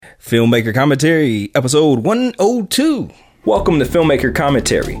Filmmaker Commentary, episode 102. Welcome to Filmmaker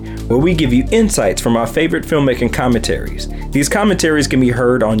Commentary, where we give you insights from our favorite filmmaking commentaries. These commentaries can be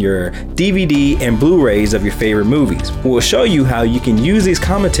heard on your DVD and Blu-rays of your favorite movies. We'll show you how you can use these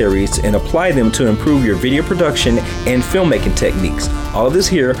commentaries and apply them to improve your video production and filmmaking techniques. All of this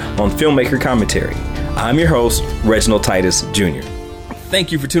here on Filmmaker Commentary. I'm your host, Reginald Titus Jr.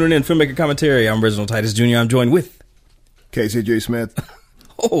 Thank you for tuning in to Filmmaker Commentary. I'm Reginald Titus Jr. I'm joined with KCJ Smith.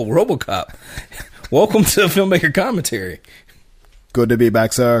 Oh, Robocop. Welcome to Filmmaker Commentary. Good to be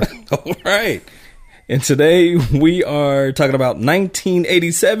back, sir. All right. And today we are talking about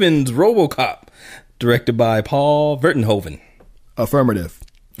 1987's Robocop, directed by Paul Verhoeven. Affirmative.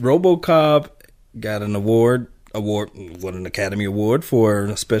 Robocop got an won an Academy Award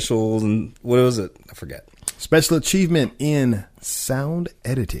for special, and what was it? I forget. Special achievement in sound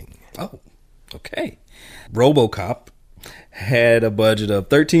editing. Oh, okay. Robocop had a budget of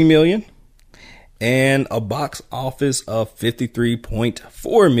 $13 million and a box office of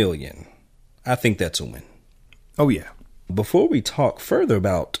 $53.4 million. I think that's a win. Oh, yeah. Before we talk further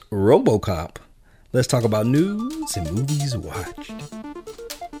about Robocop, let's talk about news and movies watched.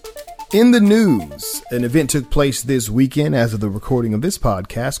 In the news, an event took place this weekend as of the recording of this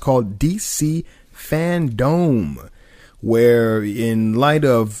podcast called DC Fandom, where in light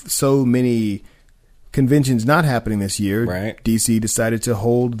of so many conventions not happening this year, right, DC decided to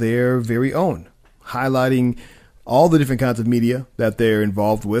hold their very own, highlighting all the different kinds of media that they're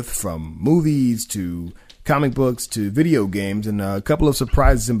involved with, from movies to comic books to video games, and a couple of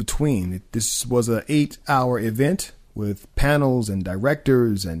surprises in between. This was an 8-hour event with panels and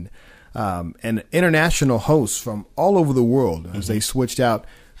directors and international hosts from all over the world as they switched out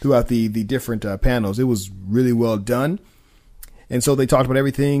throughout the different panels. It was really well done. And so they talked about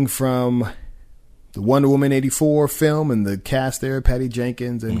everything from the Wonder Woman 84 film and the cast there, Patty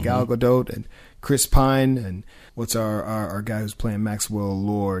Jenkins and Gal Gadot and Chris Pine and what's our guy who's playing Maxwell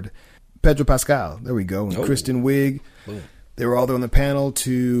Lord, Pedro Pascal. There we go. And Kristen Wiig. Boom. They were all there on the panel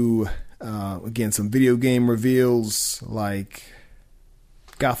to, again, some video game reveals like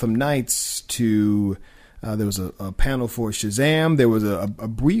Gotham Knights to... there was a panel for Shazam. There was a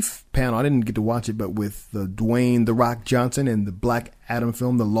brief panel. I didn't get to watch it, but with Dwayne "The Rock" Johnson and the Black Adam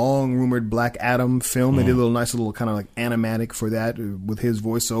film, the long rumored Black Adam film. They did a nice little kind of like animatic for that with his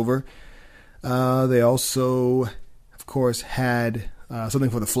voiceover. They also, of course, had something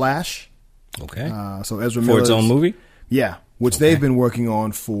for the Flash. Okay. So Ezra Miller, for its own movie. Yeah, which they've been working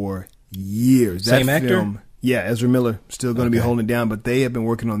on for years. Same that actor. Film, yeah, Ezra Miller still going to be holding it down, but they have been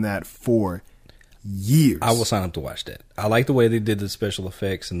working on that for years. I will sign up to watch that. I like the way they did the special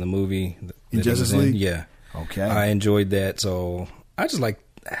effects in the movie. In Justice League? Yeah. Okay. I enjoyed that. So I've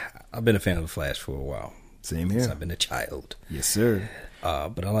been a fan of the Flash for a while. Same here. Since I've been a child. Yes, sir.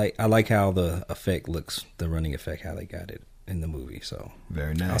 But I like how the effect looks, the running effect, how they got it in the movie. So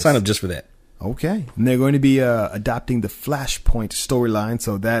very nice. I'll sign up just for that. Okay. And they're going to be adopting the Flashpoint storyline.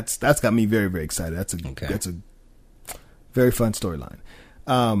 So that's got me very, very excited. That's a very fun storyline.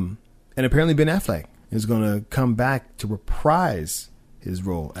 And apparently Ben Affleck is going to come back to reprise his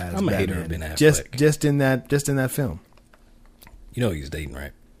role as I'm Batman. a hater of Ben Affleck. Just in that film. You know he's dating,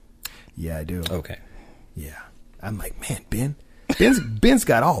 right? Yeah, I do. Okay. Yeah. I'm like, man, Ben's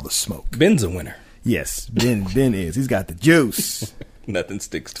got all the smoke. Ben's a winner. Yes, Ben is. He's got the juice. Nothing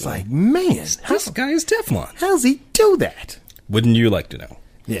sticks to him. Like, man, this guy is Teflon. How's he do that? Wouldn't you like to know?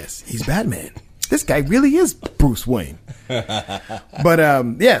 Yes, he's Batman. This guy really is Bruce Wayne. But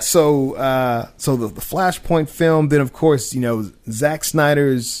yeah, so the Flashpoint film, then of course, Zack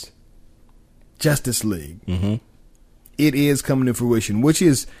Snyder's Justice League. Mm-hmm. It is coming to fruition, which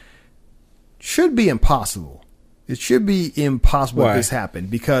should be impossible. It should be impossible if this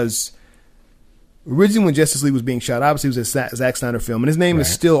happened, because originally when Justice League was being shot, obviously it was a Zack Snyder film, and his name is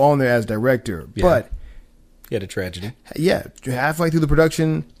still on there as director. Yeah. But he had a tragedy. Yeah, halfway through the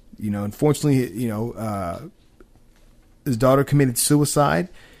production, unfortunately, his daughter committed suicide.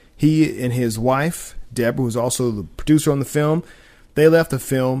 He and his wife, Deborah, who's also the producer on the film, they left the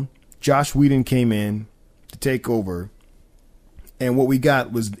film. Josh Whedon came in to take over, and what we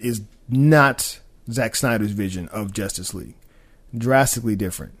got is not Zack Snyder's vision of Justice League. Drastically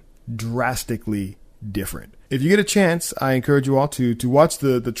different. If you get a chance, I encourage you all to watch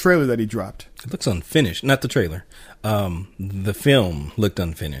the trailer that he dropped. It looks unfinished. Not the trailer. The film looked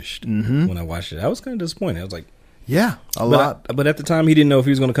unfinished when I watched it. I was kind of disappointed. I was like, yeah, a lot. But at the time, he didn't know if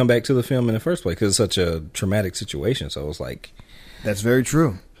he was going to come back to the film in the first place because it's such a traumatic situation. So I was like, that's very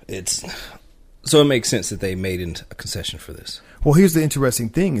true. So it makes sense that they made a concession for this. Well, here's the interesting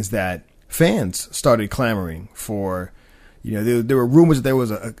thing is that fans started clamoring for there were rumors that there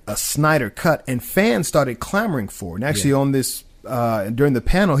was a Snyder cut, and fans started clamoring for it. And actually, on this during the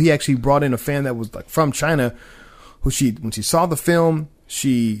panel, he actually brought in a fan that was like from China, when she saw the film,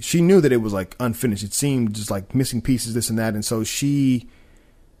 she knew that it was like unfinished. It seemed just like missing pieces, this and that, and so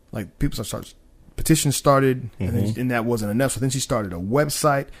petitions started, and that wasn't enough. So then she started a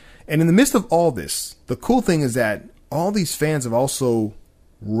website, and in the midst of all this, the cool thing is that all these fans have also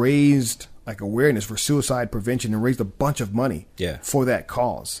raised like awareness for suicide prevention and raised a bunch of money for that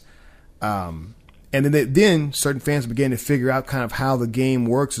cause. And then certain fans began to figure out kind of how the game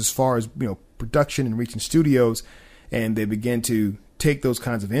works as far as, production and reaching studios. And they began to take those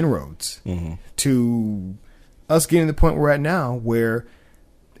kinds of inroads to us getting to the point we're at now, where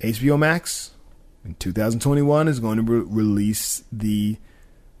HBO Max in 2021 is going to release the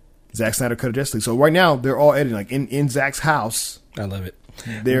Zack Snyder Cut of Justice League. So right now they're all editing, like in Zack's house. I love it.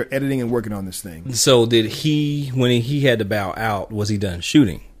 They're editing and working on this thing. So did he, when he had to bow out, was he done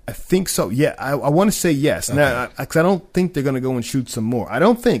shooting? I think so. Yeah, I want to say yes. Okay. Now, because I don't think they're going to go and shoot some more. I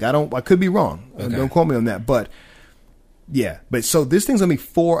could be wrong. Okay. Don't quote me on that. But yeah, so this thing's going to be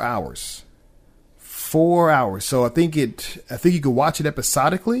 4 hours. 4 hours. So I think you could watch it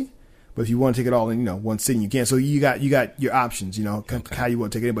episodically, but if you want to take it all in, one sitting, you can. So you got your options, how you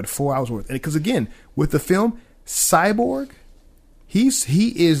want to take it in. But 4 hours worth. And because again, with the film, Cyborg, he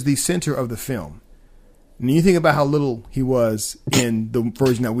is the center of the film. And you think about how little he was in the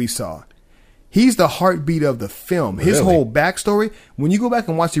version that we saw. He's the heartbeat of the film. His whole backstory, when you go back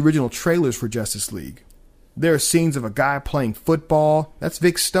and watch the original trailers for Justice League, there are scenes of a guy playing football. That's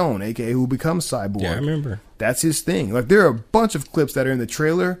Vic Stone, a.k.a. who becomes Cyborg. Yeah, I remember. That's his thing. Like, there are a bunch of clips that are in the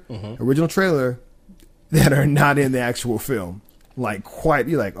trailer, original trailer, that are not in the actual film. Like,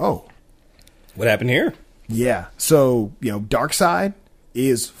 you're like, oh. What happened here? Yeah. So, Darkseid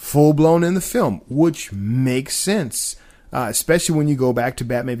is full blown in the film, which makes sense, especially when you go back to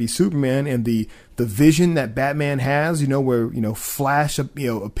Batman v Superman and the vision that Batman has, where Flash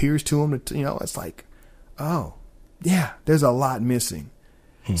appears to him. It's like, oh yeah, there's a lot missing.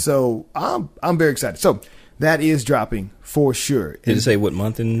 So I'm very excited. So that is dropping for sure. Did it say what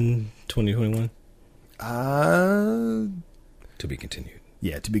month in 2021? To be continued.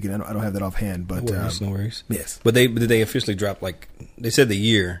 Yeah, to begin, I don't have that offhand, but no worries. Yes, but did they officially drop? Like they said the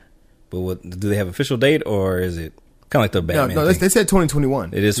year, but what do they have official date, or is it kind of like the Batman? No, they said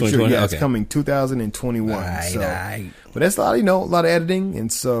 2021. It is 2021. Sure, yeah, okay. It's coming 2021. Right. But that's a lot, a lot of editing,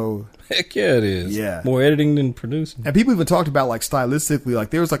 and so heck yeah, it is. Yeah, more editing than producing. And people even talked about like stylistically, like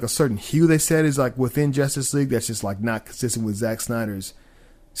there was like a certain hue they said is like within Justice League that's just like not consistent with Zack Snyder's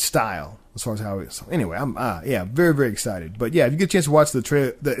style as far as how it is. So anyway, I'm very, very excited. But yeah, if you get a chance to watch the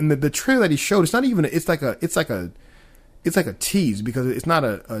trailer, the trailer that he showed, it's not even it's like a tease, because it's not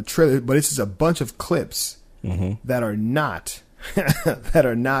a trailer, but it's just a bunch of clips that are not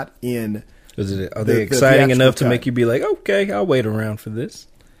in. Are they exciting enough to make you be like, okay, I'll wait around for this?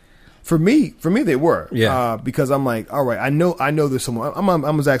 For me, they were. Yeah. Because I'm like, all right, I know there's someone.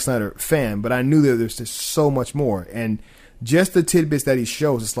 I'm a Zack Snyder fan, but I knew that there's just so much more. And just the tidbits that he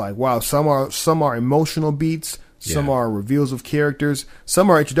shows, it's like, wow, some are emotional beats, some are reveals of characters,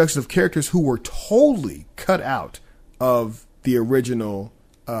 some are introductions of characters who were totally cut out of the original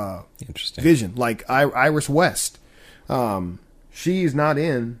vision. Like Iris West, she's not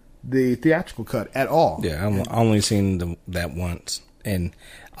in the theatrical cut at all. Yeah, I've only seen that once, and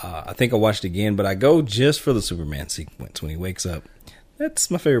I think I watched it again, but I go just for the Superman sequence when he wakes up.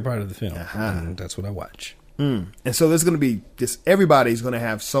 That's my favorite part of the film, and that's what I watch. And so there's going to be everybody's going to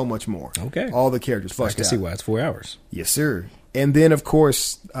have so much more. Okay. All the characters fleshed out. I can see why it's 4 hours. Yes, sir. And then, of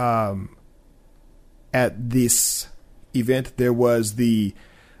course, at this event, there was the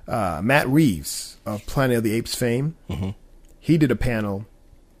Matt Reeves of Planet of the Apes fame. He did a panel.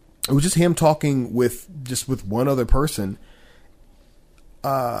 It was just him talking with one other person,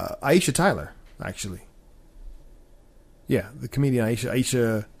 Aisha Tyler, actually. Yeah, the comedian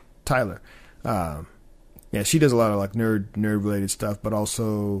Aisha Tyler. Yeah, she does a lot of like nerd related stuff, but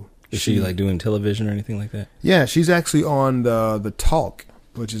also is she like doing television or anything like that? Yeah, she's actually on the Talk,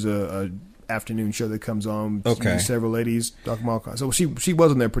 which is a afternoon show that comes on. Okay, several ladies talking about. So she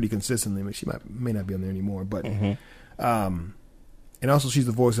was on there pretty consistently. I mean, she may not be on there anymore, but and also she's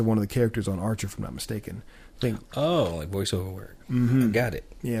the voice of one of the characters on Archer, if I'm not mistaken. Like voiceover work. I got it.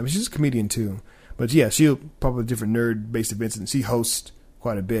 Yeah, but she's a comedian too. But yeah, she'll probably different nerd based events, and she hosts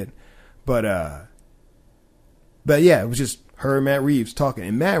quite a bit. But yeah, it was just her and Matt Reeves talking.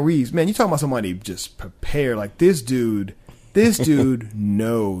 And Matt Reeves, man, you talking about somebody just prepared. Like this dude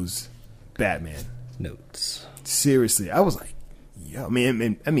knows Batman. Notes. Seriously. I was like, yeah,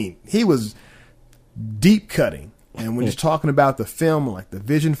 man, I mean, he was deep cutting And when you're talking about the film, like the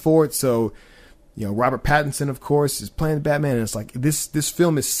vision for it, so, you know, Robert Pattinson, of course, is playing Batman, and it's like this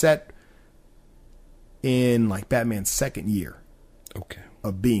film is set in like Batman's second year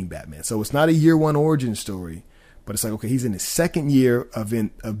of being Batman. So it's not a year one origin story, but it's like, okay, he's in his second year of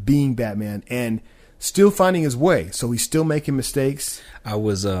being Batman and still finding his way. So he's still making mistakes. I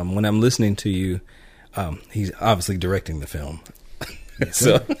was when I'm listening to you, he's obviously directing the film. Yes,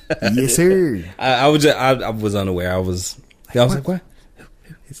 sir. Yes, sir. I was unaware. I was like, what?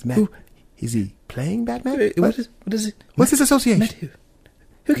 It's Matt. Is he playing Batman? What is it? What's his association?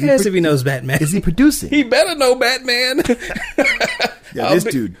 Who cares if he knows Batman? Is he producing? He better know Batman. Yeah, this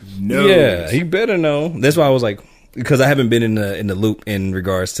dude knows. Yeah, he better know. That's why I was like, because I haven't been in the loop in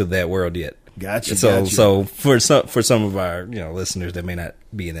regards to that world yet. Gotcha. So for some of our listeners that may not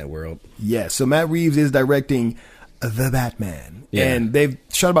be in that world. Yeah. So Matt Reeves is directing The Batman, and they've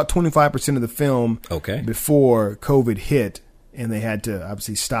shot about 25% of the film before COVID hit, and they had to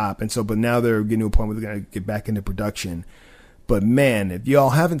obviously stop. And so, but now they're getting to a point where they're going to get back into production. But man, if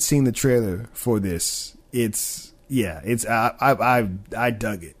y'all haven't seen the trailer for this, I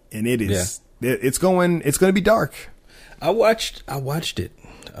dug it, and it is it's going to be dark. I watched it.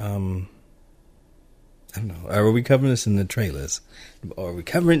 I don't know. Are we covering this in the trailers, or are we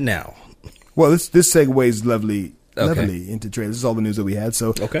covering it now? Well, this segues lovely into trailers. This is all the news that we had.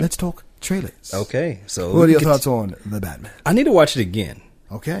 So let's talk trailers. Okay. So what are your thoughts on The Batman? I need to watch it again.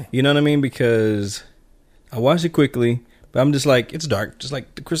 Okay. You know what I mean? Because I watched it quickly, but I'm just like, it's dark, just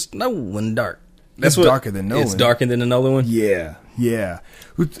like the Chris Nolan dark. That's darker than Nolan. It's darker than the Nolan one. Yeah.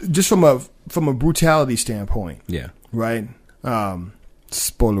 Just from a brutality standpoint. Yeah. Right.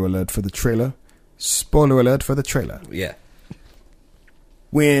 Spoiler alert for the trailer. Spoiler alert for the trailer. Yeah.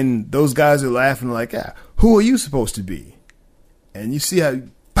 When those guys are laughing like, who are you supposed to be? And you see how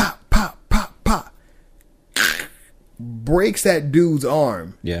pop, pop, pop, pop breaks that dude's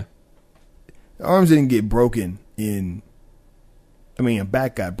arm. Yeah. The arms didn't get broken a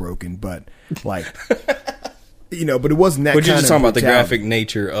back got broken, but like, but it wasn't that. But you're just talking about the brutality. graphic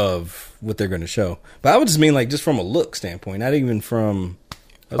nature of what they're going to show. But I would just mean like just from a look standpoint, not even from.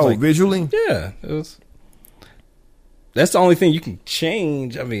 Visually? Yeah. That's the only thing you can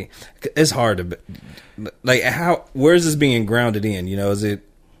change. I mean, it's hard to like where is this being grounded in? Is it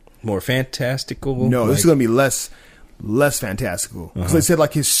more fantastical? No, this is going to be less fantastical. Because they said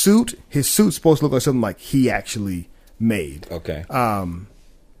like his suit's supposed to look like something like he actually made. Okay.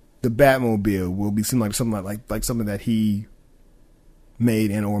 The Batmobile will be like something like something that he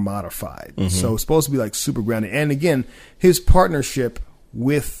made and or modified. Mm-hmm. So it's supposed to be like super grounded. And again, his partnership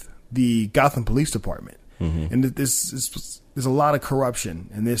with the Gotham Police Department. Mm-hmm. And there's a lot of corruption,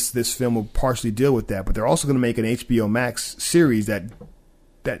 and this film will partially deal with that. But they're also going to make an HBO Max series that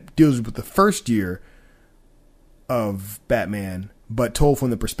deals with the first year of Batman, but told from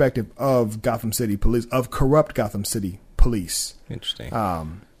the perspective of Gotham City Police, of corrupt Gotham City Police. Interesting.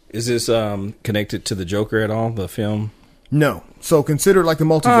 Is this connected to the Joker at all? The film? No. So consider like the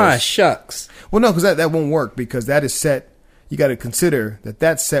multiverse. Ah, shucks. Well, no, because that won't work because that is set. You got to consider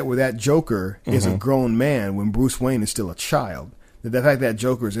that's set where that Joker is a grown man when Bruce Wayne is still a child. The fact that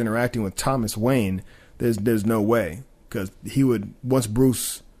Joker is interacting with Thomas Wayne, there's no way because he would once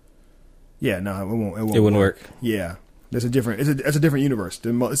Bruce. Yeah, no, it won't. It wouldn't work. Yeah, it's a different universe.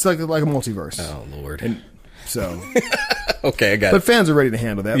 It's like a multiverse. Oh Lord. And so. Okay, I got it. But fans are ready to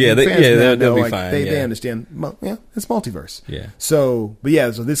handle that. Yeah, they'll be fine. They understand. Yeah, it's multiverse. Yeah. So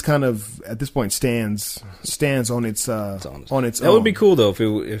this kind of at this point stands on its own. That would be cool though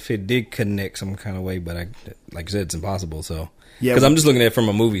if it did connect some kind of way. But like I said, it's impossible. So because I'm just looking at it from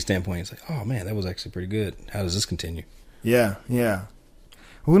a movie standpoint. It's like, oh man, that was actually pretty good. How does this continue? Yeah.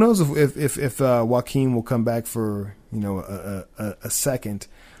 Who knows if Joaquin will come back for a second.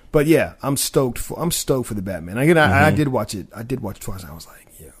 But yeah, I'm stoked for the Batman. Again, I did watch it. I did watch it twice. And I was like,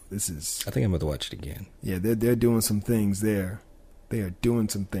 this is. I think I'm about to watch it again. Yeah, they're doing some things there. They are doing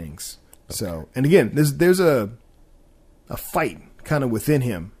some things. Okay. So, and again, there's a fight kind of within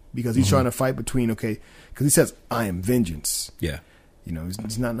him because he's trying to fight between because he says, "I am vengeance." Yeah.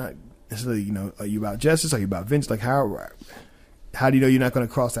 He's not necessarily. Are you about justice? Are you about vengeance? Like how do you know you're not going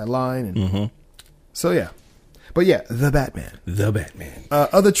to cross that line? And so yeah. But yeah, The Batman.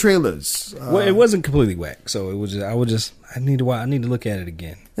 Other trailers. Well, it wasn't completely whack, so it was. I need to look at it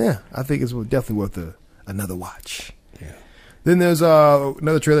again. Yeah, I think it's definitely worth another watch. Yeah. Then there's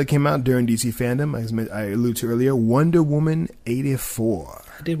another trailer that came out during DC fandom. As I alluded to earlier, Wonder Woman 84.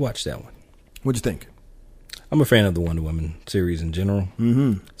 I did watch that one. What'd you think? I'm a fan of the Wonder Woman series in general.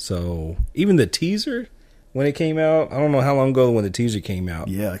 Mm-hmm. So even the teaser when it came out. I don't know how long ago when the teaser came out.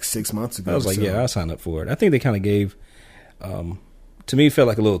 Yeah, like 6 months ago. I was like, yeah, I'll sign up for it. I think they kind of gave, to me, it felt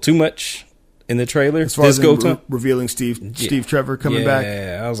like a little too much in the trailer. As far as revealing Steve Trevor coming back.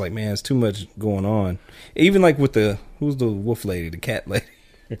 Yeah, I was like, man, it's too much going on. Even like with who's the wolf lady, the cat lady?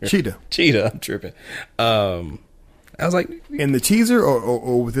 Cheetah, I'm tripping. I was like, in the teaser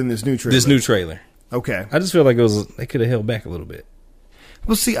or within this new trailer? This new trailer. Okay. I just feel like they could have held back a little bit.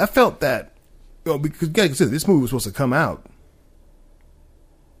 Well, see, I felt that, because like I said, this movie was supposed to come out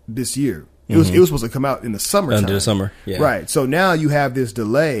this year. It was supposed to come out in the summertime. Under the summer, yeah. Right. So now you have this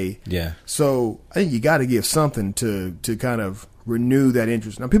delay. Yeah. So I think you got to give something to kind of renew that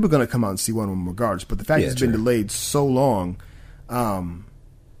interest. Now, people are going to come out and see one of them regardless, but the fact it's been delayed so long,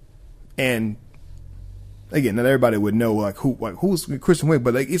 and again, not everybody would know who's Kristen Wiig,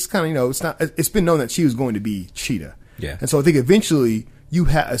 but like it's kind of, it's not. It's been known that she was going to be Cheetah. Yeah. And so I think eventually you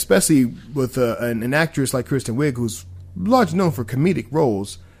have, especially with an actress like Kristen Wiig, who's largely known for comedic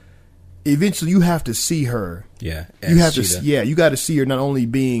roles. Eventually, you have to see her. Yeah, you have Cheetah. You got to see her not only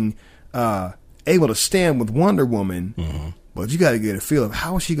being able to stand with Wonder Woman, but you got to get a feel of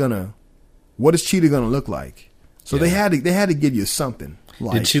what is Cheetah gonna look like. So they had to give you something.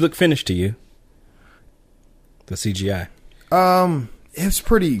 Did she look finished to you? The CGI. It's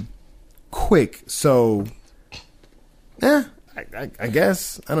pretty quick. So, I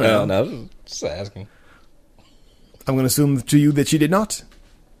guess I don't know. No, just asking. I'm gonna assume to you that you did not.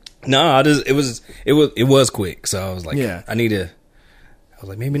 No, it was quick. So I was like, I was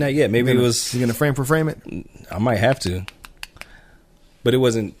like, maybe not yet. Maybe it was. You gonna frame for frame it? I might have to, but it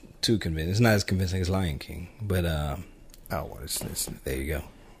wasn't too convincing. It's not as convincing as Lion King, but it's there you go.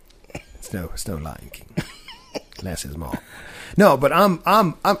 It's no Lion King. Less is more. No, but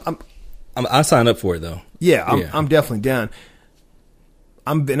I signed up for it though. Yeah, I'm definitely down.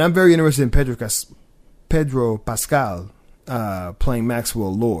 I'm very interested in Pedro Pascal. Playing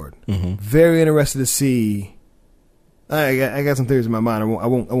Maxwell Lord. Very interested to see. I got some theories in my mind. I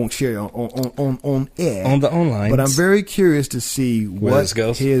won't share on air on the online. But I'm very curious to see where this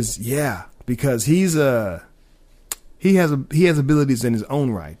goes. Because he has abilities in his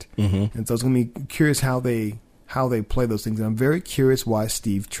own right, and so it's gonna be curious how they play those things. And I'm very curious why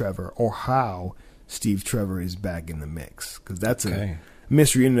Steve Trevor is back in the mix, because that's a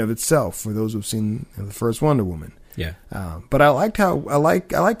mystery in and of itself for those who've seen the first Wonder Woman. Yeah, but I like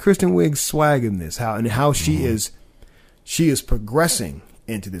Kristen Wiig's swag in this, how she is progressing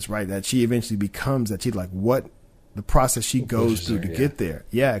into this, right? That she eventually becomes that. She's like what the process she goes through to get there.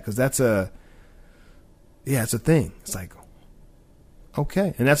 Yeah, because it's a thing. It's like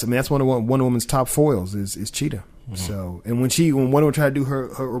okay, and that's one of Wonder Woman's top foils is Cheetah. So, and when Wonder Woman tried to do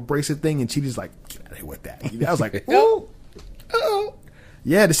her abrasive thing, and Cheetah's like, get out of here with that. I was like, oh,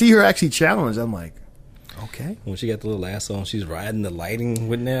 yeah. To see her actually challenge, I'm like. Okay. When she got the little lasso on, she's riding the lighting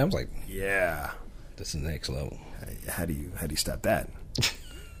with that. I was like, "Yeah, this is the next level." How do you stop that?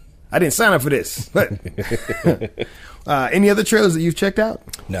 I didn't sign up for this. But any other trailers that you've checked out?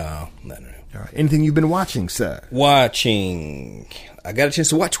 No. All right. Anything you've been watching, sir? I got a chance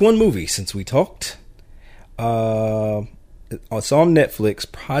to watch one movie since we talked. It's on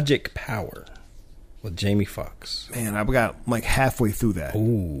Netflix. Project Power with Jamie Foxx. Man, I got like halfway through that.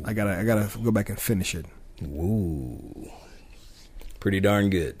 Ooh. I gotta go back and finish it. Ooh, pretty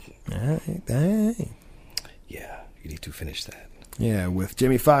darn good. Dang. Yeah, you need to finish that. Yeah, with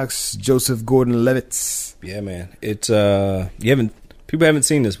Jamie Foxx, Joseph Gordon-Levitt. Yeah, man. It's people haven't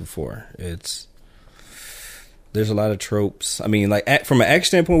seen this before. There's a lot of tropes. I mean, like from an action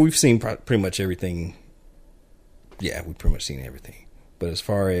standpoint, we've seen pretty much everything. Yeah, we've pretty much seen everything. But as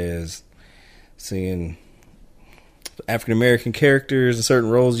far as seeing African American characters in certain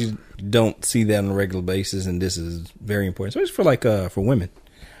roles, you don't see that on a regular basis, and this is very important, especially for women.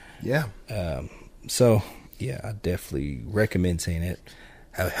 Yeah. So yeah, I definitely recommend seeing it.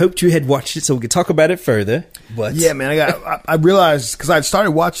 I hoped you had watched it so we could talk about it further. But yeah, man, I realized because I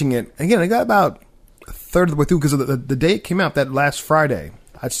started watching it again. I got about a third of the way through because the day it came out, that last Friday,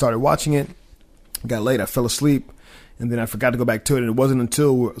 I started watching it. Got late, I fell asleep, and then I forgot to go back to it. And it wasn't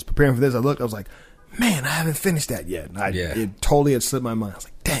until I was preparing for this I looked. I was like, man, I haven't finished that yet. It totally had slipped my mind. I was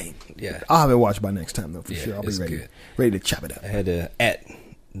like, dang. Yeah. I'll have it watched by next time, though, for sure. I'll be ready to chop it up. I had to at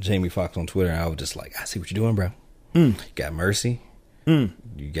Jamie Foxx on Twitter, and I was just like, I see what you're doing, bro. You got Mercy. You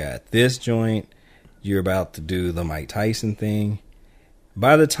got this joint. You're about to do the Mike Tyson thing.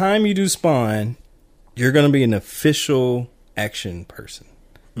 By the time you do Spawn, you're going to be an official action person.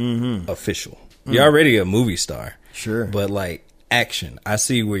 Official. You're already a movie star. Sure. But like action, I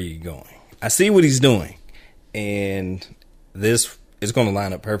see where you're going. I see what he's doing. And this is going to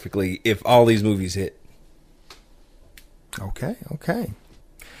line up perfectly if all these movies hit. Okay.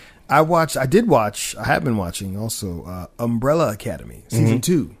 I have been watching also Umbrella Academy season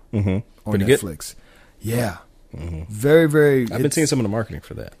 2 on Pretty Netflix. Good? Yeah. Very, very. I've been seeing some of the marketing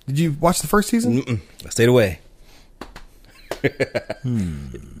for that. Did you watch the first season? Mm-mm. I stayed away.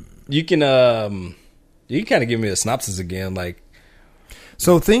 You can kind of give me a synopsis again, like.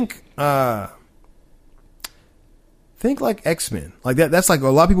 So think like X-Men, like that. That's like a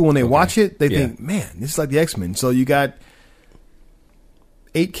lot of people when they watch it, they think, man, this is like the X-Men. So you got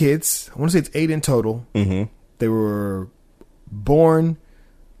 8 kids. I want to say it's 8 in total. Mm-hmm. They were born.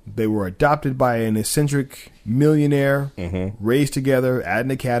 They were adopted by an eccentric millionaire, raised together at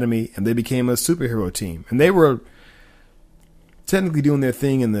an academy, and they became a superhero team. And they were technically doing their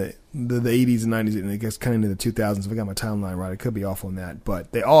thing in the 80s and 90s, and I guess kind of into the 2000s. If I got my timeline right, I could be off on that.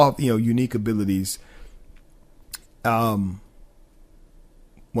 But they all have, unique abilities. One's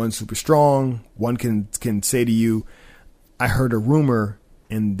super strong. One can say to you, I heard a rumor,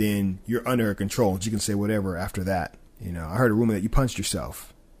 and then you're under her control. You can say whatever after that. I heard a rumor that you punched yourself.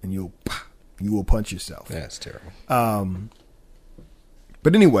 And you will punch yourself. That's terrible.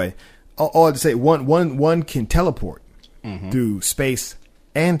 But anyway, all I have to say, one can teleport through space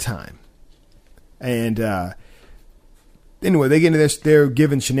and time. And anyway, they get into their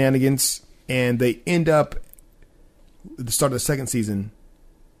given shenanigans, and they end up at the start of the second season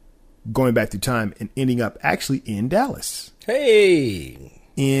going back through time and ending up actually in Dallas. Hey,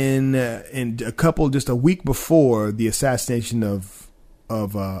 in a couple, just a week before the assassination of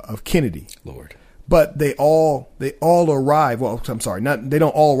Kennedy. Lord. But they all arrive. Well, I'm sorry, they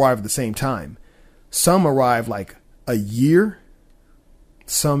don't all arrive at the same time. Some arrive like a year.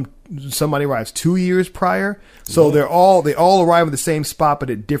 Somebody arrives 2 years prior. So they all arrive at the same spot, but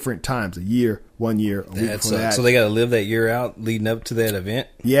at different times. A year, 1 year, a week before that. So they got to live that year out leading up to that event.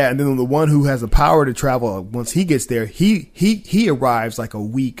 Yeah, and then the one who has the power to travel, once he gets there, he arrives like a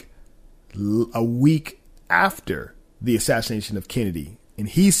week after the assassination of Kennedy. And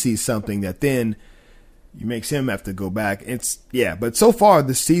he sees something that then makes him have to go back. But so far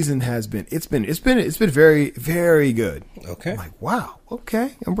the season has been very, very good. Okay. I'm like, wow,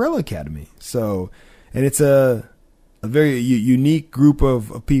 okay, Umbrella Academy. So, and it's a very unique group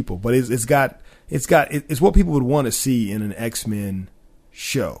of people, but it's what people would want to see in an X-Men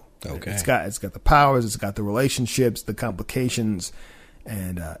show. Okay. It's got the powers, it's got the relationships, the complications,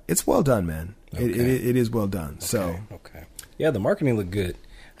 and it's well done, man. Okay. It is well done. Okay. So okay. Yeah, the marketing looked good.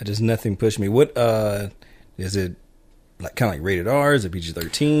 Nothing pushed me. What is it? Like kind of like rated R? Is it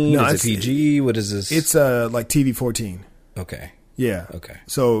PG-13? No, is it PG? What is this? It's like TV-14. Okay. Yeah. Okay.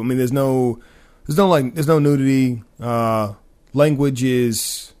 So I mean, there's no nudity. Language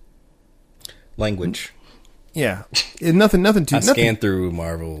is language. Yeah. Nothing too. I scanned through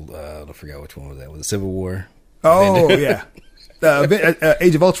Marvel. I forgot which one was that. Was it Civil War? Oh yeah.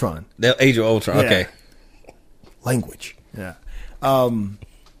 Age of Ultron. Age of Ultron. Yeah. Okay. Language. Yeah.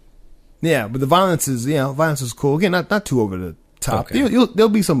 Yeah, but the violence is cool. Again, not too over the top. Okay. There'll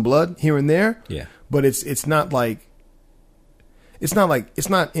be some blood here and there. Yeah. But it's not MA. It's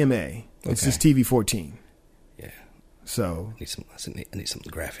just TV-14. Yeah. So I need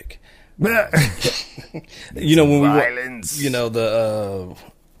something graphic. when violence.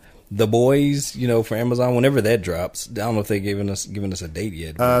 The Boys, for Amazon, whenever that drops, I don't know if they've given us a date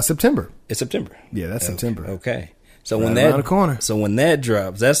yet. September. It's September. Yeah, that's September. Okay. So right when around the corner. So when that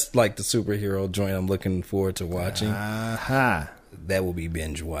drops, that's like the superhero joint I'm looking forward to watching. That will be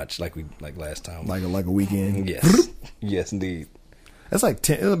binge watch like last time. Like a weekend. Yes. Yes, indeed. That's like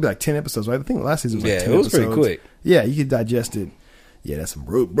 10. It'll be like 10 episodes, right? I think last season was like 10 it was episodes. pretty quick. Yeah, you could digest it. Yeah, that's some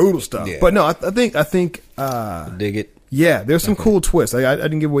brutal stuff. Yeah. But no, I think dig it. Yeah, there's some cool twists. I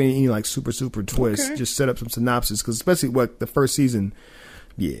didn't give away any like super twists. Okay. Just set up some synopsis because especially the first season.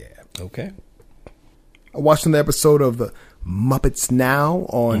 Yeah. Okay. I watched an episode of the Muppets Now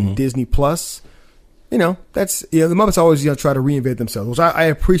on Disney Plus. That's the Muppets always try to reinvent themselves, which I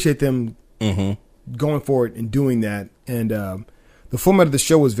appreciate them going for it and doing that. And the format of the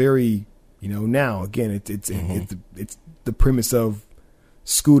show was very now again it's the premise of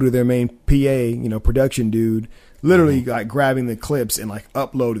Scooter, their main PA, production dude, literally like grabbing the clips and like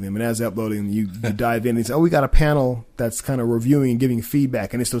uploading them. And as uploading them, you dive in and say, we got a panel that's kind of reviewing and giving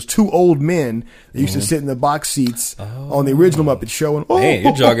feedback. And it's those two old men that used to sit in the box seats on the original Muppet Show. And man,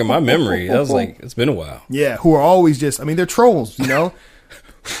 you're jogging my memory. That was like, it's been a while. Yeah. Who are always they're trolls, And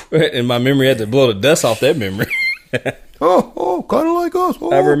my memory had to blow the dust off that memory. Kind of like us.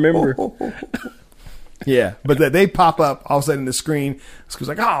 I remember. Yeah, but they pop up all of a sudden the screen. It's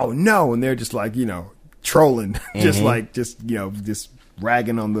like, oh no, and they're just like trolling, just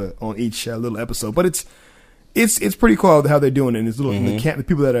ragging on each little episode. But It's pretty cool how they're doing it. And it's little the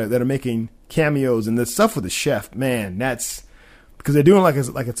people that are making cameos and the stuff with the chef, man, that's because they're doing like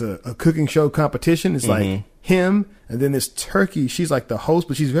it's a cooking show competition. It's like him and then this turkey. She's like the host,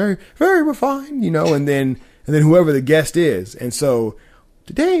 but she's very, very refined, and then whoever the guest is. And so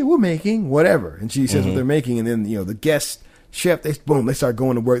today we're making whatever, and she says what they're making, and then the guest chef, they start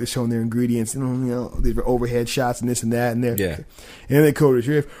going to work. They're showing their ingredients, these are overhead shots and this and that, and and then they call the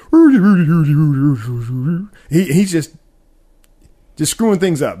chef. He's just screwing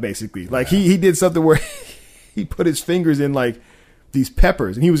things up, basically. Like he did something where he put his fingers in like these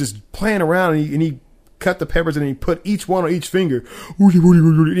peppers, and he was just playing around, and he cut the peppers, and he put each one on each finger.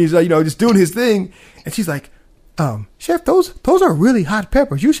 And he's like, just doing his thing, and she's like, chef, those are really hot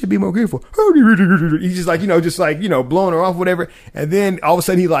peppers. You should be more careful. He's just like, blowing her off, whatever. And then all of a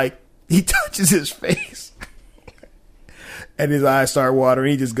sudden he touches his face and his eyes start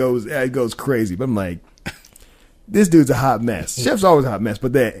watering. He just goes crazy. But I'm like, this dude's a hot mess. Chef's always a hot mess,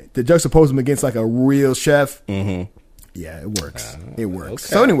 but to juxtapose him against like a real chef, yeah, it works. It works.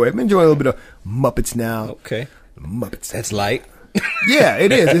 Okay. So anyway, I'm enjoying a little bit of Muppets now. Okay. Muppets. That's light. Yeah,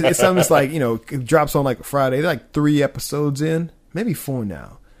 it is. It's something that's like, it drops on like a Friday. They're like 3 episodes in, maybe 4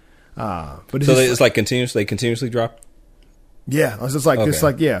 now. But it's like continuously, they continuously drop? Yeah. It's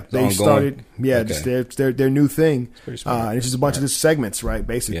like, yeah, they ongoing? Started, yeah, Okay. just their new thing. It's pretty and it's just a bunch of just segments, right?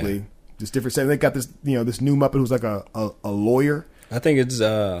 Basically. Yeah. Just different segments. They got this, this new Muppet who's like a lawyer. I think it's,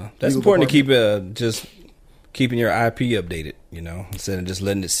 that's important to keep, just keeping your IP updated, instead of just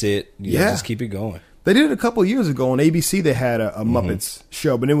letting it sit. Just keep it going. They did it a couple of years ago on ABC. They had a Muppets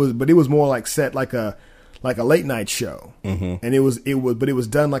show, but it was more like set like a late night show, and it was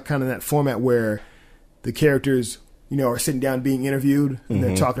done like kind of that format where the characters are sitting down being interviewed, and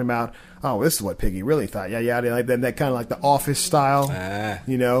they're talking about, oh, this is what Piggy really thought, yeah, like that kind of like the Office style,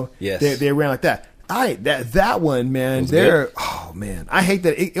 Yes, they ran like that. That one, man, oh man, I hate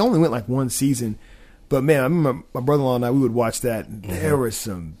that it only went like 1 season, but man, I remember my brother-in-law and I, we would watch that. And there was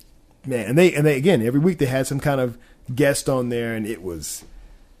some. Man, and they again every week they had some kind of guest on there, and it was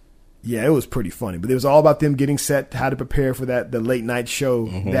pretty funny. But it was all about them getting set, how to prepare for the late night show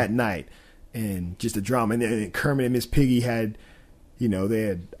that night, and just the drama. And then Kermit and Miss Piggy had, they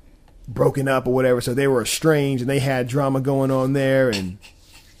had broken up or whatever, so they were estranged, and they had drama going on there, and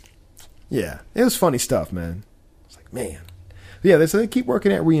yeah, it was funny stuff, man. It's like, man, they keep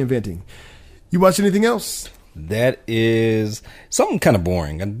working at reinventing. You watch anything else? That is something kind of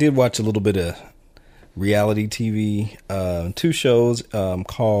boring. I did watch a little bit of reality TV, 2 shows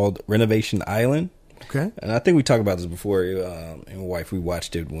called Renovation Island. Okay. And I think we talked about this before. And my wife, we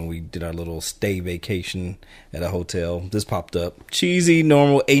watched it when we did our little stay vacation at a hotel. This popped up. Cheesy,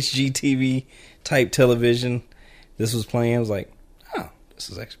 normal HGTV type television. This was playing. I was like, oh, this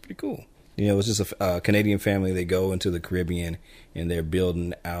is actually pretty cool. It's just a Canadian family. They go into the Caribbean and they're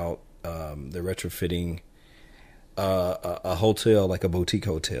building out, they're retrofitting a hotel, like a boutique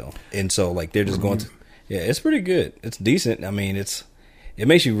hotel, and so like they're just going to, it's pretty good. It's decent. I mean, it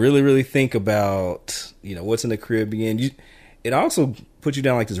makes you really, really think about what's in the Caribbean. It also puts you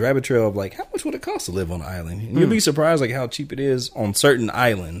down like this rabbit trail of like, how much would it cost to live on an island? And you'll be surprised like how cheap it is on certain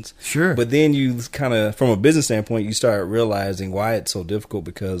islands. Sure. But then you kind of, from a business standpoint, you start realizing why it's so difficult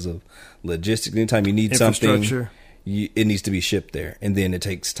because of logistics. Anytime you need something, it needs to be shipped there, and then it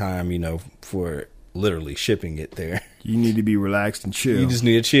takes time, for literally shipping it there. You need to be relaxed and chill. You just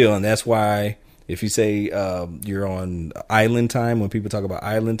need to chill, and that's why if you say you're on island time, when people talk about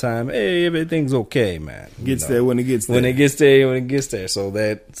island time, hey, everything's okay, man. Gets there when it gets there. When it gets there. So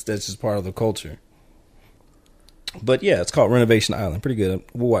that's just part of the culture. But yeah, it's called Renovation Island. Pretty good.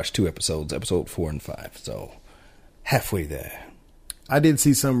 We'll watch 2 episodes, episode 4 and 5. So halfway there. I did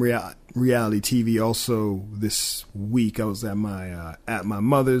see some reality TV also this week. I was at my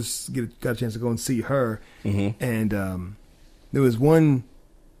mother's, got a chance to go and see her, and there was one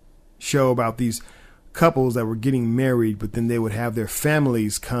show about these couples that were getting married, but then they would have their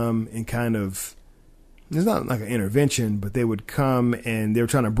families come and kind of, it's not like an intervention, but they would come and they were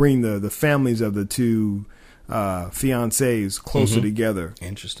trying to bring the families of the 2 fiancés closer together.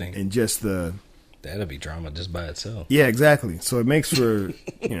 Interesting. And just that'll be drama just by itself. Yeah, exactly. So it makes for,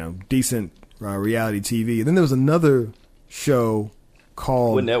 decent reality TV. And then there was another show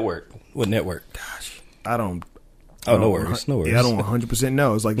called... What network? Gosh, I don't... Oh, no worries. Yeah, I don't 100%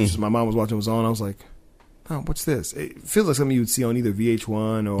 know. It's like just my mom was watching, it was on. I was like, oh, what's this? It feels like something you would see on either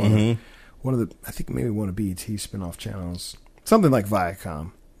VH1 or one of the, I think maybe one of BET spinoff channels. Something like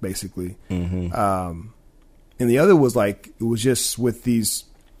Viacom, basically. And the other was like, it was just with these...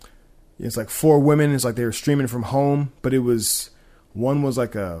 It's like 4 women. It's like they were streaming from home, but one was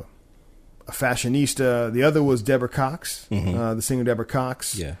like a a fashionista. The other was Deborah Cox, the singer Deborah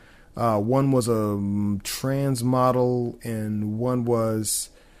Cox. Yeah. One was a trans model, and one was,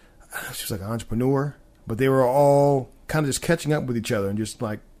 she was like an entrepreneur. But they were all kind of just catching up with each other and just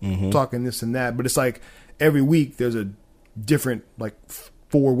like talking this and that. But it's like every week there's a different, like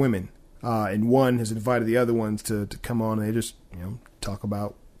 4 women, and one has invited the other ones to come on, and they just, you know, talk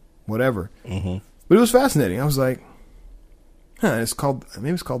about whatever. But it was fascinating. I was like, it's called,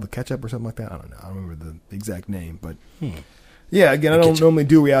 maybe it's called The Catch Up or something like that. I don't know. I don't remember the exact name, but yeah, again, I don't normally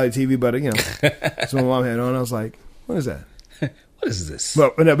do reality TV, but you know, so my mom had on, I was like, what is that? What is this?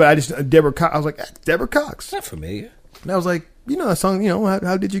 But I just, Deborah Cox, I was like, Deborah Cox. Not familiar. And I was like, you know that song, you know,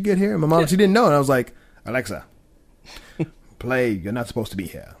 how did you get here? And my mom, she didn't know. And I was like, Alexa, play You're Not Supposed to Be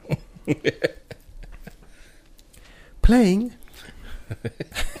Here. Playing.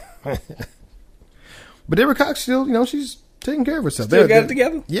 But Deborah Cox still, you know, she's taking care of herself. Still got it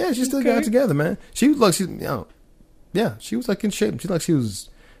together? Yeah, she still got it together, man. She was like, she was like in shape. She was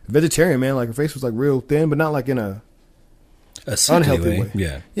a vegetarian, man. Like her face was like real thin, but not like in a unhealthy way.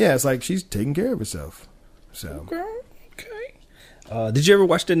 Yeah. Yeah, it's like she's taking care of herself. So. Okay. Did you ever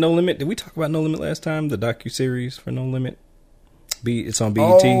watch that No Limit? Did we talk about No Limit last time? The docuseries for No Limit? It's on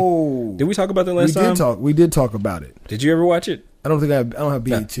BET. Oh. Did we talk about that last time? We did talk about it. Did you ever watch it? I don't have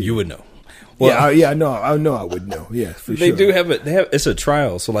BET. No, you would know. Well, I know I would know. Yeah, for they sure. do have it's a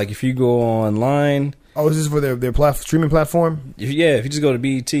trial. So like if you go online. Oh, is this for their streaming platform? If you just go to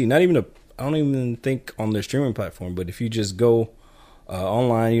BET, I don't even think on their streaming platform, but if you just go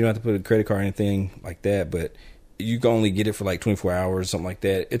online, you don't have to put a credit card or anything like that, but you can only get it for like 24 hours, something like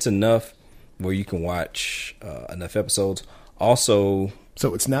that. It's enough where you can watch enough episodes. Also,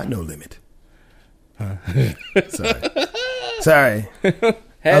 so it's not No Limit. Sorry.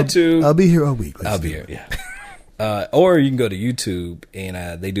 I'll be here all week. I'll be here. Yeah. Or you can go to YouTube,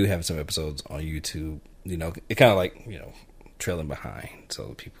 and they do have some episodes on YouTube. You know, it kind of like, you know, trailing behind. So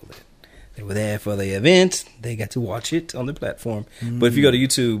the people that they were there for the event, they got to watch it on the platform. But if you go to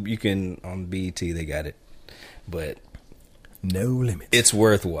YouTube, you can, on BET, they got it. But No Limit. It's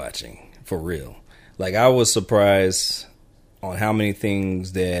worth watching, for real. Like, I was surprised on how many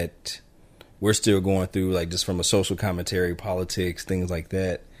things that we're still going through, like just from a social commentary, politics, things like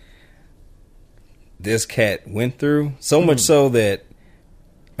that. This cat went through so much so that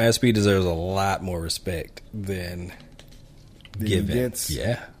Master P deserves a lot more respect than given.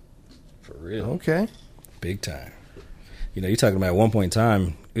 Yeah, for real. Okay, big time. You know, you're talking about at one point in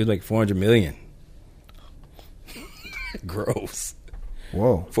time, it was like 400 million. Gross.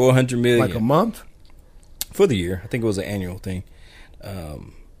 Whoa. 400 million. Like a month? For the year. I think it was an annual thing.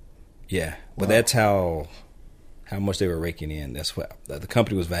 Yeah. But that's how much they were raking in. That's what the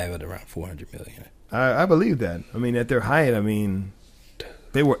company was valued at, around 400 million. I believe that. I mean, at their height, I mean,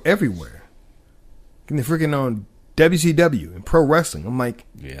 they were everywhere. And they're freaking on WCW and pro wrestling. I'm like,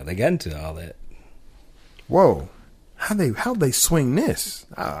 yeah, they got into all that. Whoa. How'd they swing this?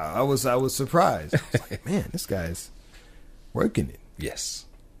 I was surprised. I was like, man, this guy's working it. Yes.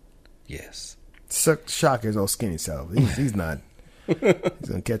 Shock his old skinny self. He's not. He's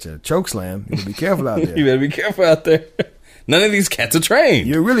gonna catch a choke slam. You better be careful out there. You better be careful out there. None of these cats are trained.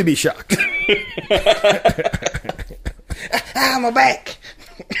 You'll really be shocked. My back.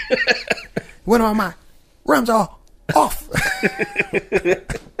 One of my rums are off.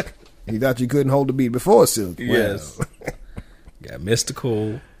 You thought you couldn't hold the beat before, Silk. Yes. Got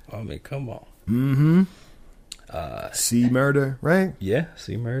mystical. I mean, come on. Mm-hmm. C Murder, right? Yeah,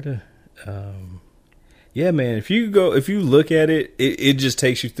 C Murder. Yeah, man. If you look at it, it just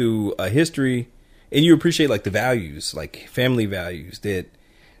takes you through a history, and you appreciate like the values, like family values that,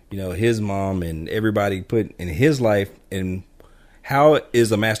 you know, his mom and everybody put in his life, and how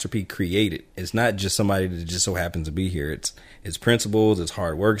is a Master P created? It's not just somebody that just so happens to be here. It's principles, it's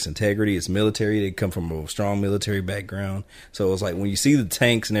hard work, it's integrity, it's military. They come from a strong military background. So it's like when you see the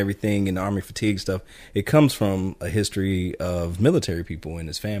tanks and everything and the army fatigue stuff, it comes from a history of military people in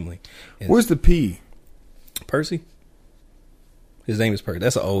his family. And where's the P? Percy. His name is Percy.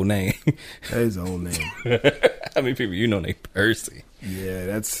 That's an old name. That is an old name. How many people you know named Percy? Yeah,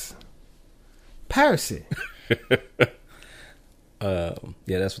 that's Percy. Yeah,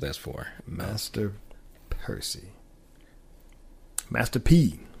 that's what that's for. Master Percy. Master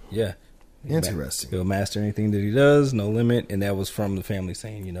P. Yeah. Interesting. He'll master anything that he does, no limit. And that was from the family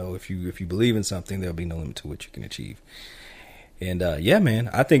saying, you know, if you believe in something, there'll be no limit to what you can achieve. And yeah, man,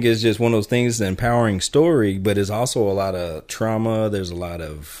 I think it's just one of those things, an empowering story, but it's also a lot of trauma. There's a lot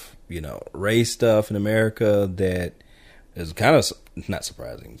of, you know, race stuff in America that is kind of not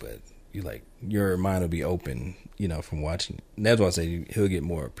surprising, but your mind will be open, you know, from watching it. And that's why I say he'll get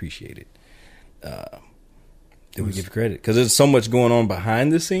more appreciated then we give credit, because there's so much going on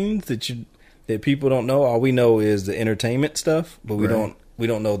behind the scenes that people don't know. All we know is the entertainment stuff, but we don't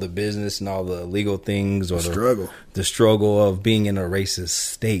know the business and all the legal things or the struggle of being in a racist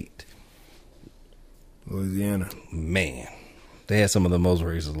state. Louisiana, man, they had some of the most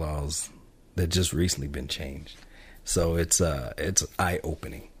racist laws that just recently been changed. So it's eye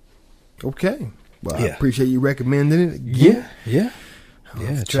opening. Okay, well, I appreciate you recommending it again. Yeah.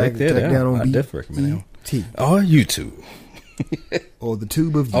 Check that out. I definitely recommend it. Or YouTube. Or the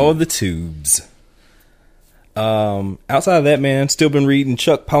tube of you. Or the tubes. Outside of that, man, still been reading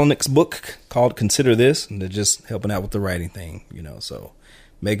Chuck Palahniuk's book called Consider This, and they're just helping out with the writing thing, so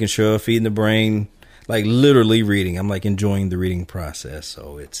making sure, feeding the brain, like literally reading. I'm like enjoying the reading process.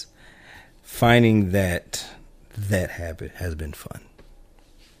 So it's finding that habit has been fun.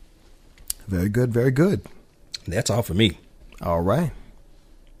 Very good, very good. That's all for me. All right.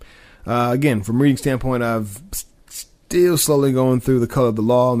 Again, from a reading standpoint, I've still slowly going through The Color of the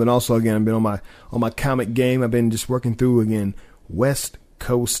Law, and then also again I've been on my comic game. I've been just working through again West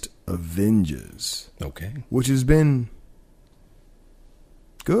Coast Avengers. Okay. Which has been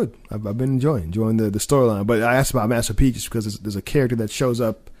good. I've been enjoying the storyline. But I asked about Master P just because there's a character that shows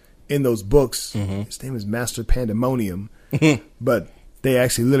up in those books. Mm-hmm. His name is Master Pandemonium, but they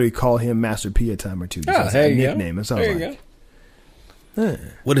actually literally call him Master P a time or two. That's a nickname. It sounds like.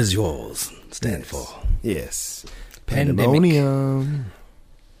 What does yours stand for? Yes. Pandemonium.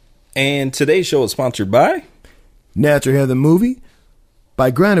 And today's show is sponsored by Natural Hair the Movie,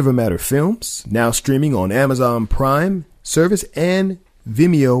 by Grind Over Matter Films, now streaming on Amazon Prime service and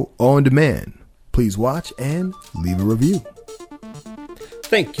Vimeo on demand. Please watch and leave a review.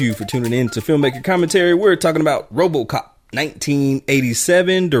 Thank you for tuning in to Filmmaker Commentary. We're talking about Robocop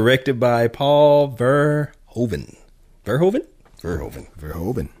 1987, directed by Paul Verhoeven. Verhoeven.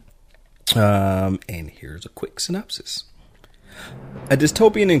 And here's a quick synopsis. A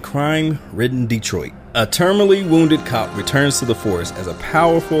dystopian and crime-ridden Detroit. A terminally wounded cop returns to the force as a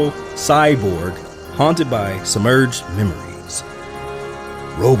powerful cyborg haunted by submerged memories.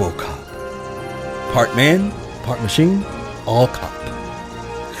 Robocop. Part man, part machine, all cop.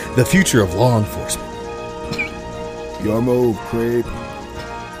 The future of law enforcement. Your move, Craig.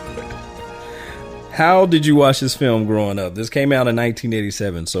 How did you watch this film growing up? This came out in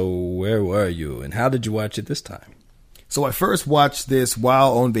 1987, so where were you, and how did you watch it this time? So I first watched this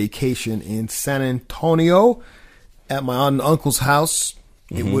while on vacation in San Antonio at my aunt and uncle's house.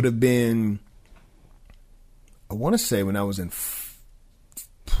 Mm-hmm. It would have been, I want to say when I was in fourth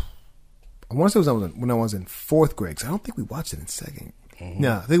grade, because I don't think we watched it in second. Mm-hmm.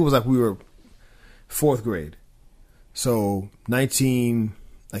 No, I think it was like we were fourth grade. So 89,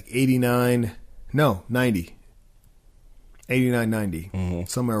 90, mm-hmm.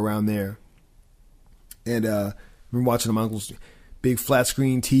 somewhere around there. And I remember watching my uncle's big flat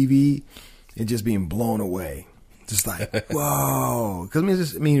screen TV and just being blown away. Just like, whoa.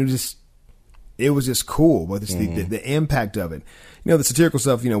 Because it was just cool. But mm-hmm. the impact of it. The satirical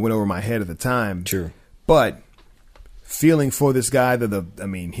stuff, went over my head at the time. Sure. But feeling for this guy,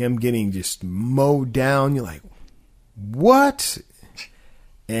 him getting just mowed down, you're like, what?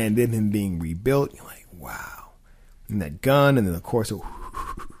 And then him being rebuilt, you're like, wow. And that gun, and then of course,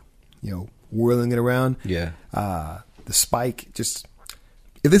 whirling it around. Yeah. The spike, just,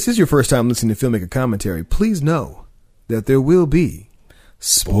 if this is your first time listening to Filmmaker Commentary, please know that there will be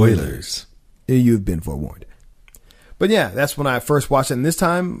spoilers. You've been forewarned. But yeah, that's when I first watched it. And this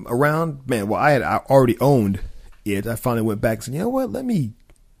time around, I already owned it. I finally went back and said, you know what, let me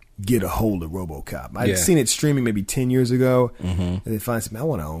get a hold of Robocop. I'd seen it streaming maybe 10 years ago, mm-hmm. and then finally said, I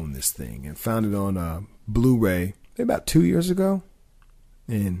want to own this thing, and found it on Blu-ray maybe about 2 years ago,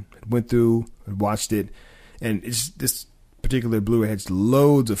 and went through and watched it, and this particular Blu-ray had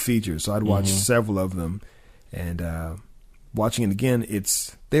loads of features, so I'd watched mm-hmm. several of them, and watching it again,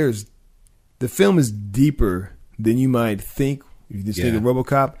 the film is deeper than you might think. If you just think of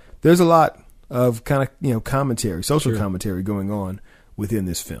Robocop, there's a lot of kind of commentary, social commentary going on within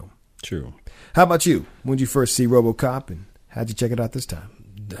this film. True. How about you? When did you first see Robocop, and how'd you check it out this time?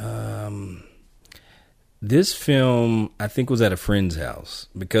 This film, I think, was at a friend's house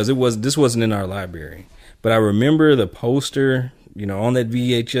because this wasn't in our library. But I remember the poster, on that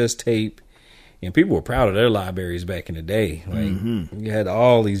VHS tape, and people were proud of their libraries back in the day. Like mm-hmm. you had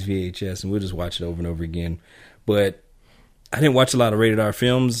all these VHS, and we'll just watch it over and over again. But I didn't watch a lot of rated R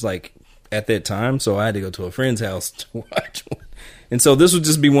films like at that time, so I had to go to a friend's house to watch one. And so this would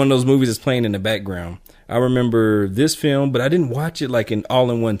just be one of those movies that's playing in the background. I remember this film, but I didn't watch it like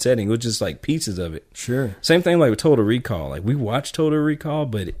all in one setting. It was just like pieces of it. Sure. Same thing like with Total Recall. Like we watched Total Recall,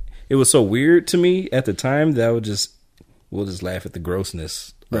 but it it was so weird to me at the time that we'll just laugh at the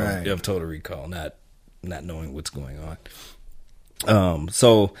grossness of Total Recall, not knowing what's going on.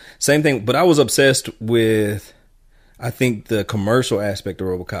 So same thing, but I was obsessed with, I think, the commercial aspect of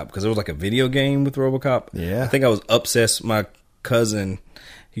Robocop, because there was like a video game with Robocop. Yeah. I think I was obsessed. My cousin,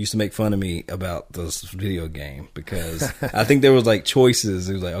 he used to make fun of me about this video game because I think there was like choices.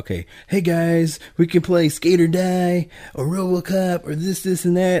 It was like, okay, hey guys, we can play Skate or Die or Robocop or this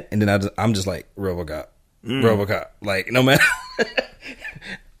and that. And then I'm just like, Robocop. Robocop. Like, no matter.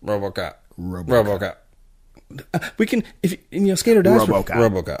 Robocop. We can, if Skate or Die.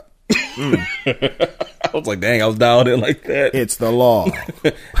 Robocop. I was like, dang, I was dialed in like that. It's the law.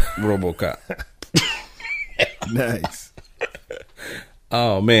 Robocop. Nice.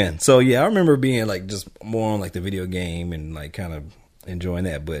 Oh man. So yeah, I remember being like just more on like the video game and like kind of enjoying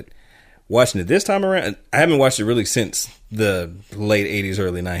that. But watching it this time around, I haven't watched it really since the late 80s,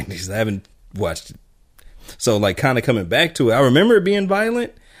 early 90s. I haven't watched it. So like kind of coming back to it, I remember it being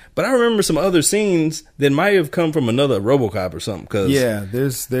violent, but I remember some other scenes that might have come from another Robocop or something. Cause yeah,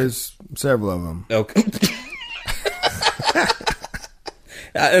 there's several of them. Okay.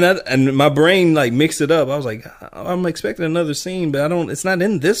 And my brain like mixed it up. I was like, I'm expecting another scene, but it's not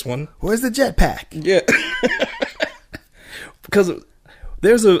in this one. Where's the jetpack? Yeah. Because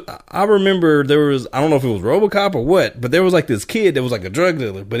I remember there was, I don't know if it was Robocop or what, but there was like this kid that was like a drug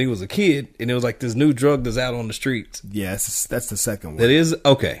dealer, but he was a kid, and it was like this new drug that's out on the streets. Yes, that's the second one. That is?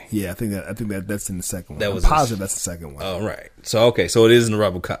 Okay. Yeah, I think that's in the second one. That was I'm positive that's the second one. Oh, right. So, okay, so it is in the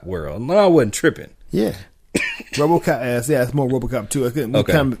Robocop world. No, I wasn't tripping. Yeah. Robocop, it's more Robocop too.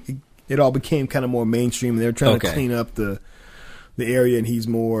 It all became kind of more mainstream, and they're trying to clean up the area, and he's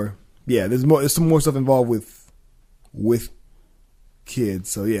more. Yeah, there's some more stuff involved with kids.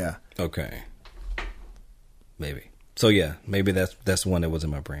 So yeah. Okay. Maybe. So yeah, maybe that's the one that was in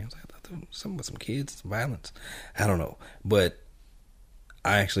my brain. I thought there was something with some kids, some violence. I don't know, but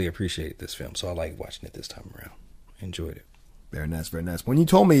I actually appreciate this film, so I like watching it this time around. Enjoyed it. Very nice, very nice. When you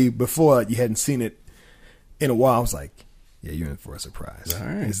told me before you hadn't seen it in a while, I was like, "Yeah, you're in for a surprise." All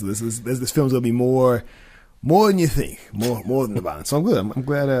right, this film's gonna be more than you think, more than the violence. So I'm good. I'm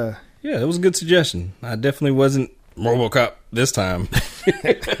glad. Yeah, it was a good suggestion. I definitely wasn't Robocop this time.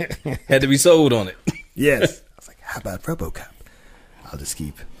 Had to be sold on it. Yes, I was like, "How about Robocop?" I'll just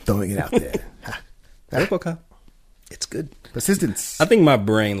keep throwing it out there. Robocop, it's good. Persistence. I think my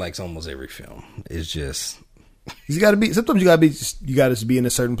brain likes almost every film. It's just. Sometimes you gotta be in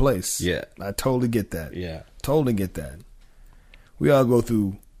a certain place. Yeah. I totally get that. Yeah. Totally get that. We all go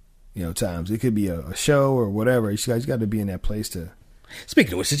through, times. It could be a show or whatever. You guys got to be in that place to.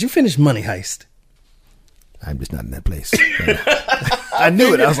 Speaking of which, did you finish Money Heist? I'm just not in that place. I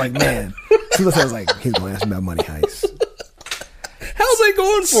knew it. I was like, man. As soon as I was like, he's going to ask me about Money Heist. How's that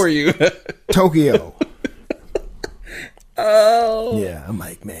going for you? Tokyo. Oh. Yeah. I'm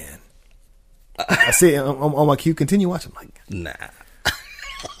like, man. I see on my queue, continue watching. I'm like, nah.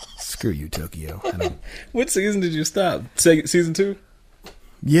 Screw you, Tokyo. What season did you stop? Season 2?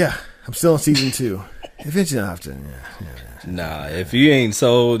 Yeah, I'm still on season 2. Eventually I'll have to. Yeah. Nah, if you ain't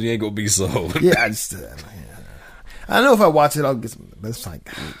sold, you ain't gonna be sold. Yeah, I don't know if I watch it, I'll get some. But it's like,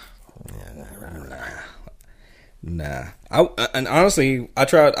 nah. And honestly, I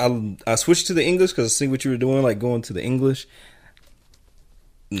tried. I switched to the English because I see what you were doing, like going to the English.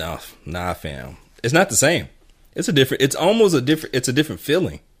 No, fam. It's not the same. It's a different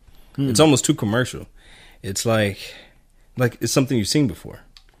feeling. It's almost too commercial. It's like it's something you've seen before.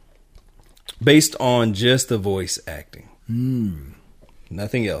 Based on just the voice acting.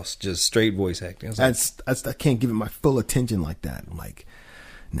 Nothing else. Just straight voice acting. I can't give it my full attention like that. I'm like,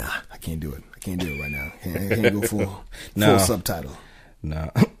 nah, I can't do it. I can't do it right now. I can't go full subtitle.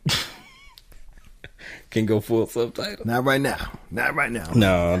 No. Can go full subtitle. Not right now.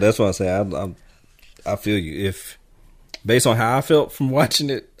 No, that's why I say I feel you. If based on how I felt from watching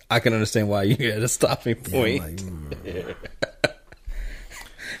it, I can understand why you had a stopping point.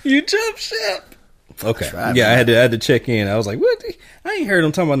 You jump ship. Okay. I had to check in. I was like, what? I ain't heard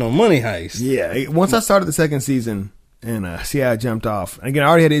him talking about no Money Heist. Yeah. Once I started the second season and see how I jumped off. And again, I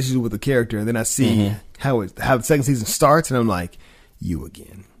already had issues with the character, and then I see how the second season starts, and I'm like, you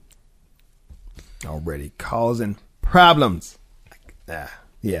again. Already causing problems.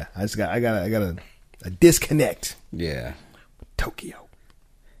 Yeah, I got a disconnect. Yeah, Tokyo.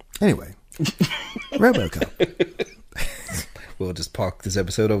 Anyway, Robocop. We'll just park this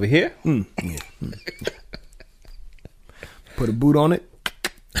episode over here. Put a boot on it.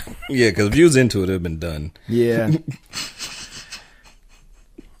 Yeah, because if you was into it, it'd have been done. Yeah.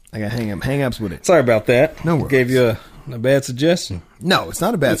 I got hang-ups with it. Sorry about that. No worries. Gave you a bad suggestion. No, it's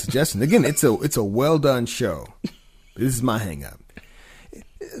not a bad suggestion. Again, it's a well done show. This is my hang up.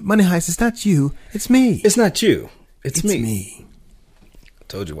 Money Heist, it's not you, it's me. It's not you. It's me. I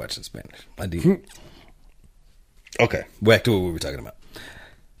told you watch in Spanish. I did. Okay, back to what we were talking about.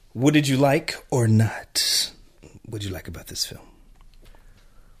 What did you like or not? What did you like about this film?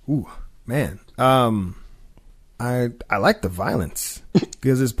 Ooh, man. I like the violence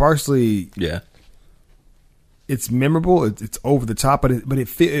because it's partially it's memorable. It's over the top, but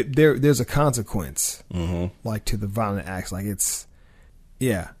there's a consequence like to the violent acts. Like there's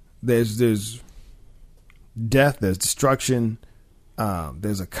death, there's destruction,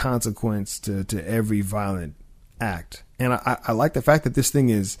 there's a consequence to every violent act, and I like the fact that this thing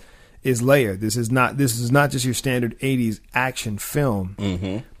is layered. This is not just your standard 80s action film.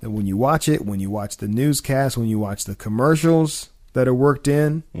 That when you watch it, when you watch the newscast, when you watch the commercials that are worked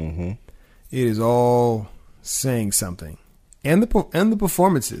in, it is all saying something. And the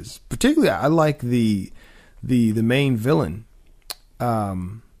performances, particularly, I like the main villain,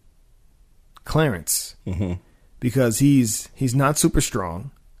 Clarence, because he's not super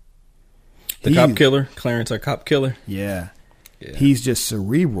strong. Cop killer, Clarence, our cop killer. Yeah, he's just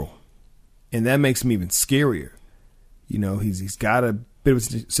cerebral. And that makes him even scarier. You know, he's got a bit of a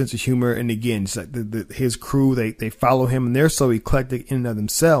sense of humor. And again, it's like his crew, they follow him, and they're so eclectic in and of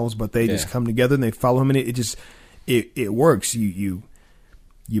themselves, but they just come together and they follow him, and it works. You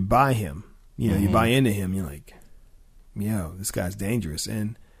buy him. You know, you buy into him. You're like, yo, this guy's dangerous.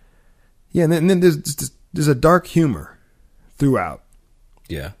 And and then there's a dark humor throughout.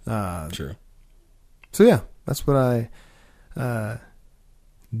 Yeah, true. So yeah, that's what I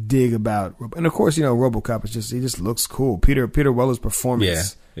dig about, and of course, you know, Robocop he just looks cool. Peter Weller's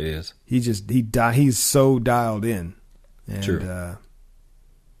performance, it is. He's so dialed in. And, true. How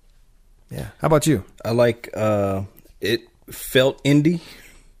about you? I like it felt indie.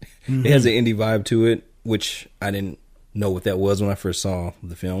 It has an indie vibe to it, which I didn't know what that was when I first saw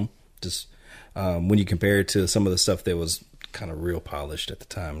the film. Just when you compare it to some of the stuff that was kind of real polished at the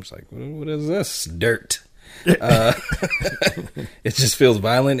time, it's like, what is this? Dirt. It just feels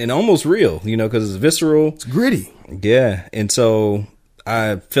violent and almost real, you know, because it's visceral. It's gritty. Yeah. And so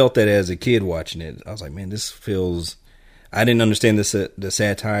I felt that as a kid watching it. I was like, man, this feels... I didn't understand the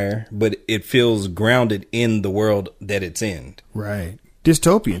satire, but it feels grounded in the world that it's in. Right.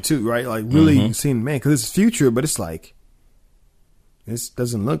 Dystopian, too, right? Like, really seeing, man, because it's future, but it's like... This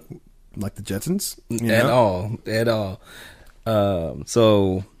doesn't look like the Jetsons. At all.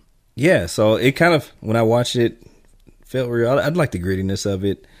 So... Yeah, so it kind of, when I watched it, felt real. I'd like the grittiness of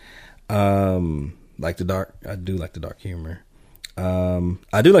it. Like the dark, I do like the dark humor.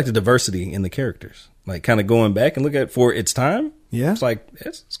 I do like the diversity in the characters. Like kind of going back and look at for its time. Yeah. It's like,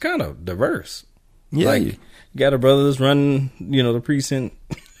 it's kind of diverse. Yeah. Like you got a brother that's running, you know, the precinct,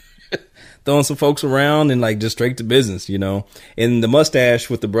 throwing some folks around and like just straight to business, you know. And the mustache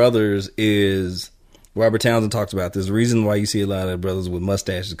with the brothers is... Robert Townsend talks about this. The reason why you see a lot of brothers with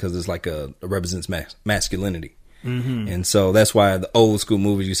mustaches because it's like it represents masculinity. And so that's why the old school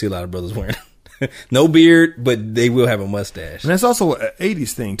movies you see a lot of brothers wearing no beard, but they will have a mustache. And that's also an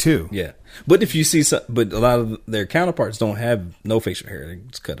 80s thing too. Yeah. But if you see but a lot of their counterparts don't have no facial hair. They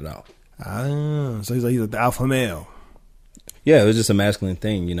just cut it off. So he's like the alpha male. Yeah, it was just a masculine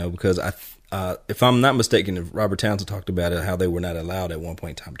thing, you know, because if I'm not mistaken, Robert Townsend talked about it, how they were not allowed at one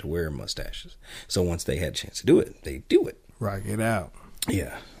point in time to wear mustaches. So once they had a chance to do it, they do it. Rock it out.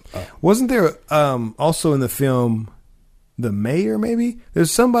 Yeah. Wasn't there also in the film the mayor, maybe? There's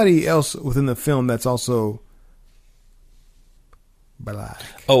somebody else within the film that's also black.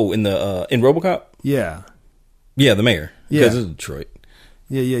 Oh, in Robocop? Yeah. Yeah, the mayor. Yeah. Because it's Detroit.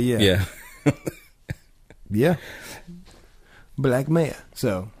 Yeah. Yeah. Black mayor.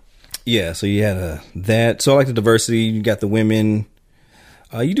 So... Yeah, so you had that. So I like the diversity. You got the women.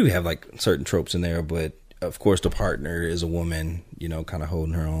 You do have like certain tropes in there, but of course the partner is a woman, you know, kind of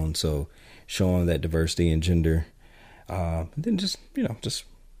holding her own. So showing that diversity and gender. And then just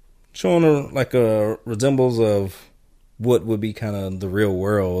showing her like a resemblance of what would be kind of the real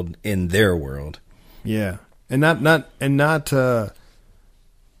world in their world. Yeah. And not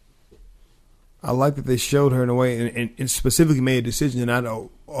I like that they showed her in a way and specifically made a decision to not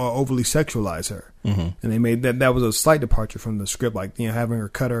overly sexualize her. And they made that was a slight departure from the script, like, you know, having her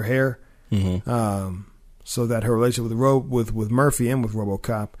cut her hair, so that her relationship with Murphy and with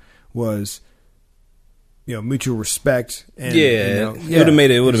Robocop was, you know, mutual respect. And, it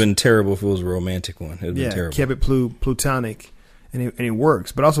would have been terrible if it was a romantic one. It would have been terrible. Kept it plutonic, and it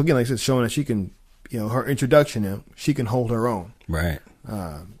works. But also, again, like I said, showing that she can, you know, her introduction, she can hold her own. Right.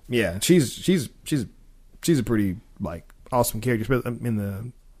 She's a pretty like awesome character in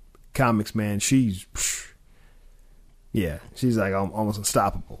the comics. Man, she's like almost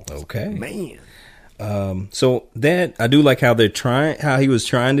unstoppable. Okay, man. So that I do like how he was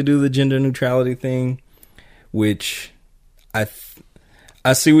trying to do the gender neutrality thing, which I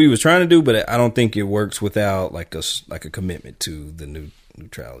see what he was trying to do, but I don't think it works without like a commitment to the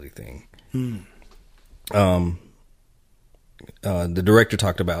neutrality thing. The director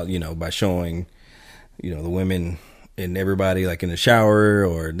talked about, by showing, the women and everybody like in the shower,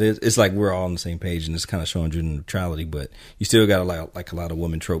 or it's like we're all on the same page, and it's kind of showing gender neutrality, but you still got a lot of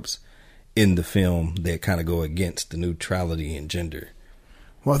women tropes in the film that kind of go against the neutrality in gender.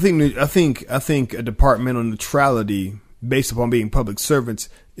 Well, I think a departmental neutrality based upon being public servants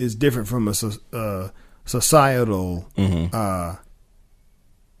is different from a societal.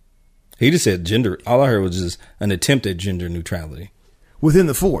 He just said gender. All I heard was just an attempt at gender neutrality within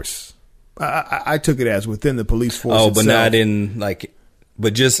the force. I took it as within the police force. Oh, itself. But not in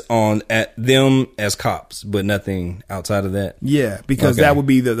but just at them as cops, but nothing outside of that. Yeah, because that would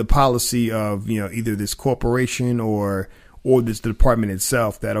be the policy of either this corporation or this department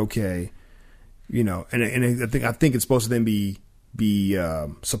itself. That and I think it's supposed to then be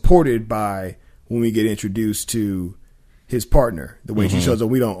supported by when we get introduced to his partner. The way she shows up,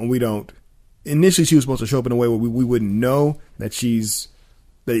 we don't. Initially, she was supposed to show up in a way where we wouldn't know that she's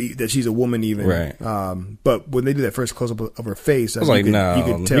a woman even. Right. But when they do that first close up of her face, I was like, no, you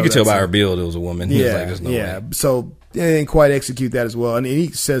could tell by her build it was a woman. Yeah, There's no way. So they didn't quite execute that as well, and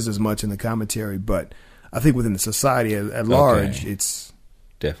he says as much in the commentary. But I think within the society at large, it's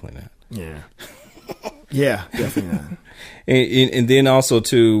definitely not. Yeah. Yeah, definitely not. And then also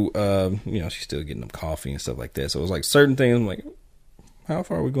too, she's still getting them coffee and stuff like that. So it was like certain things. I'm like, how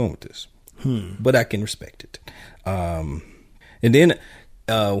far are we going with this? But I can respect it. And then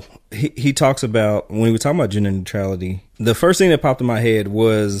he talks about, when we were talking about gender neutrality, the first thing that popped in my head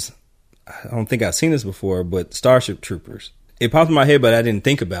was, I don't think I've seen this before, but Starship Troopers. It popped in my head, but I didn't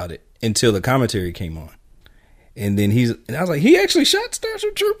think about it until the commentary came on. And then I was like, he actually shot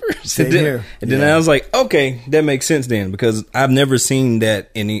Starship Troopers. And then I was like, okay, that makes sense then, because I've never seen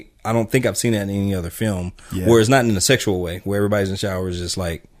that I don't think I've seen that in any other film where it's not in a sexual way, where everybody's in showers just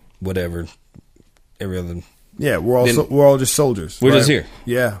like whatever, every other. Yeah, we're all just soldiers. We're just here.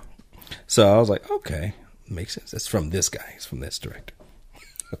 Yeah. So I was like, okay, makes sense. That's from this guy. It's from this director.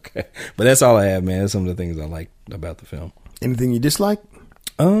 Okay. But that's all I have, man. That's some of the things I like about the film. Anything you dislike?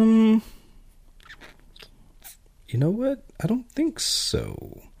 You know what? I don't think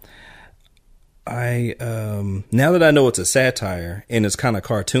so. Now that I know it's a satire and it's kind of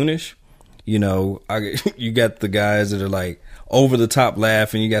cartoonish, you got the guys that are like over the top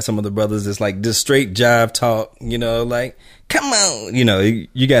laughing. You got some of the brothers that's like just straight jive talk, like, come on,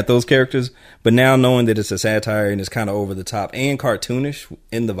 you got those characters. But now knowing that it's a satire and it's kind of over the top and cartoonish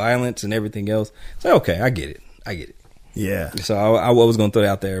in the violence and everything else, it's like, okay, I get it. Yeah. So I was going to throw it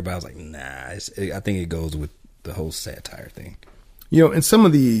out there, but I was like, nah, I think it goes with the whole satire thing. And some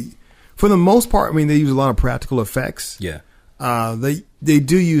of for the most part, I mean, they use a lot of practical effects. Yeah. They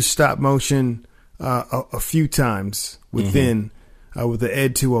do use stop motion a few times within with the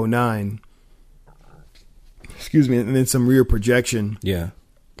Ed 209. Excuse me, and then some rear projection. Yeah.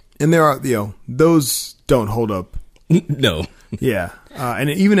 And there are those don't hold up. No. Yeah. And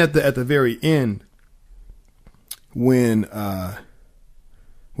even at the very end, when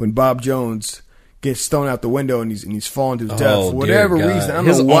Bob Jones gets thrown out the window and he's falling to his death for whatever reason. I don't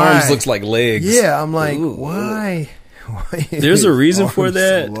know why. His arms looks like legs. Yeah, I'm like, why? There's a reason for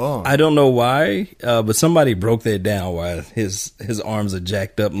that. So I don't know why, but somebody broke that down. Why his arms are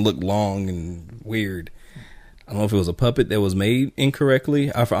jacked up and look long and weird. I don't know if it was a puppet that was made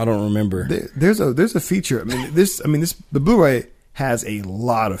incorrectly. I don't remember. There's a feature. The Blu-ray has a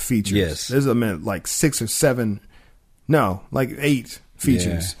lot of features. Yes, there's like 6 or 7, no, like 8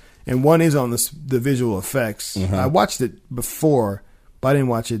 features. Yeah. And one is on the visual effects. I watched it before, but I didn't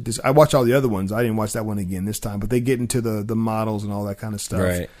watch it. I watched all the other ones. I didn't watch that one again this time. But they get into the models and all that kind of stuff.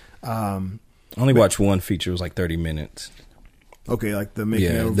 Right. I only watched one feature. It was like 30 minutes. Okay, like the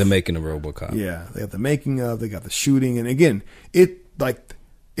making of. The making of Robocop. Yeah, they got the making of. They got the shooting, and again, it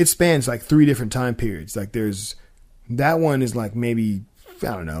spans like 3 different time periods. Like there's that one is like maybe, I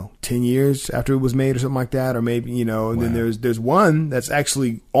don't know, 10 years after it was made or something like that, or maybe, and then there's one that's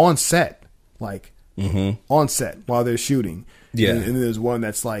actually on set, like on set while they're shooting. Yeah. And then there's one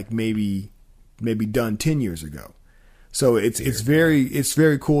that's like maybe done 10 years ago. So it's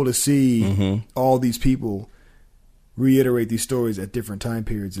very cool to see all these people reiterate these stories at different time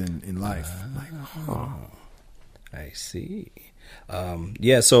periods in life. I see.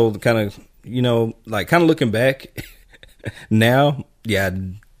 So kind of you know, like kind of looking back now, yeah, I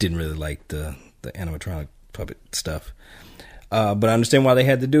didn't really like the animatronic puppet stuff. But I understand why they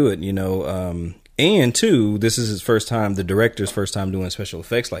had to do it, you know. And two, this is his first time, the director's first time doing special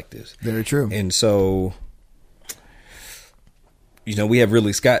effects like this. Very true. And so, you know, we have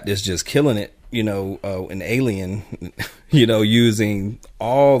Ridley Scott that's just killing it, you know, in Alien, you know, using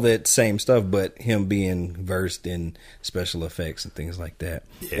all that same stuff, but him being versed in special effects and things like that.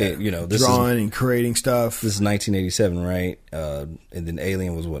 Yeah. And, you know, this drawing and creating stuff. This is 1987, right? And then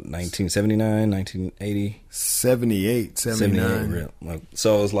Alien was what, 1979, 1980? 78, 79.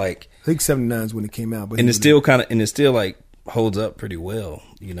 So it's like, I think 79 is when it came out. But and it's still like holds up pretty well,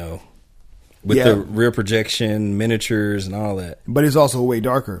 you know, with the rear projection, miniatures, and all that. But it's also way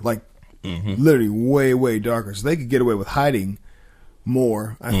darker, like literally way, way darker. So they could get away with hiding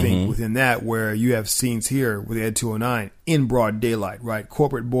more, I think, within that, where you have scenes here with Ed 209 in broad daylight, right?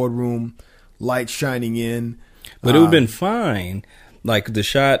 Corporate boardroom, light shining in. But it would have been fine. Like the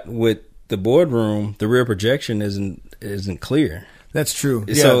shot with the boardroom, the rear projection isn't clear. That's true.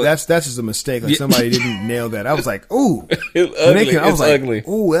 So, that's just a mistake. Like somebody didn't nail that. I was like, ooh. It's ugly. I was like, ugly.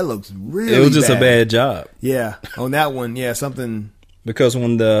 ooh, that looks really bad. It was just a bad job. Yeah. On that one, something. Because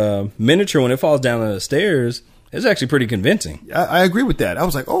when the miniature, when it falls down the stairs, it's actually pretty convincing. I agree with that. I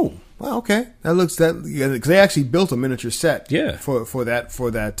was like, oh, well, okay. That looks because they actually built a miniature set for that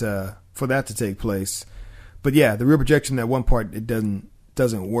to take place. But yeah, the rear projection, that one part, it doesn't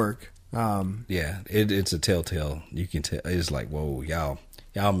work. It's a telltale. You can tell. It's like, whoa, y'all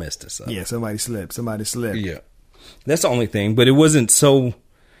messed this up. Yeah, somebody slipped. Yeah, that's the only thing. But it wasn't so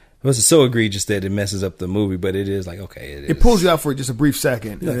egregious that it messes up the movie. But it is like, okay, it pulls you out for just a brief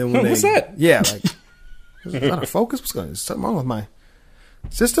second, and then when what's that? Yeah, like is that a focus? Is something wrong with my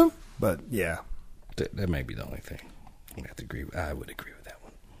system? But yeah, that may be the only thing. I would agree with that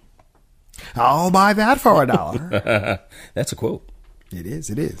one. I'll buy that for $1. That's a quote. It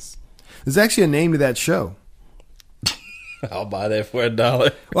is. There's actually a name to that show. I'll buy that for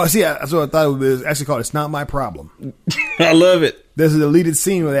 $1. Well, see, that's what I thought it was actually called. It's Not My Problem. I love it. There's a deleted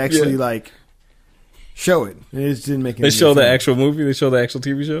scene where they actually like show it. And it just didn't make any sense. They show the actual movie? They show the actual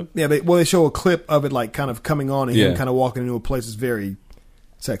TV show? Yeah, they show a clip of it like kind of coming on and him kind of walking into a place that's very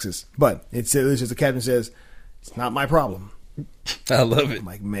sexist. But it's just the captain says, it's not my problem. I love it. I'm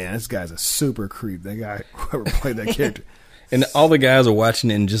like, man, this guy's a super creep. That guy, whoever played that character. And all the guys are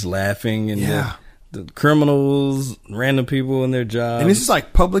watching it and just laughing. And the criminals, random people in their jobs. And this is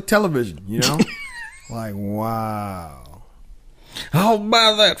like public television, you know? Like, wow. I'll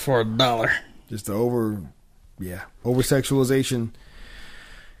buy that for $1. Just the over-sexualization.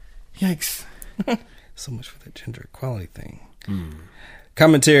 Yikes. So much for that gender equality thing.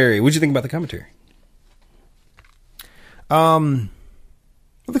 Commentary. What'd you think about the commentary? Well,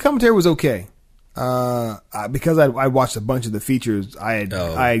 the commentary was okay. Because I watched a bunch of the features, I had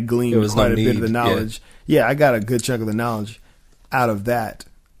gleaned quite a bit of the knowledge. Yeah, I got a good chunk of the knowledge out of that.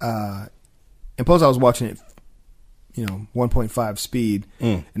 And plus I was watching it, 1.5 speed.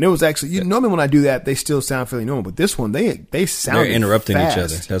 And it was actually, normally when I do that, they still sound fairly normal. But this one, they sounded They're interrupting fast. each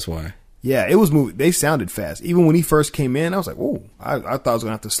other. That's why. Yeah, it was moving. They sounded fast. Even when he first came in, I was like, "Whoa!" I thought I was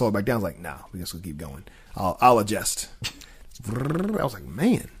gonna have to slow it back down. I was like, "No, we just gonna keep going. I'll adjust." I was like,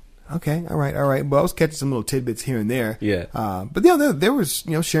 "Man, okay, all right." But I was catching some little tidbits here and there. Yeah. But there was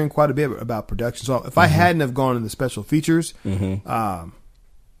sharing quite a bit about production. So if I hadn't have gone into the special features, I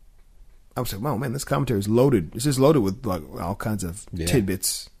was like, "Wow, man, this commentary is loaded. It's just loaded with like all kinds of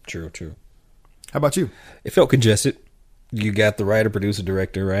tidbits." True. How about you? It felt congested. You got the writer, producer,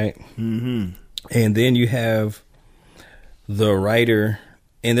 director, right? Mm-hmm. And then you have the writer,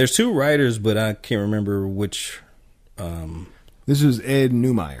 and there's two writers, but I can't remember which. This was Ed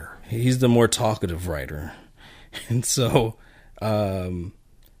Neumeyer. He's the more talkative writer, and so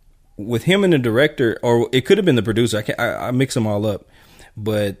with him and the director, or it could have been the producer. I mix them all up,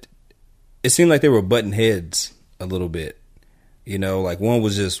 but it seemed like they were butting heads a little bit. Like one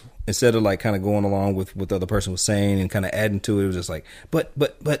was just, instead of like kind of going along with what the other person was saying and kind of adding to it, it was just like, but,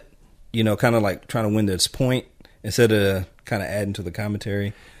 kind of like trying to win this point instead of kind of adding to the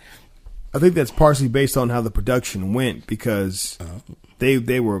commentary. I think that's partially based on how the production went, because they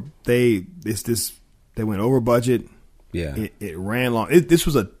went over budget. Yeah, it ran long. This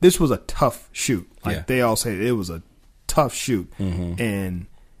was a tough shoot. Like they all say, it was a tough shoot, and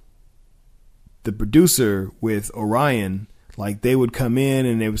the producer with Orion. Like they would come in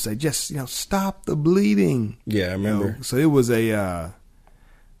and they would say, just, stop the bleeding. Yeah, I remember. So it was so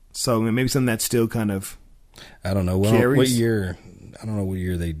maybe something that's still kind of, I don't know. Well, what year? I don't know what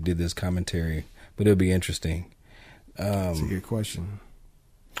year they did this commentary, but it'll be interesting. That's a good question.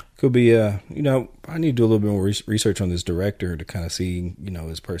 Could be, I need to do a little bit more research on this director to kind of see,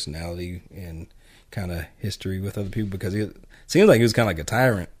 his personality and kind of history with other people, because it seems like he was kind of like a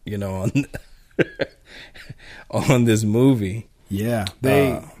tyrant, on on this movie. Yeah,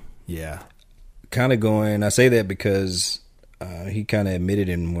 kind of going. I say that because he kind of admitted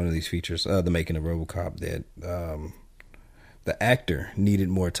in one of these features, The Making of Robocop, that the actor needed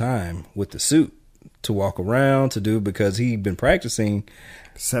more time with the suit to walk around to do, because he'd been practicing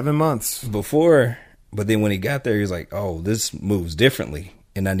 7 months before, but then when he got there, he was like, "Oh, this moves differently,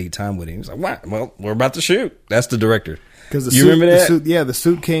 and I need time with him." He was like, "What? Well, we're about to shoot." That's the director. Because remember that? The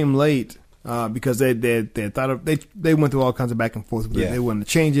suit came late because they thought they went through all kinds of back and forth. They wanted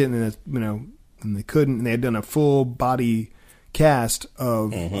to change it, and then and they couldn't. And they had done a full body cast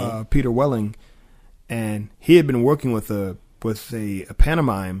of Peter Welling, and he had been working with a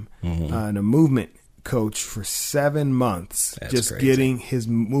pantomime and a movement coach for 7 months. That's just crazy. Getting his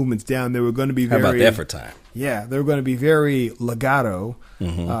movements down. They were going to be very... How about the effort time? Yeah, they were going to be very legato,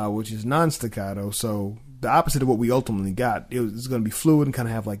 which is non-staccato. So the opposite of what we ultimately got. It was going to be fluid and kind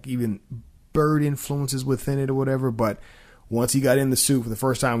of have like even bird influences within it or whatever. But once he got in the suit for the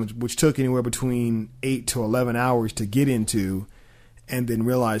first time, which took anywhere between 8 to 11 hours to get into, and then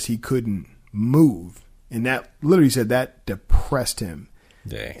realized he couldn't move. And that literally said that depressed him.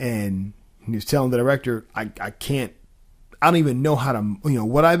 Dang. And he was telling the director, I don't even know how to,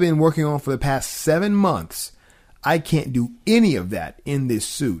 what I've been working on for the past 7 months, I can't do any of that in this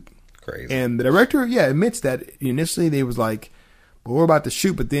suit. Crazy. And the director, admits that initially they was like, well, we're about to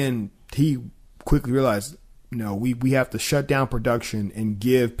shoot, but then he quickly realized, we have to shut down production and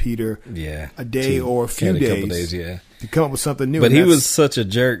give Peter a day or a few days, couple days to come up with something new. But he was such a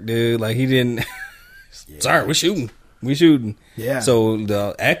jerk, dude. Like, he didn't... Sorry, we're shooting. Yeah. So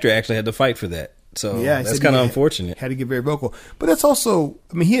the actor actually had to fight for that. So that's kind of unfortunate. Had to get very vocal. But that's also,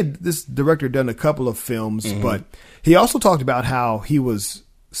 this director done a couple of films, but he also talked about how he was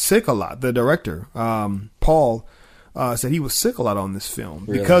sick a lot. The director, Paul, said he was sick a lot on this film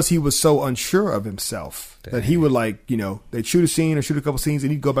because he was so unsure of himself. Dang. That he would they'd shoot a scene or shoot a couple scenes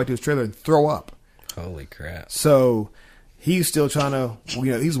and he'd go back to his trailer and throw up. Holy crap. So he's still trying to,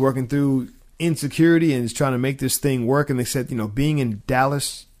 he's working through insecurity and is trying to make this thing work. And they said, being in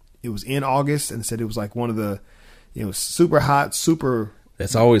Dallas, it was in August, and they said it was like one of the, super hot, super.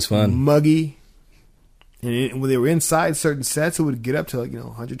 That's always fun. Muggy. And when they were inside certain sets, it would get up to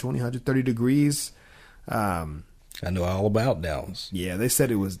 120, 130 degrees. I know all about Dallas. Yeah, they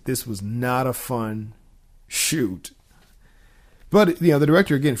said this was not a fun shoot. But, the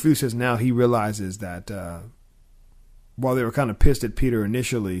director, again, Fu says now he realizes that while they were kind of pissed at Peter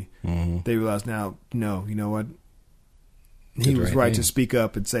initially, they realized now, no, you know what? He was right to speak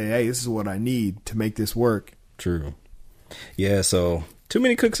up and say, hey, this is what I need to make this work. True. Yeah, so too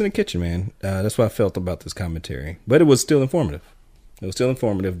many cooks in the kitchen, man. That's what I felt about this commentary. But it was still informative.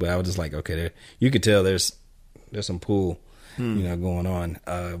 But I was just like, okay, you could tell there's some pool, going on.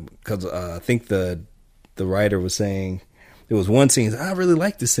 Because I think the writer was saying there was one scene, I really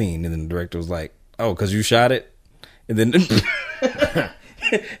like this scene. And then the director was like, oh, because you shot it? And then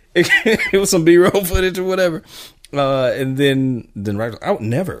it was some B-roll footage or whatever. And then right, I would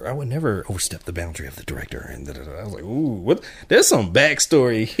never overstep the boundary of the director. And I was like, ooh, what? There's some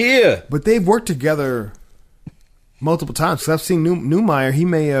backstory here. But they've worked together multiple times. Because I've seen Neumeyer. He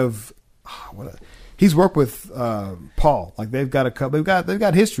may have, he's worked with Paul. Like they've got a couple. They've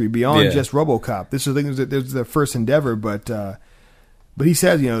got history beyond just RoboCop. This was their first endeavor. But he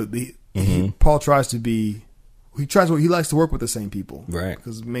says, Paul tries to be. He likes to work with the same people, right?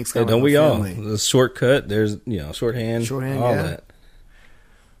 Because it makes kind of don't we family. All the shortcut. There's shorthand, all that.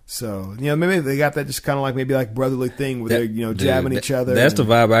 So maybe they got that just kind of like brotherly thing where they're jabbing each other. That's the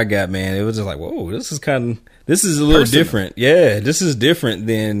vibe I got, man. It was just like, whoa, this is a little different. Yeah, this is different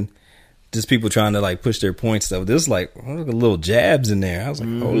than just people trying to push their points. Though this is like little jabs in there. I was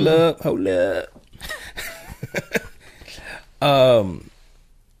like, hold up.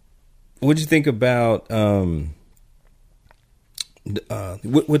 What'd you think about?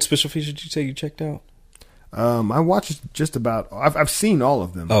 What special features did you say you checked out? I watched just about. I've seen all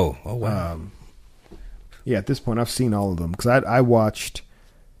of them. Oh wow. At this point, I've seen all of them because I watched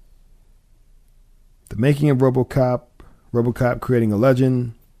The Making of RoboCop, RoboCop Creating a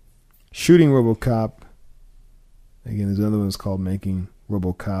Legend, Shooting RoboCop. Again, there's another one that's called Making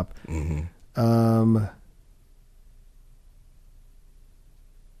RoboCop.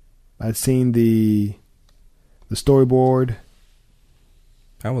 I'd seen the storyboard.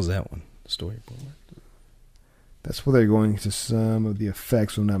 How was that one? The storyboard. That's where they're going to some of the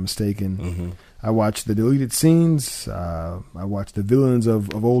effects, if I'm not mistaken. Mm-hmm. I watched the deleted scenes. I watched the villains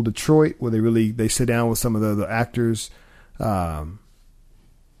of old Detroit, where they sit down with some of the actors who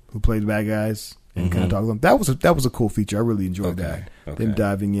played the bad guys and kind of talk to them. That was a cool feature. I really enjoyed that. Okay. Them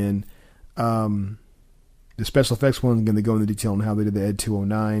diving in. The special effects one's going to go into detail on how they did the Ed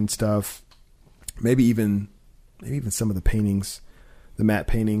 209 stuff. Maybe even some of the paintings, the matte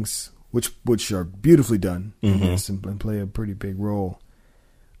paintings, which are beautifully done and play a pretty big role.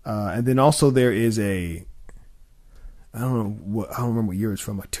 And then also there is I don't remember what year it's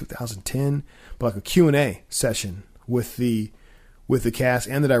from, like 2010, but like a Q&A session with the cast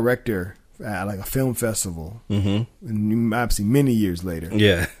and the director at like a film festival, and obviously many years later.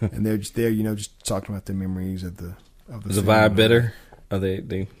 Yeah, and they're just there, just talking about their memories of the. Is the vibe better? Are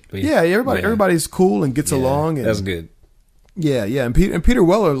they? Yeah, everybody's cool and gets along. And, that's good. Yeah, and Peter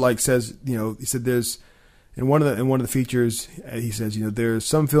Weller says, he said there's in one of the features, he says, there's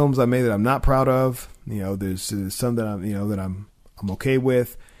some films I made that I'm not proud of. There's some that I'm okay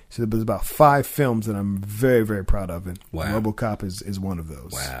with. He said there's about 5 films that I'm very, very proud of, and Robocop is one of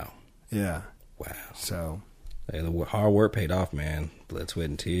those. Wow. Yeah. Wow. So the hard work paid off, man. Blood, sweat,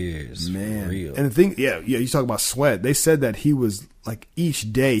 and tears. Man. For real. And the thing, you talk about sweat. They said that he was, like,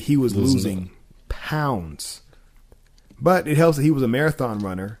 each day he was losing pounds. But it helps that he was a marathon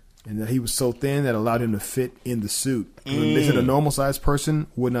runner and that he was so thin that allowed him to fit in the suit. They said a normal-sized person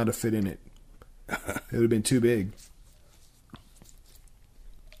would not have fit in it. It would have been too big.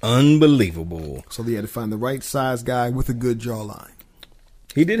 Unbelievable. So they had to find the right size guy with a good jawline.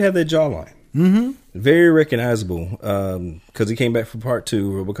 He did have that jawline. Mm-hmm. Very recognizable because he came back for part 2,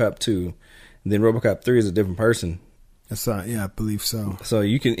 Robocop 2. And then Robocop 3 is a different person. That's I believe so. So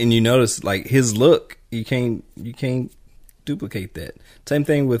you notice like his look, you can't duplicate that. Same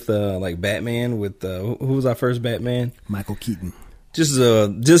thing with like Batman with who was our first Batman? Michael Keaton. Just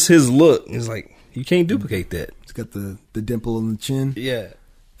his look is like you can't duplicate that. He's got the dimple in the chin. Yeah.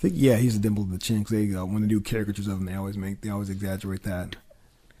 I think he's a dimple in the chin because when they do caricatures of him, they always exaggerate that.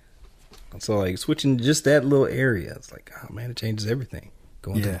 So like switching just that little area, it's like, oh man, it changes everything.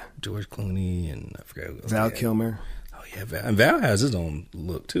 Going to George Clooney and I forgot who else. Val Kilmer. Oh yeah, and Val has his own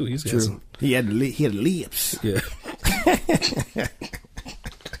look too. He's got some, he had lips. Yeah.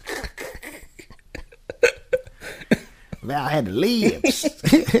 Val had the lips.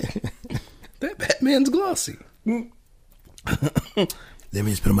 That Batman's glossy. Let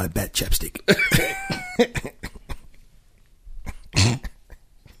me just put on my bat chapstick.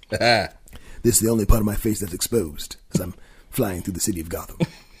 This is the only part of my face that's exposed as I'm flying through the city of Gotham.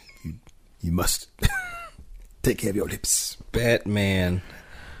 You must take care of your lips. Batman.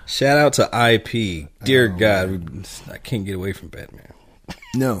 Shout out to IP. Dear God, I can't get away from Batman.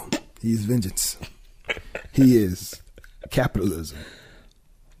 No, he's vengeance. He is capitalism.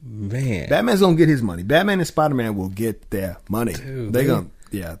 Man. Batman's gonna get his money. Batman and Spider-Man will get their money. Dude,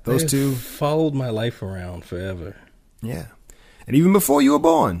 those two followed my life around forever. Yeah. And even before you were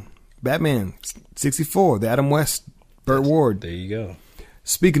born, Batman 64, the Adam West, Burt Ward. There you go.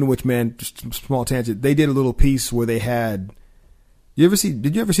 Speaking of which, man, just a small tangent. They did a little piece where they had. Did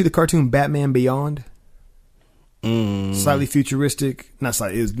you ever see the cartoon Batman Beyond? Slightly futuristic. Not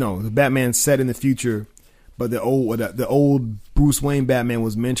slightly. The Batman set in the future, but the old Bruce Wayne Batman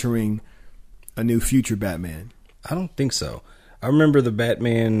was mentoring a new future Batman. I don't think so. I remember the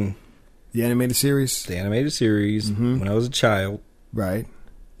Batman. The animated series? The animated series when I was a child. Right.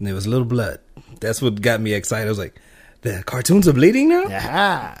 And there was a little blood. That's what got me excited. I was like, the cartoons are bleeding now?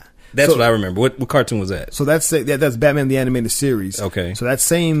 Yeah. That's what I remember. What cartoon was that? So that's Batman the animated series. Okay. So that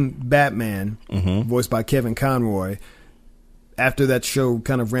same Batman, voiced by Kevin Conroy, after that show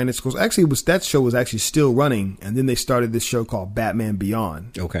kind of ran its course, that show was actually still running, and then they started this show called Batman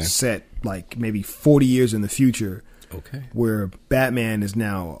Beyond. Okay. Set like maybe 40 years in the future. Okay. Where Batman is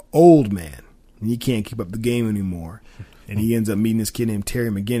now an old man, and he can't keep up the game anymore. And he ends up meeting this kid named Terry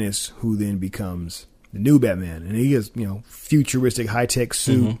McGinnis, who then becomes the new Batman. And he has, futuristic high-tech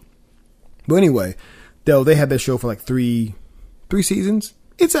suit. But anyway, though they had that show for like three seasons.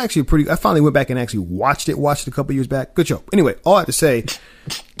 It's actually pretty. I finally went back and actually watched it a couple years back. Good show. Anyway, all I have to say,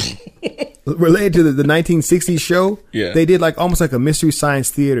 related to the 1960s show, they did like almost like a mystery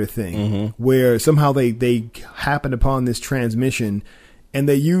science theater thing where somehow they happened upon this transmission and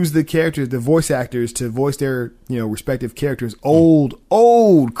they used the voice actors to voice their respective characters. Old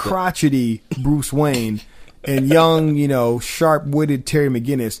crotchety Bruce Wayne and young sharp-witted Terry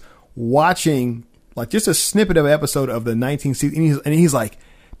McGinnis watching like just a snippet of an episode of the 1960s, and he's like,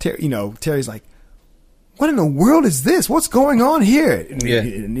 Terry's like, what in the world is this? What's going on here? And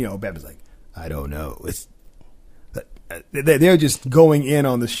Batman's like, I don't know. they're just going in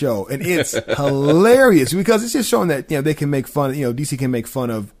on the show, and it's hilarious because it's just showing that they can make fun. DC can make fun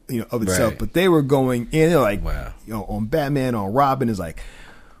of of itself, but they were going in. They're like, wow. On Batman, on Robin is like,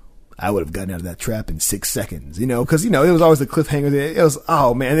 I would have gotten out of that trap in 6 seconds. Because it was always the cliffhanger. It was,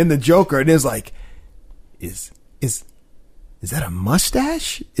 oh man, and then the Joker, and it's like, is that a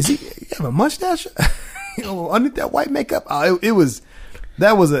mustache? Is he have a mustache? Underneath that white makeup. It was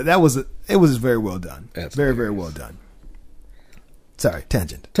very well done. That's very, very well done. Sorry,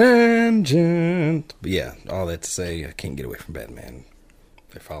 tangent. But yeah, all that to say, I can't get away from Batman.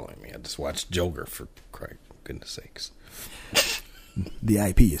 They're following me. I just watched Joker for goodness sakes. The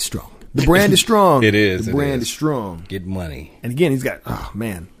IP is strong. The brand is strong. It is. The brand is strong. Get money. And again, he's got, oh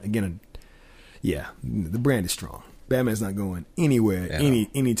man, the brand is strong. Batman's not going anywhere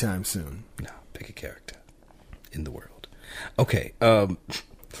anytime soon. No, pick a character in the world. Okay.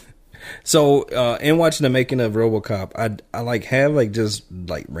 So in watching the making of Robocop, I have just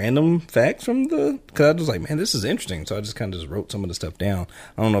random facts from because I was like, man, this is interesting. So I just kind of just wrote some of the stuff down.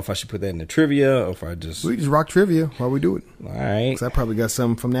 I don't know if I should put that in the trivia or if I just we just rock trivia while we do it. All right, because I probably got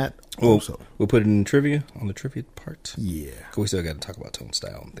some from that. Also, we'll put it in trivia on the trivia part. Yeah, we still got to talk about tone,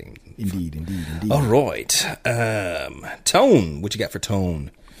 style, and themes. Indeed. All right, tone. What you got for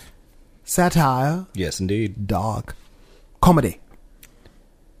tone? Satire. Yes, indeed. Dark comedy.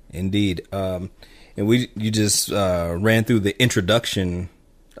 Indeed. And you just ran through the introduction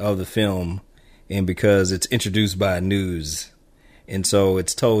of the film, and because it's introduced by news, and so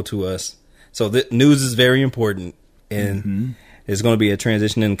it's told to us. So the news is very important, and it's going to be a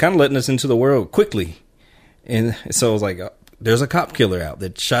transition and kind of letting us into the world quickly. And so it's like, there's a cop killer out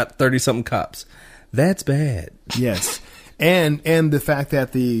that shot 30-something cops. That's bad. Yes. And the fact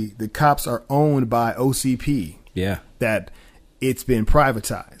that the cops are owned by OCP. Yeah. That it's been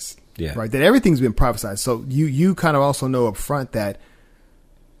privatized. Yeah. Right. That everything's been privatized. So you kind of also know up front that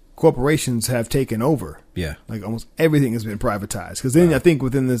corporations have taken over. Yeah. Like almost everything has been privatized. Because then I think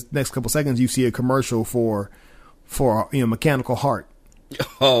within the next couple seconds you see a commercial for Mechanical Heart.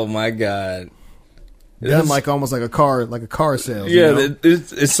 Oh my God. Done almost like a car sales. Yeah,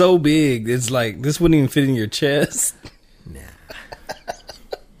 it's so big. It's like this wouldn't even fit in your chest. Nah.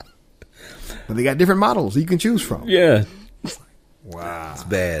 But they got different models you can choose from. Yeah. Wow. It's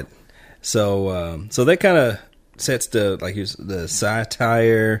bad. So that kind of sets the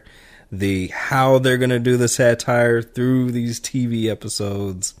satire, how they're going to do the satire through these TV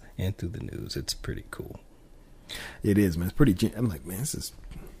episodes and through the news. It's pretty cool. It is, man. It's pretty. I'm like, man, it's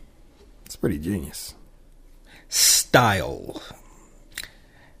pretty genius. Style.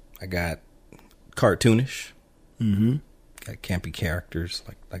 I got cartoonish. Mm-hmm. Got campy characters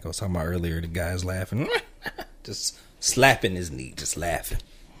like I was talking about earlier. The guy's laughing, just slapping his knee, just laughing.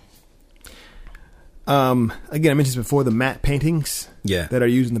 Again, I mentioned this before, the matte paintings that are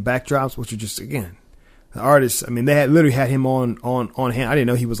used in the backdrops, which are just, again, the artists, I mean, they had literally had him on hand. I didn't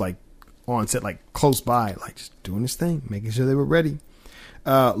know he was on set, close by, just doing his thing, making sure they were ready.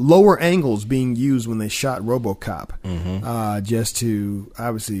 Lower angles being used when they shot Robocop, just to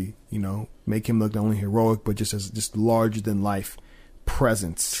obviously, make him look not only heroic, but just as just larger than life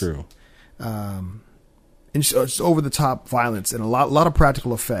presence. True. And just over the top violence and a lot of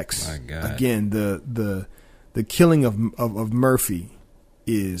practical effects. My God. Again, the killing of Murphy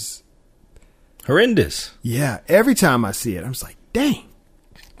is horrendous. Yeah, every time I see it, I'm just like, dang.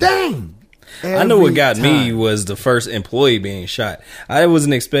 I know what got me was the first employee being shot. I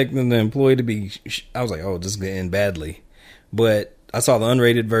wasn't expecting the employee to be. I was like, oh, this is going to end badly. But I saw the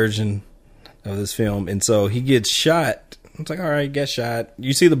unrated version of this film, and so he gets shot. It's like, all right, get shot.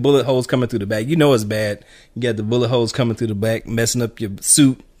 You see the bullet holes coming through the back. You know it's bad. You got the bullet holes coming through the back, messing up your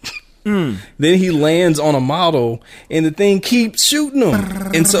suit. Then he lands on a model, and the thing keeps shooting him.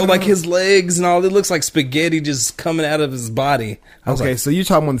 And so, his legs and all, it looks like spaghetti just coming out of his body. Okay, so you're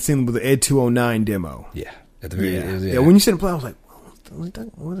talking about the scene with the Ed 209 demo. Yeah. At the very end. Yeah, when you said it play, I was like, what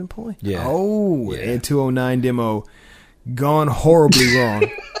was it play? Yeah. Oh, yeah. Ed 209 demo gone horribly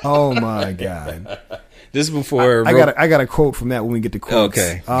wrong. Oh, my God. This is before I got a quote from that when we get to quotes.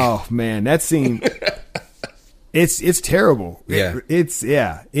 Okay. Oh man, that scene it's terrible. Yeah. It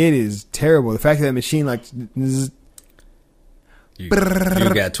is terrible. The fact that machine you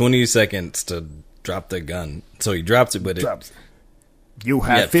got 20 seconds to drop the gun. So he drops it, but it drops. You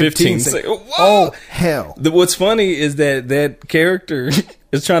have 15 seconds. Oh hell. What's funny is that character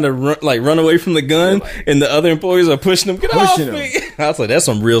is trying to run away from the gun, and the other employees are pushing him. Get off me! I was like, that's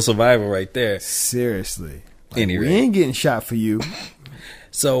some real survival right there. Seriously. Anyway, we ain't getting shot for you.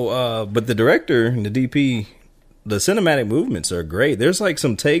 So, but the director and the DP the cinematic movements are great. There's like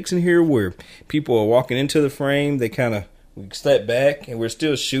some takes in here where people are walking into the frame. They kind of step back and we're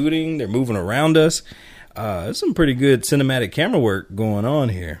still shooting. They're moving around us. There's some pretty good cinematic camera work going on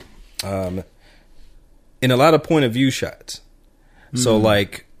here. In a lot of point of view shots. So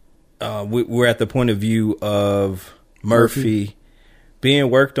like we're at the point of view of Murphy being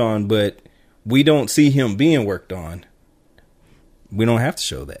worked on, but we don't see him being worked on. We don't have to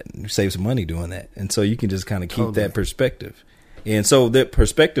show that. Save some money doing that. And so you can just kind of keep that perspective. And so that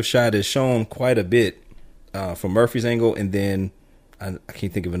perspective shot is shown quite a bit from Murphy's angle. And then I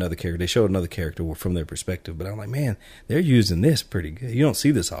can't think of another character. They showed another character from their perspective. But I'm like, man, they're using this pretty good. You don't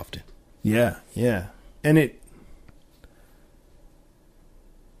see this often. Yeah, yeah. And it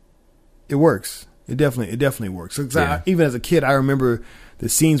works. It definitely works. So even as a kid, I remember the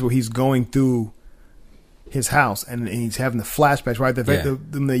scenes where he's going through his house and he's having the flashbacks, right?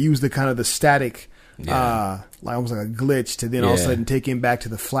 They use the kind of the static, like almost like a glitch to then all of a sudden take him back to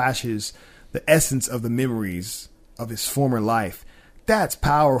the flashes, the essence of the memories of his former life. That's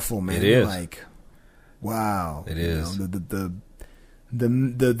powerful, man. It is. Like, wow. It is. The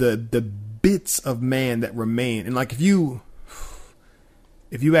bits of man that remain. And like if you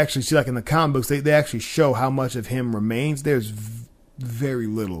actually see, like in the comic books, they actually show how much of him remains. There's very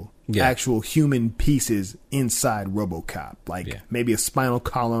little actual human pieces inside Robocop. Like maybe a spinal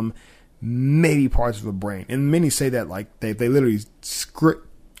column, maybe parts of a brain. And many say that like they literally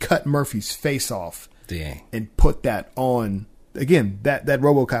cut Murphy's face off and put that on. Again, that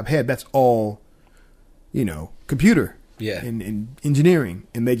Robocop head, that's all, computer and engineering.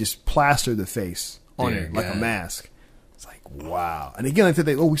 And they just plaster the face on it like a mask. It's like, wow. And again, like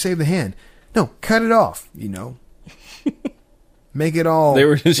they we saved the hand. No, cut it off, Make it all.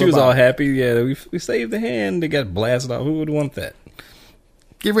 She was all happy. Yeah, we saved the hand. They got blasted off. Who would want that?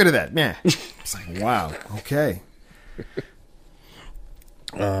 Get rid of that. Yeah. It's like, wow. Okay.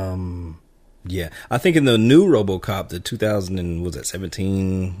 Yeah. I think in the new Robocop, the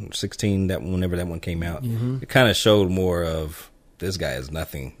 2017, 16, whenever that one came out, it kind of showed more of this guy is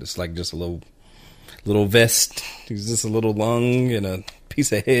nothing. It's like just a little vest. He's just a little lung and a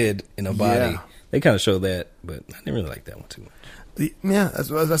piece of head in a body. Yeah. They kind of showed that, but I didn't really like that one too much. That's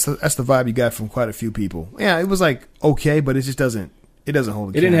the vibe you got from quite a few people. Yeah, it was like okay, but it just doesn't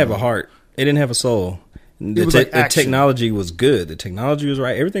hold. It didn't have a heart. It didn't have a soul. The technology was good. The technology was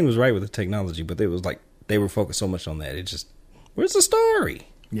right. Everything was right with the technology, but it was like they were focused so much on that. It just, where's the story?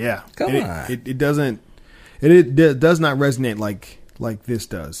 Yeah, come on. It doesn't. It does not resonate like this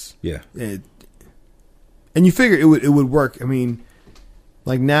does. Yeah. And you figure it would work. I mean,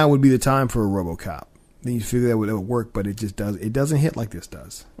 like now would be the time for a RoboCop. Then you figure that would work, but it just does. It doesn't hit like this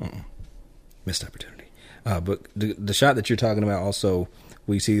does. Missed opportunity. But the shot that you're talking about also,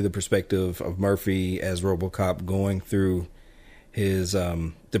 we see the perspective of Murphy as RoboCop going through his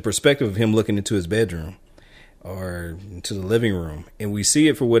the perspective of him looking into his bedroom or into the living room, and we see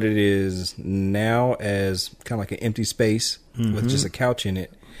it for what it is now, as kind of like an empty space with just a couch in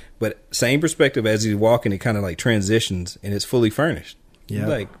it. But same perspective as he's walking, it kind of like transitions and it's fully furnished. Yeah,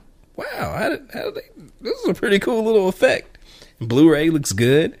 like, wow, how did they? This is a pretty cool little effect. Blu-ray looks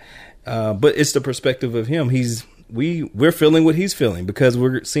good, but it's the perspective of him. We're feeling what he's feeling because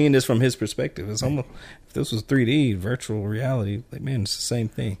we're seeing this from his perspective. It's almost, if this was 3D virtual reality, like, man, it's the same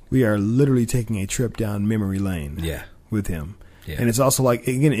thing. We are literally taking a trip down memory lane. Yeah, with him. Yeah. And it's also like,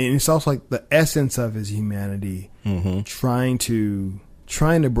 again, and it's also like the essence of his humanity, trying to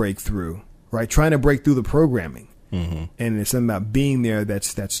break through, right? Trying to break through the programming. And it's something about being there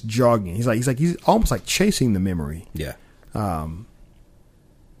that's jogging. He's almost like chasing the memory. Yeah.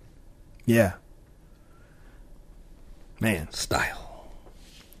 Yeah. Man. Style.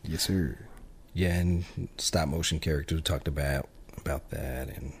 Yes, sir. Yeah, and stop motion characters we talked about that,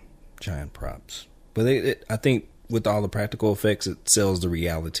 and giant props. But I think with all the practical effects, it sells the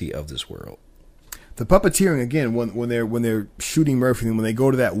reality of this world. The puppeteering again, when they're shooting Murphy, and when they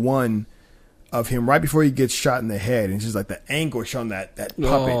go to that one of him right before he gets shot in the head, and it's just like the anguish on that puppet.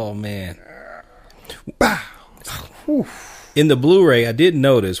 Oh man! In the Blu-ray, I did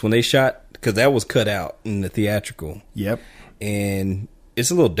notice when they shot, because that was cut out in the theatrical. Yep. And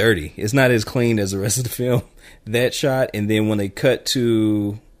it's a little dirty. It's not as clean as the rest of the film. That shot, and then when they cut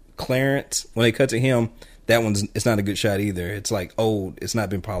to Clarence, when they cut to him, it's not a good shot either. It's like old. It's not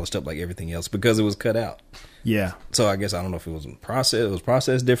been polished up like everything else because it was cut out. Yeah. So I guess I don't know if it was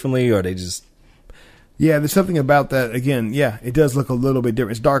processed differently, or they just. Yeah, there's something about that. Again, yeah, it does look a little bit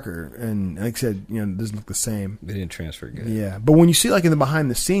different. It's darker, and like I said, it doesn't look the same. They didn't transfer good. Yeah, but when you see like in the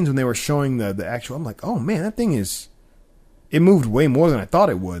behind the scenes when they were showing the actual, I'm like, oh man, that thing it moved way more than I thought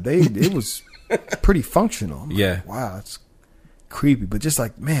it would. It was pretty functional. I'm Yeah. like, wow, it's creepy, but just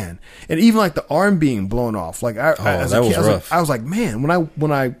like, man, and even like the arm being blown off. Like as that a kid, was rough. I was like, man,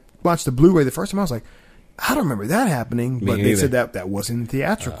 when I watched the Blu-ray the first time, I was like, I don't remember that happening. But they said that wasn't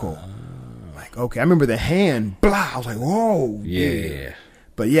theatrical. Like, okay, I remember the hand. Blah. I was like, whoa. Yeah.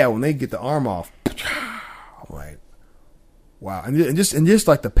 But yeah, when they get the arm off, I'm like, wow. And just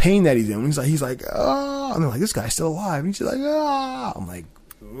like the pain that he's in. He's like, oh, and they're like, this guy's still alive. And he's like, ah. I'm like,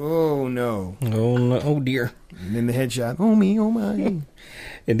 oh no. Oh no. Oh dear. And then the headshot. Oh me. Oh my. And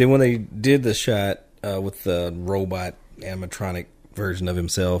then when they did the shot with the robot animatronic version of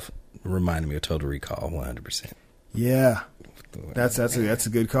himself, it reminded me of Total Recall 100%. Yeah. That's a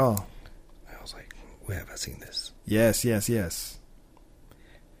good call. I was like, where have I seen this? Yes. Do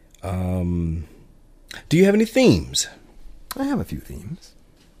you have any themes? I have a few themes.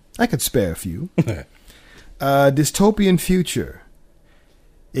 I could spare a few. Dystopian future.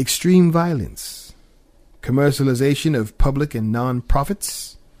 Extreme violence. Commercialization of public and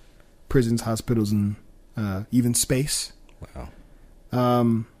non-profits. Prisons, hospitals, and even space. Wow.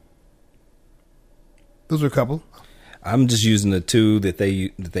 Those are a couple. I'm just using the two that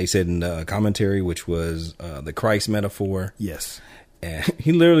they said in the commentary, which was the Christ metaphor. Yes. And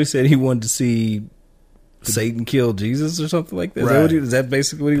he literally said he wanted to see Satan kill Jesus or something like that. Right. Is that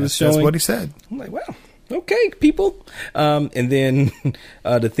basically what he was showing? That's what he said. I'm like, wow. Okay, people. And then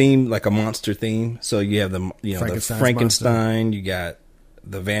the theme, like a monster theme. So you have the Frankenstein. Monster. You got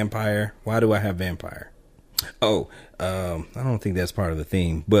the vampire. Why do I have vampire? Oh, I don't think that's part of the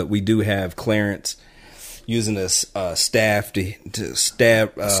theme. But we do have Clarence using a staff to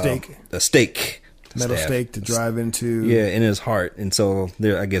stab a stake. Metal stake to drive into. Yeah, in his heart. And so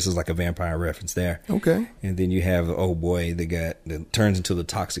there, I guess it's like a vampire reference there. Okay. And then you have the old boy that turns into the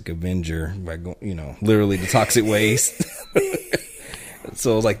Toxic Avenger by going, literally the toxic waste.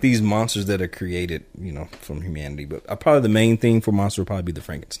 So it's like these monsters that are created, from humanity. But probably the main thing for monster would probably be the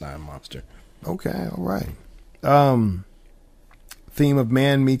Frankenstein monster. Okay, all right. Theme of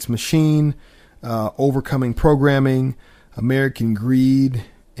man meets machine, overcoming programming, American greed,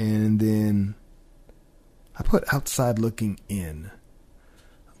 and then I put outside looking in.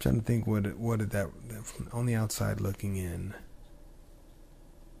 I'm trying to think what did that on the outside looking in.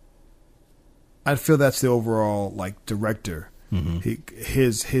 I feel that's the overall director. Mm-hmm.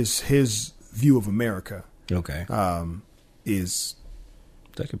 His view of America. Okay. Is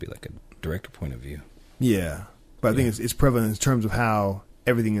that could be like a director point of view. Yeah, but I think it's prevalent in terms of how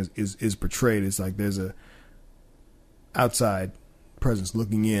everything is portrayed. It's like there's a outside presence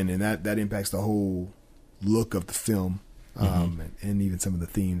looking in, and that impacts the whole look of the film, and even some of the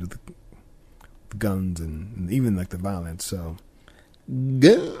themes of the guns and even like the violence. So,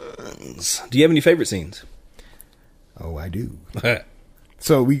 guns. Do you have any favorite scenes? Oh, I do.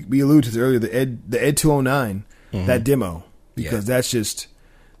 So we alluded to this earlier, the Ed 209, that demo, because that's just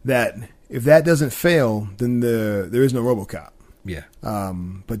that. If that doesn't fail, then there is no Robocop. Yeah.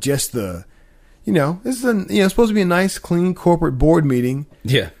 But just this is supposed to be a nice, clean corporate board meeting.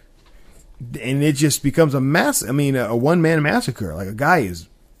 Yeah. And it just becomes a a one-man massacre. Like a guy is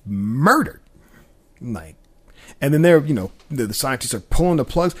murdered. And then the scientists are pulling the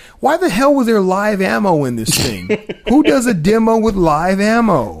plugs. Why the hell was there live ammo in this thing? Who does a demo with live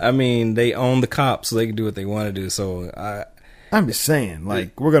ammo? I mean, they own the cops, so they can do what they want to do. So I'm just saying,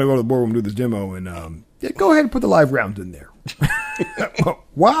 we're gonna go to the boardroom and do this demo, and go ahead and put the live rounds in there.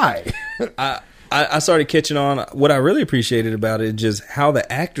 Why? I started catching on. What I really appreciated about it, just how the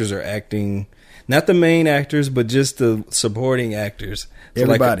actors are acting. Not the main actors, but just the supporting actors. So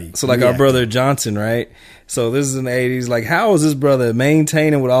everybody. Our brother Johnson, right? So this is in the 80s. Like, how is this brother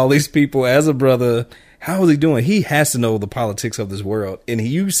maintaining with all these people as a brother? How is he doing? He has to know the politics of this world. And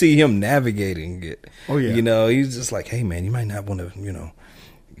you see him navigating it. Oh, yeah. He's just like, hey, man, you might not want to,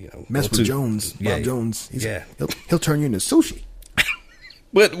 mess with Jones. Yeah, Bob Jones. He'll turn you into sushi.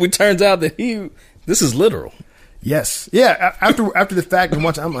 But it turns out that this is literal. Yes. Yeah. After the fact and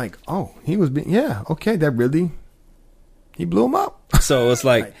watching, I'm like, oh, he was being, okay, that really, he blew him up. So it's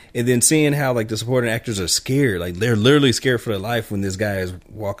like, and then seeing how the supporting actors are scared, they're literally scared for their life when this guy is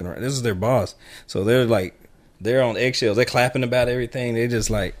walking around. This is their boss. So they're on eggshells. They're clapping about everything. They just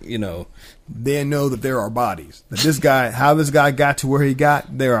they know that there are bodies. That how this guy got to where he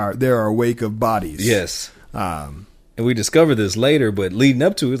got, there are a wake of bodies. Yes. And we discover this later, but leading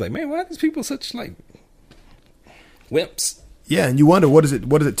up to it, it's like, man, why are these people such wimps? Yeah, and you wonder what does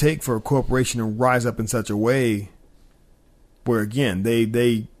it take for a corporation to rise up in such a way where again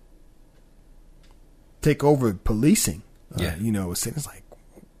they take over policing. It's like,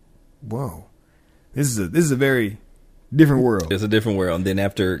 whoa, this is a very different world. It's a different world. And then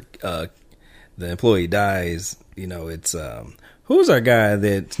after the employee dies, you know, it's who's our guy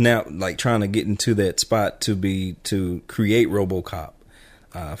that's now like trying to get into that spot to create RoboCop.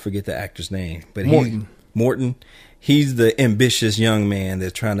 I forget the actor's name, but Morton. He's the ambitious young man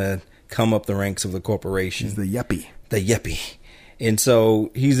that's trying to come up the ranks of the corporation. He's the yuppie. The yuppie. And so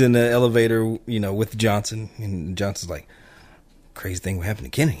he's in the elevator, you know, with Johnson, and Johnson's like, crazy thing what happened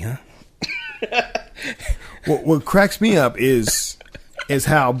to Kenny, huh? What cracks me up is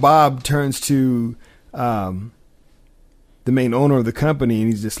how Bob turns to the main owner of the company,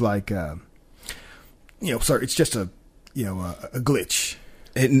 and he's just like, sorry, it's just a glitch.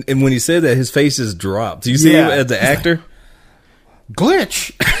 And when he said that, his face is dropped. Do you see him as the actor? Like,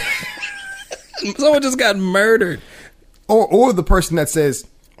 glitch. Someone just got murdered. Or the person that says,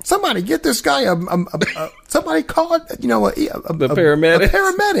 somebody get this guy somebody call it, the paramedic. A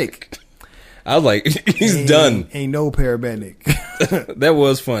paramedic. I was like, he's done. Ain't no paramedic. That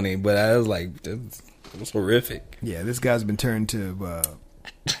was funny, but I was like, it was horrific. Yeah, this guy's been turned to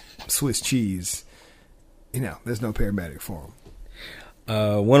Swiss cheese. There's no paramedic for him.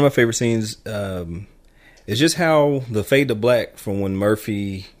 One of my favorite scenes is just how the fade to black from when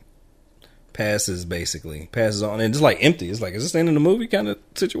Murphy passes on, and it's like empty. It's like, is this the end of the movie kind of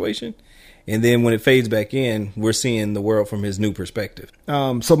situation? And then when it fades back in, we're seeing the world from his new perspective.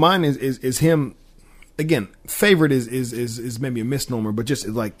 So mine is him. Again, favorite is maybe a misnomer, but just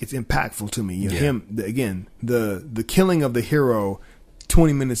like it's impactful to me. The killing of the hero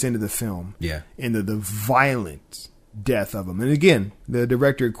 20 minutes into the film. Yeah. And the violent death of him. And again, the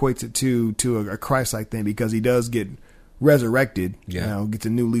director equates it to a Christ-like thing because he does get resurrected. Yeah. Gets a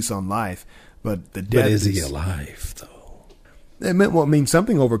new lease on life. But the death. But is he alive though?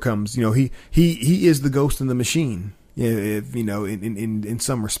 Something overcomes. He is the ghost in the machine. If in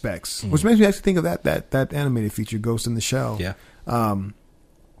some respects, which makes me actually think of that animated feature, Ghost in the Shell. Yeah.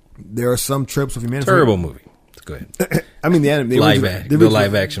 There are some tropes of humanity. Terrible movie. Go ahead. I mean, the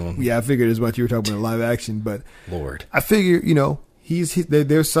live action one. Yeah, I figured as much. You were talking about live action, but Lord, I figure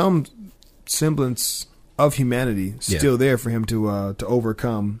there's some semblance of humanity still there for him to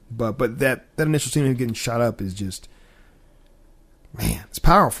overcome. But that initial scene of him getting shot up is just, man, it's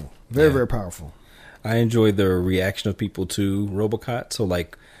powerful. Very powerful. I enjoyed the reaction of people to Robocop. So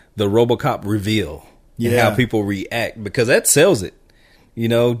like the Robocop reveal and how people react, because that sells it.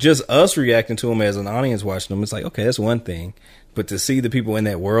 Just us reacting to him as an audience watching him, it's like, okay, that's one thing. But to see the people in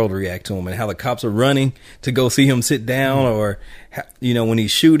that world react to him and how the cops are running to go see him sit down, or, when he's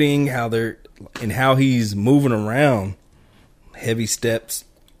shooting, how he's moving around, heavy steps.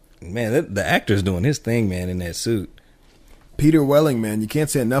 Man, the actor's doing his thing, man, in that suit. Peter Welling, man, you can't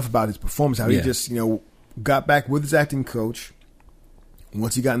say enough about his performance. How he just, got back with his acting coach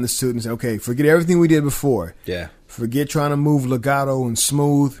once he got in the suit and said, okay, forget everything we did before. Yeah. Forget trying to move legato and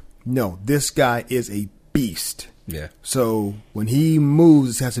smooth. No, this guy is a beast. Yeah. So when he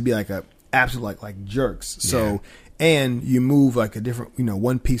moves, it has to be like a absolute like jerks. So and you move like a different,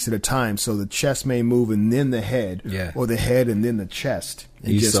 one piece at a time. So the chest may move and then the head, or the head and then the chest.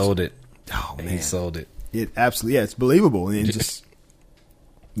 And he sold it. Oh man, he sold it. It absolutely, it's believable, and it just,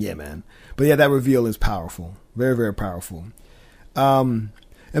 man. But that reveal is powerful, very very powerful. And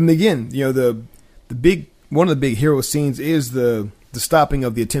again, the big. One of the big hero scenes is the stopping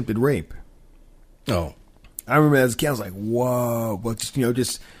of the attempted rape. Oh. I remember as a kid, I was like, whoa. But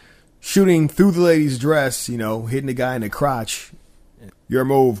just shooting through the lady's dress, hitting the guy in the crotch. Your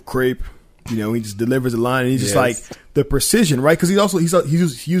move, creep. He just delivers a line, and he's just like, the precision, right? Because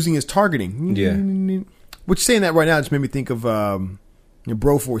he's using his targeting. Yeah. Which, saying that right now, just made me think of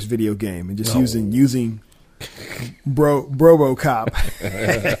Broforce video game, and just using Robocop.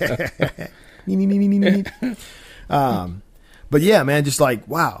 But yeah, man, just like,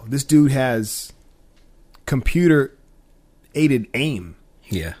 wow, this dude has computer aided aim.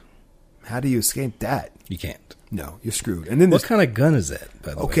 Yeah. How do you escape that? You can't. No, you're screwed. And then what kind of gun is that,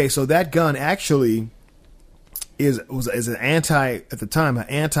 by the way? Okay, so that gun actually was an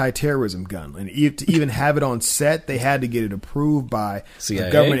anti-terrorism gun. And to even have it on set, they had to get it approved by CIA?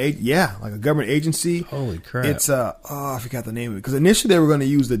 a government like a government agency. Holy crap. It's I forgot the name of it. Because initially they were going to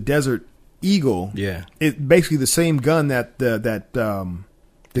use the Desert Eagle. Yeah. It's basically the same gun that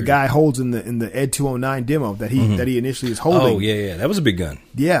the guy holds in the Ed 209 demo that he initially is holding. Oh yeah, that was a big gun.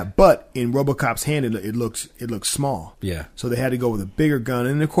 Yeah, but in RoboCop's hand it looks small. Yeah, so they had to go with a bigger gun,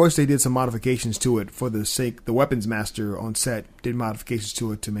 and of course they did some modifications to it for the sake. The weapons master on set did modifications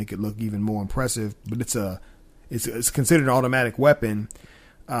to it to make it look even more impressive. But it's considered an automatic weapon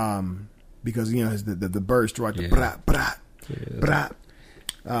because it's the burst, right? The bra bra bra.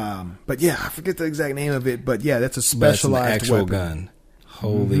 But yeah, I forget the exact name of it. But yeah, that's a specialized actual weapon. Gun.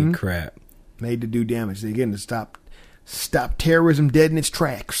 Holy crap. made to do damage. Again, to stop terrorism dead in its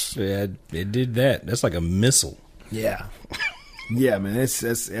tracks. Yeah, it did that. That's like a missile. Yeah. Yeah, man, it's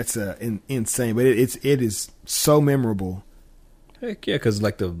insane, but it is so memorable. Heck yeah, because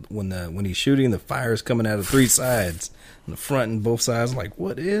like when he's shooting, the fire's coming out of three sides, in the front and both sides. I'm like,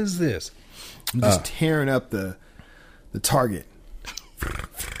 what is this? Just tearing up the target.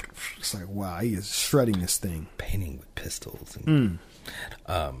 It's like, wow, he is shredding this thing. Painting with pistols. And,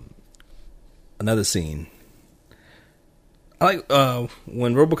 another scene. I like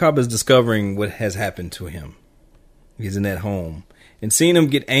when Robocop is discovering what has happened to him. He's in that home. And seeing him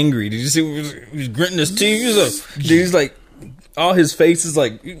get angry. Did you see he's gritting his teeth? He's like, all his face is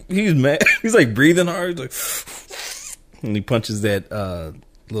like, he's mad. He's like breathing hard. He's like, and he punches that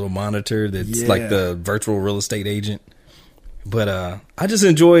little monitor that's like the virtual real estate agent. But I just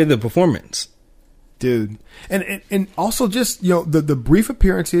enjoy the performance. Dude. And also just, the brief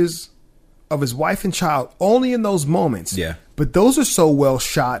appearances of his wife and child only in those moments. Yeah. But those are so well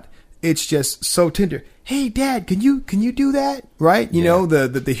shot. It's just so tender. Hey, Dad, can you do that? Right? You know,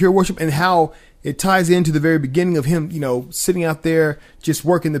 the hero worship and how it ties into the very beginning of him, sitting out there just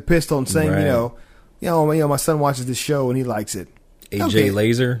working the pistol and saying, my son watches this show and he likes it. AJ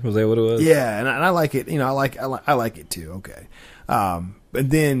Laser, was that what it was? Yeah, and I like it. I like it too. Okay. And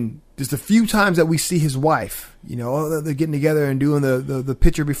then just a few times that we see his wife, they're getting together and doing the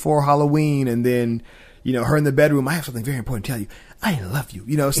picture before Halloween, and then, her in the bedroom. I have something very important to tell you. I love you.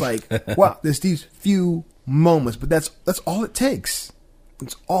 It's like, wow, there's these few moments, but that's all it takes.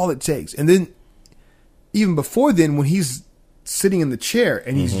 It's all it takes. And then even before then, when he's sitting in the chair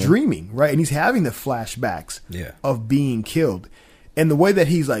and he's dreaming, right? And he's having the flashbacks of being killed. And the way that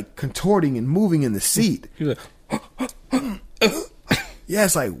he's like contorting and moving in the seat. He's like, yeah,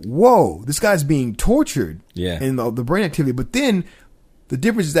 it's like, whoa, this guy's being tortured. Yeah. And the brain activity. But then the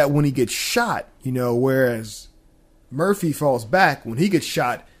difference is that when he gets shot, whereas Murphy falls back, when he gets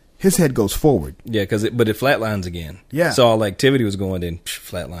shot, his head goes forward. Yeah, but it flatlines again. Yeah. So all the activity was going in,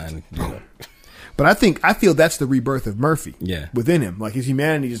 flatline. But I feel that's the rebirth of Murphy. Yeah. Within him. Like his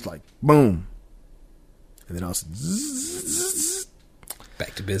humanity just like, boom. And then also,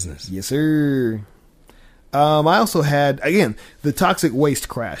 back to business. Yes, sir. I also had, again, the toxic waste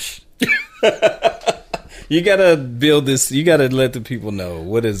crash. You gotta build this. You gotta let the people know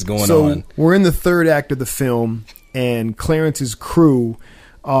what is going on. We're in the third act of the film, and Clarence's crew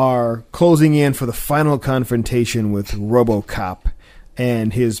are closing in for the final confrontation with Robocop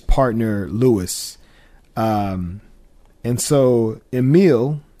and his partner Lewis. And so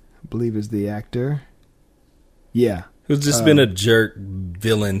Emil, I believe is the actor. Yeah. Who's just been a jerk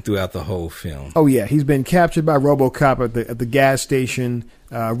villain throughout the whole film. Oh yeah, he's been captured by Robocop at the gas station,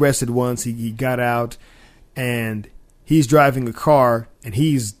 arrested once. He got out, and he's driving a car, and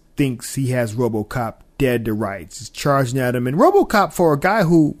thinks he has Robocop dead to rights. He's charging at him, and Robocop, for a guy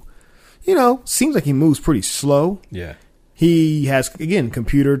who, seems like he moves pretty slow. Yeah, he has, again,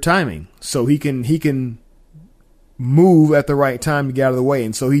 computer timing, so he can move at the right time to get out of the way,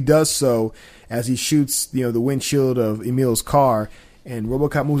 and so he does so as he shoots, the windshield of Emil's car, and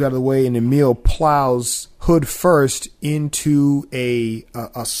Robocop moves out of the way, and Emil plows hood first into a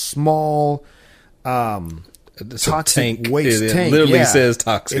small toxic waste tank. It literally says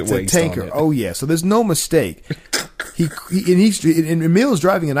toxic waste. It's a tanker. Oh yeah, so there's no mistake. And Emil's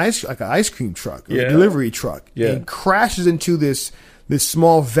driving an ice cream truck, a delivery truck, and crashes into this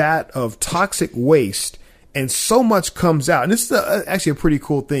small vat of toxic waste. And so much comes out, and this is actually a pretty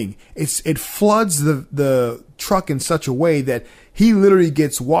cool thing. It floods the truck in such a way that he literally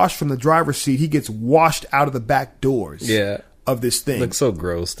gets washed from the driver's seat. He gets washed out of the back doors. Of this thing. Looks so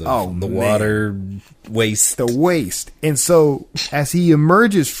gross. The water waste. The waste. And so as he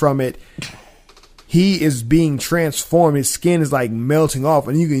emerges from it, he is being transformed. His skin is like melting off,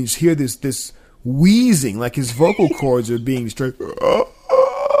 and you can just hear this wheezing, like his vocal cords are being straight.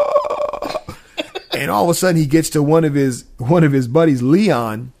 And all of a sudden, he gets to one of his buddies,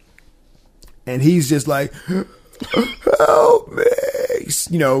 Leon, and he's just like, "Help me!"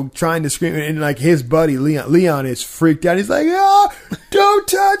 Trying to scream, and like his buddy Leon is freaked out. He's like, "Oh, don't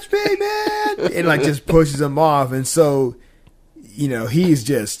touch me, man!" And like just pushes him off. And so, he's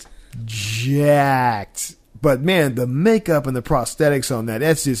just jacked. But man, the makeup and the prosthetics on that,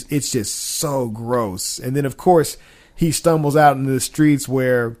 it's just so gross. And then of course he stumbles out into the streets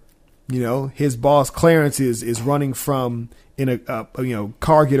where, his boss Clarence is running from in a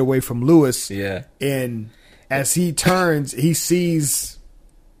car getaway from Lewis. Yeah. And as he turns, he sees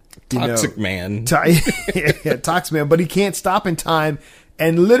Toxic Man. Toxic Man, but he can't stop in time,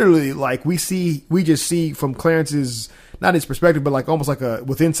 And literally, like, we just see from Clarence's, not his perspective, but like almost like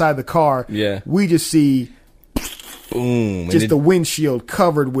with inside the car. Yeah. We just see boom, just the windshield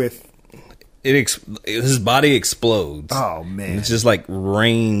covered with. His body explodes. Oh man. It's just like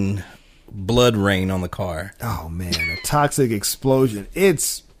blood rain on the car. Oh man, a toxic explosion.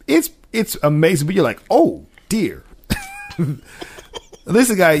 It's amazing, but you're like, oh dear. This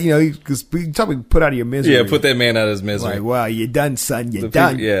is a guy, because you probably put out of your misery. Yeah, put that man out of his misery. Like, wow, you're done, son. You're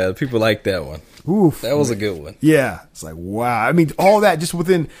done. People like that one. Oof, that was a good one. Yeah, it's like, wow. I mean, all that just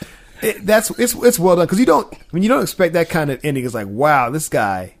within. It's well done, because you don't expect that kind of ending. It's like, wow, this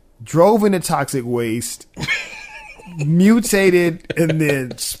guy drove into toxic waste, mutated, and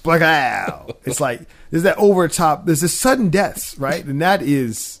then like, ow. It's like there's that over top. There's this sudden deaths, right? And that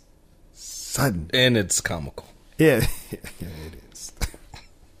is sudden, and it's comical. Yeah, it is.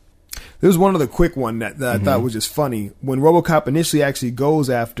 There's one other quick one that I thought was just funny. When Robocop initially actually goes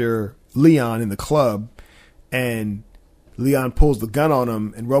after Leon in the club, and Leon pulls the gun on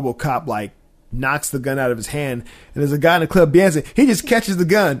him, and Robocop like knocks the gun out of his hand, and there's a guy in the club dancing. He just catches the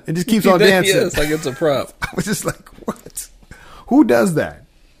gun and just keeps on dancing. Yeah, it's like it's a prop. I was just like, what? Who does that?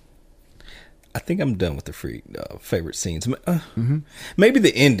 I think I'm done with the favorite scenes. Maybe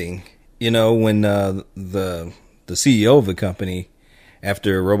the ending. When the CEO of the company,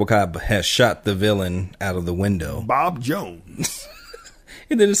 after Robocop has shot the villain out of the window, Bob Jones,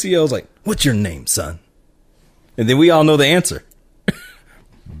 and then the CEO's like, "What's your name, son?" And then we all know the answer,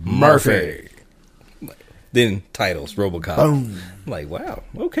 Murphy. Then titles, Robocop. Boom. Like, wow,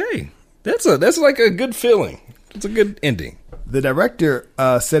 okay, that's like a good feeling. It's a good ending. The director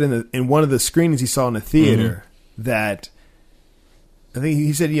said in one of the screenings he saw in the theater that. I think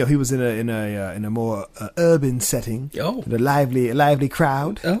he said, he was in a more urban setting, in a lively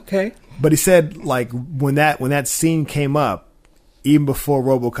crowd. Okay, but he said like when that scene came up, even before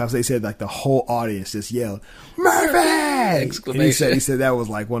RoboCop, they said like the whole audience just yelled Murphy! Exclamation! And he said that was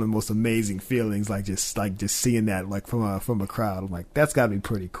like one of the most amazing feelings, like just seeing that like from a crowd. I'm like, that's got to be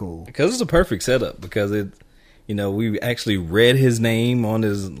pretty cool because it's a perfect setup because it, we actually read his name on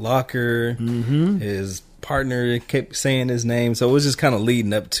his locker, his partner kept saying his name, so it was just kind of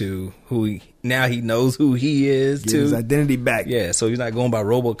leading up to he knows who he is. Get his identity back. Yeah, so he's not going by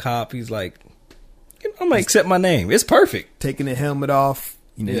RoboCop. He's like, I'm gonna accept my name. It's perfect. Taking the helmet off,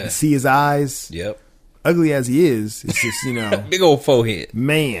 you can see his eyes. Yep. Ugly as he is, it's just big old forehead.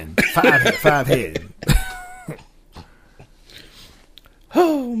 Man, five head.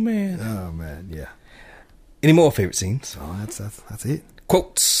 Oh man, yeah. Any more favorite scenes? Oh, that's it.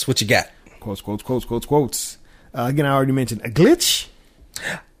 Quotes. What you got? Quotes. Again, I already mentioned a glitch.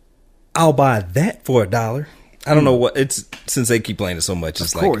 I'll buy that for $1. I don't know what it's since they keep playing it so much.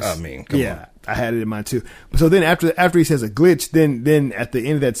 It's like, I mean, come on. I had it in mind too. So then after he says a glitch, then at the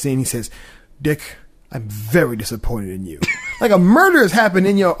end of that scene he says, "Dick, I'm very disappointed in you." Like a murder has happened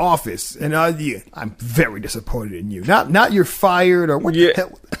in your office, and I'm very disappointed in you. Not you're fired or what the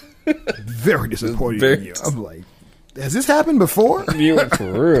hell. Very disappointed in you. I'm like, has this happened before? Yeah,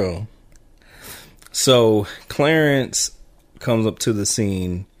 for real. So Clarence comes up to the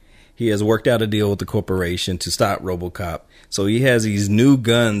scene. He has worked out a deal with the corporation to stop Robocop. So he has these new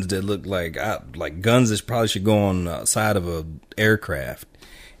guns that look like guns that probably should go on the side of a aircraft.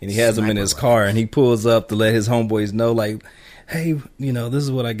 And he has them in his car, and he pulls up to let his homeboys know, like, hey, this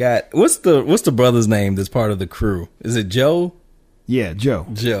is what I got. What's the brother's name that's part of the crew? Is it Joe? Yeah, Joe.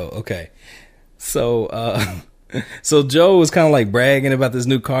 Okay. So Joe was kind of like bragging about this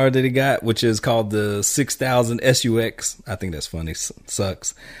new car that he got, which is called the 6000 SUX. I think that's funny.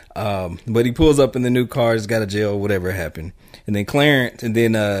 Sucks. But he pulls up in the new car, just got a jail, whatever happened. And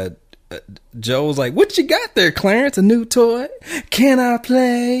then Joe's like, "What you got there, Clarence? A new toy? Can I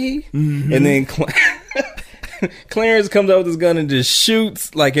play?" Mm-hmm. And then Clarence comes out with his gun and just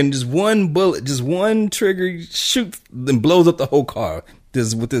shoots, like in just one bullet, just one trigger, shoots and blows up the whole car.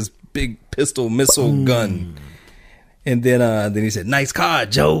 With this big pistol missile gun. And then he said, "Nice car,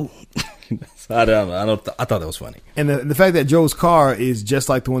 Joe." So I thought that was funny. And the fact that Joe's car is just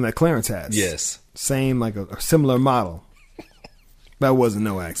like the one that Clarence has. Yes. Same, like a similar model. That wasn't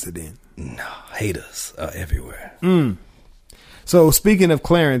no accident. No, haters are everywhere. So speaking of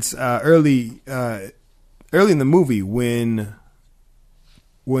Clarence, early in the movie, when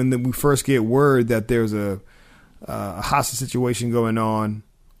we first get word that there's a hostage situation going on,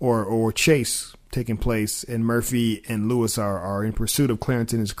 or chase taking place, and Murphy and Lewis are in pursuit of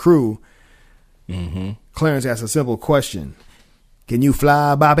Clarence and his crew. Mm-hmm. Clarence asks a simple question: "Can you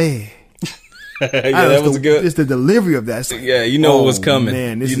fly, Bobby?" That was good. It's the delivery of that. It's like, what was coming.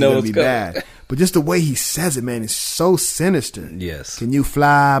 Man, this is gonna be bad. But just the way he says it, man, is so sinister. Yes. Can you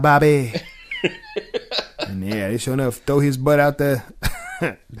fly, Bobby? And yeah, they sure enough throw his butt out there.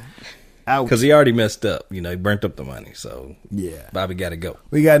 Out. Because he already messed up. He burnt up the money. So yeah, Bobby got to go.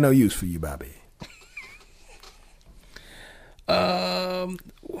 We got no use for you, Bobby.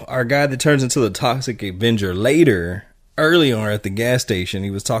 Our guy that turns into the Toxic Avenger later, early on at the gas station,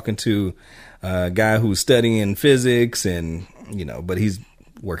 he was talking to a guy who's studying physics and, but he's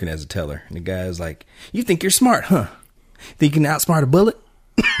working as a teller. And the guy's like, you think you're smart, huh? Think you can outsmart a bullet?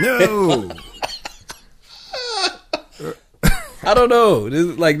 No. I don't know.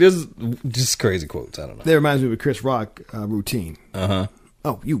 There's just crazy quotes. I don't know. That reminds me of a Chris Rock routine. Uh-huh.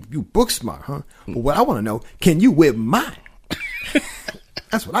 Oh, you book smart, huh? Well, what I want to know, can you whip mine?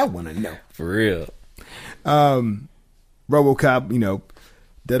 That's what I want to know. For real. Robocop,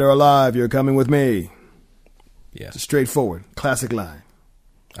 dead or alive, you're coming with me. Yeah. It's straightforward. Classic line.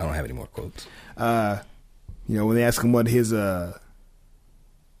 I don't have any more quotes. When they ask him what his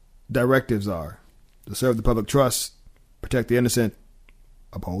directives are, to serve the public trust, protect the innocent,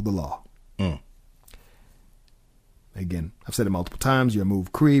 uphold the law. Again, I've said it multiple times. You're a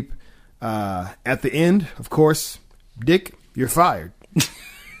move creep. At the end, of course, Dick, you're fired.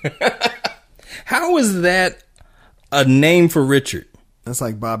 How is that a name for Richard? That's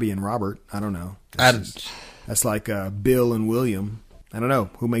like Bobby and Robert. I don't know. That's like Bill and William. I don't know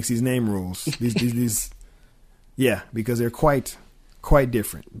who makes these name rules. These yeah, because they're quite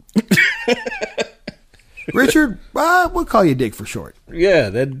different. Richard, we'll call you Dick for short. Yeah,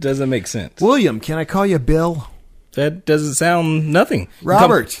 that doesn't make sense. William, can I call you Bill? That doesn't sound nothing.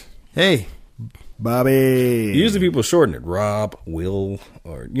 Robert, hey, Bobby. Usually people shorten it. Rob, Will,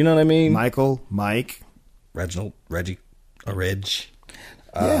 or you know what I mean? Michael, Mike. Reginald, Reggie, or Reg.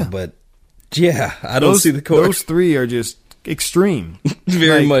 Yeah. But yeah, I don't see the chord. Those three are just extreme.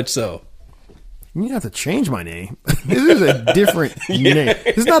 Very much so. You have to change my name. This is a different name.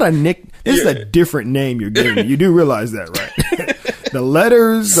 This is not a nick. This is a different name you're giving me. You do realize that, right? The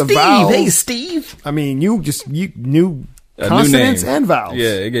letters, the vowels. Hey, Steve. I mean, you knew consonants and vowels. Yeah,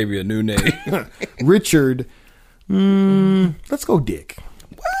 it gave you a new name. Richard. Let's go Dick.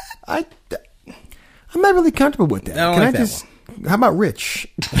 What? I'm not really comfortable with that. I don't like that one. How about Rich?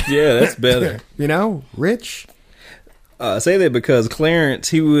 Yeah, that's better. Rich. Say that because Clarence,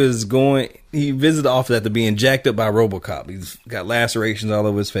 he visited the office after being jacked up by Robocop. He's got lacerations all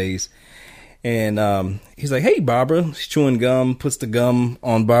over his face. And he's like, hey, Barbara. She's chewing gum, puts the gum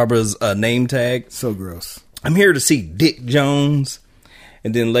on Barbara's name tag. So gross. I'm here to see Dick Jones.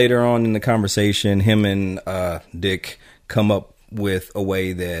 And then later on in the conversation, him and Dick come up with a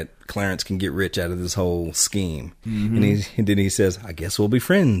way that Clarence can get rich out of this whole scheme. Mm-hmm. And then he says, I guess we'll be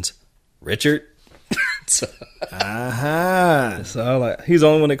friends, Richard. So he's the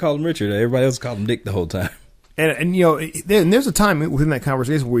only one that called him Richard. Everybody else called him Dick the whole time. And there's a time within that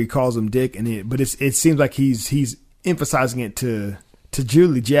conversation where he calls him Dick, but it seems like he's emphasizing it to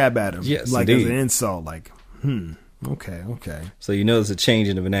Julie jab at him, yes, like indeed. As an insult, like okay. So there's a change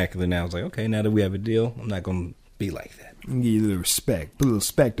in the vernacular now. It's like, okay, now that we have a deal, I'm not going to be like that. Give you a little respect, put a little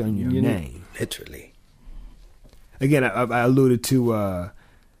respect on your name, literally. Again, I alluded to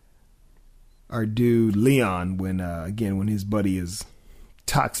our dude Leon when his buddy is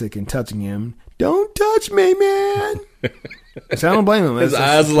toxic and touching him. Don't touch me, man. So I don't blame him. His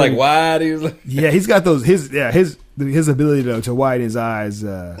eyes are like wide. Yeah, he's got those. His ability to widen his eyes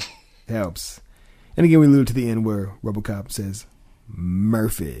helps. And again, we alluded to the end where Robocop says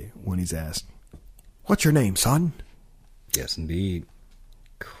Murphy when he's asked, "What's your name, son?" Yes, indeed.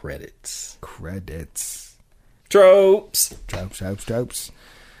 Credits. Tropes. I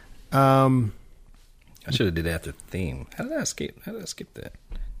should have did that after the theme. How did I skip that?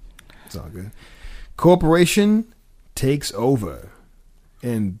 It's all good. Corporation takes over.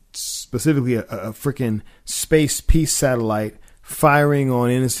 And specifically a freaking space peace satellite firing on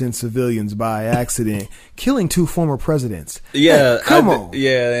innocent civilians by accident, killing 2 former presidents. Yeah. Hey, come on.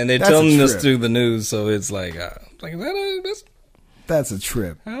 Yeah, and they're telling us through the news, so it's like, that's a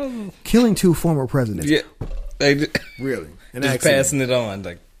trip. Killing 2 former presidents. Yeah. Really? Just accident. Passing it on.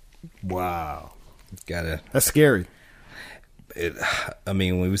 Like, wow. That's scary.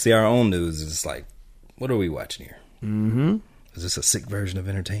 When we see our own news, it's like, what are we watching here? Mm-hmm. Is this a sick version of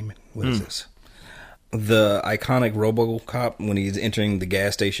entertainment? What is this? The iconic Robocop, when he's entering the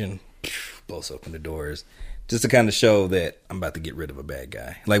gas station, blows open the doors, just to kind of show that I'm about to get rid of a bad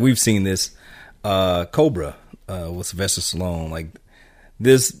guy. Like, we've seen this Cobra with Sylvester Stallone. Like,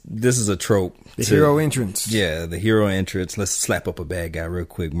 this is a trope. The hero entrance. Yeah, the hero entrance. Let's slap up a bad guy real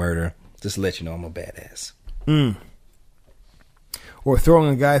quick, murder. Just to let you know I'm a badass. or throwing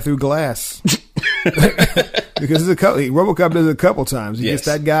a guy through glass. Because Robocop does it a couple times. He gets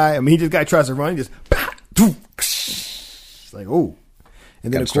that guy. I mean, this guy tries to run. He just it's like, oh.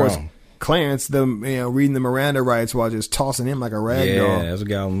 And then, of course, Clarence, reading the Miranda rights while just tossing him like a rag doll. Yeah, that's a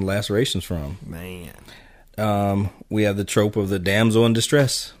guy on lacerations from. Man. We have the trope of the damsel in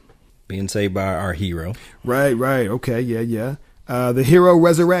distress being saved by our hero. Right. Okay, yeah. The hero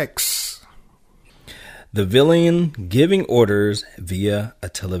resurrects. The villain giving orders via a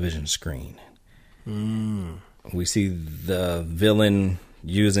television screen. We see the villain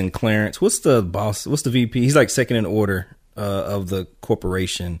using Clarence. What's the boss? What's the VP? He's like second in order of the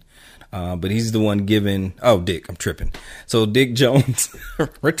corporation. But he's the one giving. Oh, Dick, I'm tripping. So Dick Jones,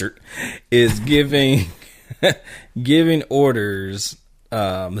 Richard, is giving orders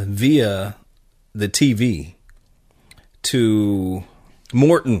via the TV to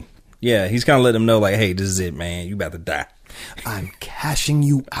Morton. Yeah, he's kind of letting him know, like, hey, this is it, man. You about to die. I'm cashing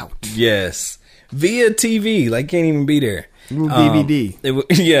you out. Yes. Via TV. Like, can't even be there. DVD.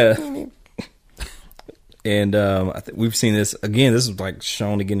 Yeah. And I think we've seen this again. This is like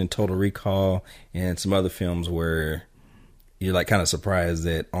shown again in Total Recall and some other films where you're like kind of surprised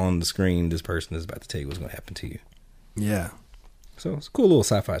that on the screen this person is about to tell you what's going to happen to you. Yeah. So it's a cool little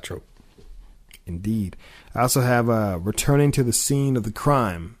sci-fi trope. Indeed. I also have returning to the scene of the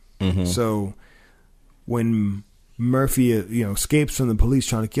crime. Mm-hmm. So when Murphy escapes from the police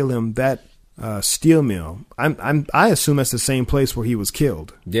trying to kill him, that steel mill. I assume that's the same place where he was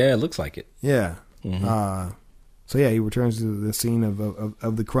killed. Yeah, it looks like it. Yeah. Mm-hmm. So yeah, he returns to the scene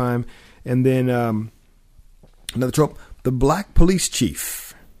of the crime, and then another trope: the black police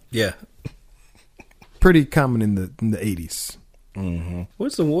chief. Yeah, pretty common in the 80s. Mm-hmm.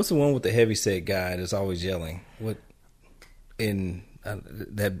 What's the one with the heavyset guy that's always yelling? What in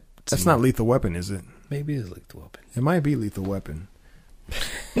that's not Lethal Weapon, is it? Maybe it is Lethal Weapon. It might be Lethal Weapon.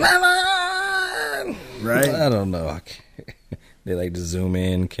 Right? I don't know. They like to zoom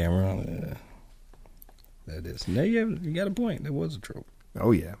in camera. That is. No, you got a point. That was a trope.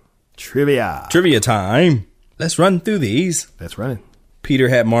 Oh, yeah. Trivia time. Let's run through these. Let's run it. Peter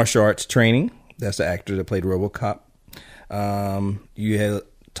had martial arts training. That's the actor that played Robocop. You had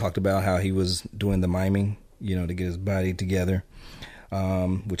talked about how he was doing the miming, to get his body together,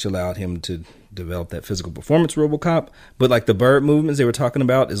 which allowed him to develop that physical performance Robocop. But like the bird movements they were talking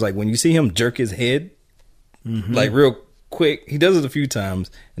about is like when you see him jerk his head, like real quick. He does it a few times,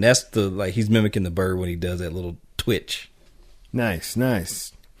 and that's he's mimicking the bird when he does that little twitch. Nice.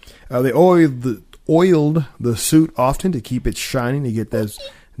 They oiled the suit often to keep it shining to get that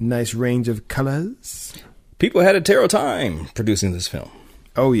nice range of colors. People had a terrible time producing this film.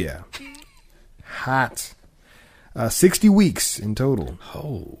 Oh yeah, hot. 60 weeks in total.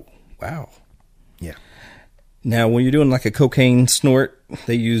 Oh wow. Yeah. Now, when you're doing like a cocaine snort,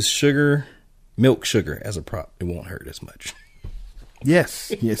 they use milk sugar as a prop. It won't hurt as much. Yes.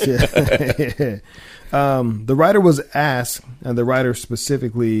 The writer was asked, and the writer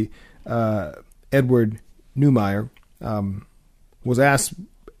specifically, Edward Neumeier, was asked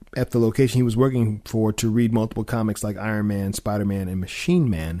at the location he was working for to read multiple comics like Iron Man, Spider-Man, and Machine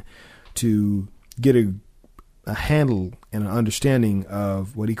Man to get a handle and an understanding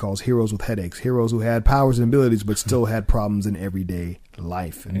of what he calls heroes with headaches, heroes who had powers and abilities but still had problems in everyday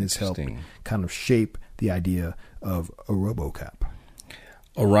life. And this helped kind of shape the idea of a Robocop.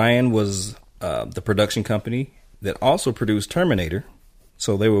 Orion was the production company that also produced Terminator,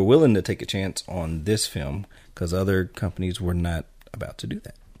 so they were willing to take a chance on this film because other companies were not about to do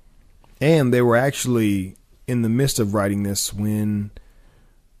that. And they were actually in the midst of writing this when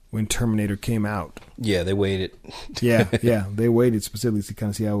Terminator came out. Yeah, they waited. yeah, they waited specifically to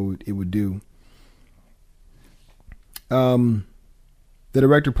kind of see how it would do. The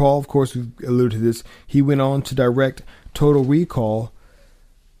director, Paul, of course, we alluded to this. He went on to direct Total Recall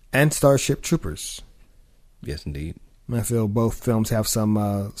and Starship Troopers. Yes, indeed. I feel both films have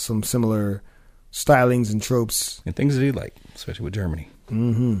some similar stylings and tropes. And things that he liked, especially with Germany.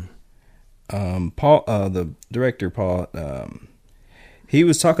 Mm-hmm. Paul, the director, Paul, he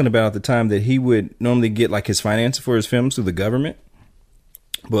was talking about at the time that he would normally get like his finances for his films through the government.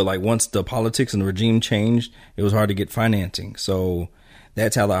 But like once the politics and the regime changed, it was hard to get financing. So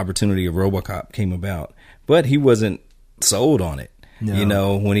that's how the opportunity of Robocop came about. But he wasn't sold on it.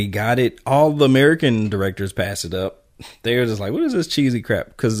 No. When he got it, all the American directors passed it up. They were just like, what is this cheesy crap?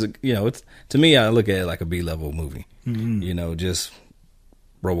 Because, it's, to me, I look at it like a B-level movie. Mm-hmm. Just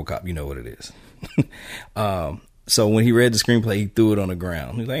Robocop, you know what it is. So when he read the screenplay, he threw it on the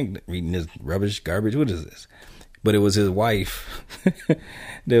ground. He's like, I ain't reading this rubbish, garbage. What is this? But it was his wife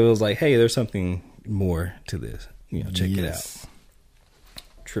that was like, hey, there's something more to this. Check it out.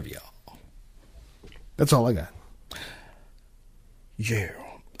 trivia. That's all I got. Yeah.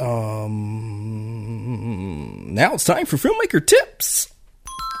 Now it's time for filmmaker tips.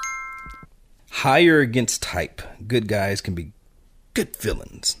 Higher against type. Good guys can be good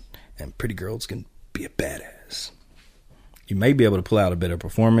villains, and pretty girls can be a badass. You may be able to pull out a better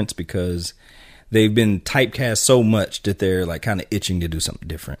performance because they've been typecast so much that they're like kind of itching to do something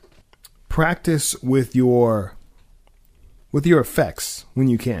different. Practice with your effects when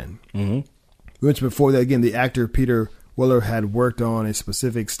you can. Mm-hmm. Which before that, again, the actor Peter Weller had worked on a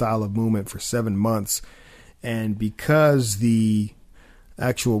specific style of movement for 7 months, and because the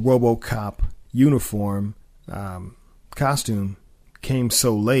actual Robocop uniform costume came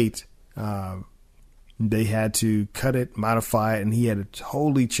so late, they had to cut it, modify it, and he had to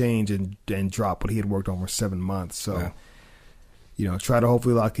totally change and drop what he had worked on for 7 months. So, try to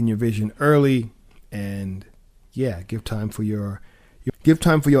hopefully lock in your vision early, and give time for your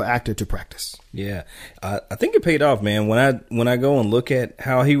actor to practice. Yeah, I think it paid off, man. When I go and look at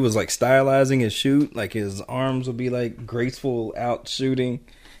how he was like stylizing his shoot, like his arms would be like graceful out shooting.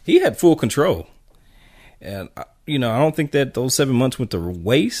 He had full control, and I don't think that those 7 months went to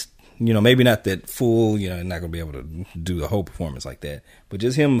waste. Maybe not that full. Not gonna be able to do the whole performance like that, but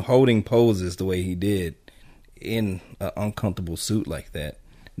just him holding poses the way he did in an uncomfortable suit like that,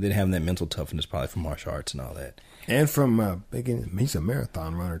 and then having that mental toughness probably from martial arts and all that. And from he's a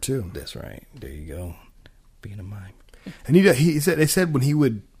marathon runner too. That's right. There you go. Being a mime. And they said when he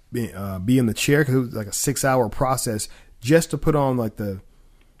would be in the chair, because it was like a 6-hour process just to put on like the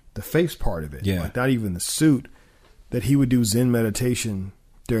face part of it. Yeah. Like not even the suit, that he would do Zen meditation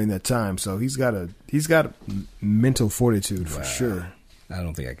during that time. So he's got mental fortitude for sure. I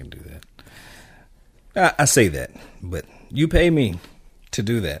don't think I can do that. I say that, but you pay me to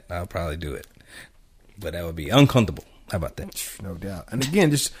do that, I'll probably do it. But that would be uncomfortable. How about that? No doubt. And again,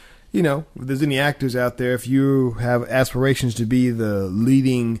 just, if there's any actors out there, if you have aspirations to be the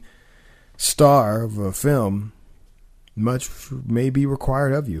leading star of a film, much may be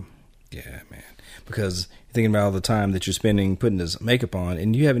required of you. Yeah, man. Because you're thinking about all the time that you're spending putting this makeup on,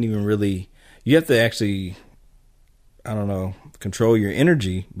 and you haven't even really, you have to actually, control your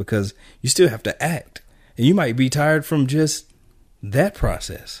energy because you still have to act. And you might be tired from just that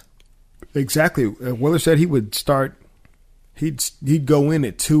process. Exactly. Weller said he would start. He'd go in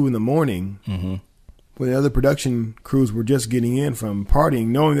at 2 a.m. Mm-hmm. when the other production crews were just getting in from partying,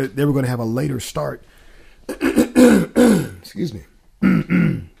 knowing that they were going to have a later start. Excuse me.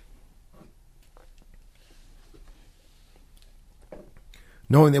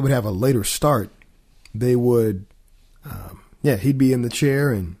 Knowing they would have a later start, they would, he'd be in the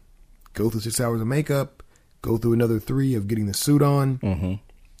chair and go through 6 hours of makeup, go through another 3 of getting the suit on. Mm-hmm.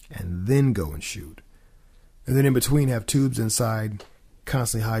 And then go and shoot. And then in between have tubes inside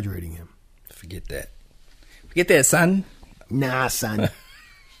constantly hydrating him. Forget that. Forget that, son. Nah, son.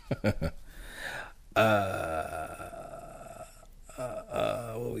 What are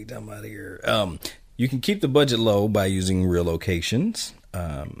we talking about here? You can keep the budget low by using real locations.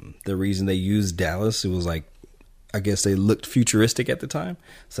 The reason they used Dallas, it was like, I guess they looked futuristic at the time.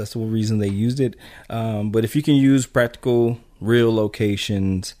 So that's the reason they used it. But if you can use practical, real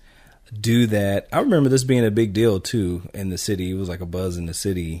locations, do that. I remember this being a big deal too in the city. It was like a buzz in the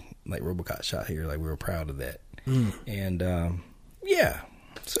city, like Robocop shot here. Like we were proud of that. And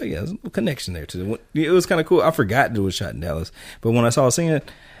so there's a connection there too. It was kind of cool. I forgot it was shot in Dallas, but when I saw it singing it,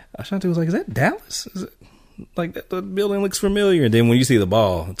 Ashanti was like, "Is that Dallas? Is it like that? The building looks familiar." And then when you see the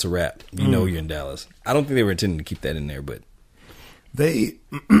ball, it's a wrap. You know you're in Dallas. I don't think they were intending to keep that in there, but the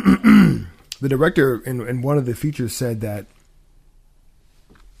director in one of the features said that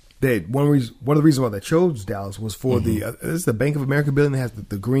one of the reasons why they chose Dallas was for this is the Bank of America building that has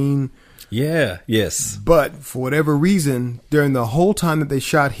the green. Yeah. Yes. But for whatever reason, during the whole time that they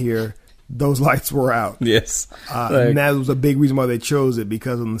shot here, those lights were out. Yes. And that was a big reason why they chose it,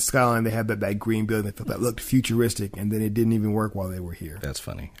 because on the skyline they had that green building. They felt that looked futuristic, and then it didn't even work while they were here. That's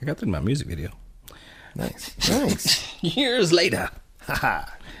funny. I got that in my music video. Nice. Thanks. Years later. Haha.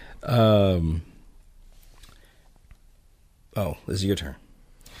 This is your turn.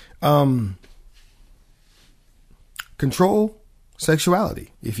 Control sexuality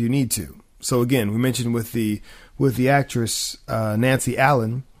if you need to. So again, we mentioned with the actress Nancy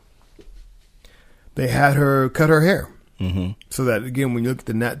Allen, they had her cut her hair. Mm-hmm. So that again, when you look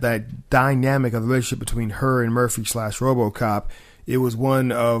at that dynamic of the relationship between her and Murphy / Robocop, it was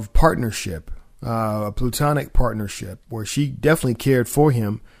one of partnership, a platonic partnership where she definitely cared for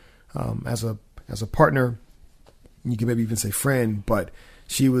him as a partner. You can maybe even say friend, but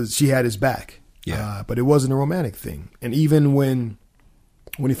she had his back. Yeah. But it wasn't a romantic thing. And even when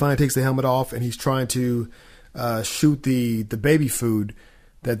when he finally takes the helmet off and he's trying to shoot the baby food,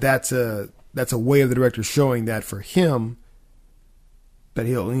 that's a way of the director showing that for him that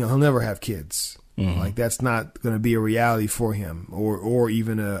he'll never have kids. Mm-hmm. Like that's not going to be a reality for him, or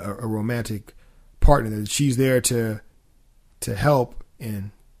even a romantic partner. That she's there to help,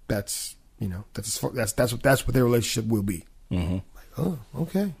 and that's what their relationship will be. Mm-hmm. Like, oh,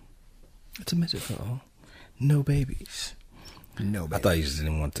 okay. It's a metaphor. No babies. No babies. I thought you just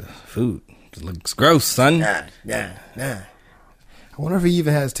didn't want the food. It looks gross, son. Nah. I wonder if he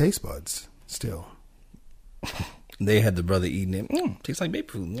even has taste buds still. They had the brother eating it. Tastes like baby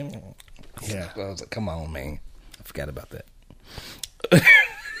food. Yeah. I was like, come on, man. I forgot about that.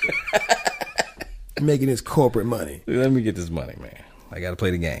 Making his corporate money. Let me get this money, man. I got to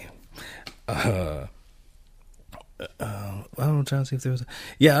play the game. I'm trying to see if there was.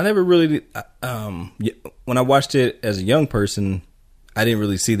 I never really. When I watched it as a young person, I didn't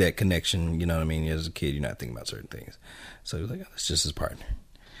really see that connection. You know what I mean? As a kid, you're not thinking about certain things. So it was like, oh, that's just his partner.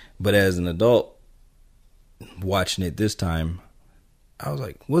 But as an adult, watching it this time, I was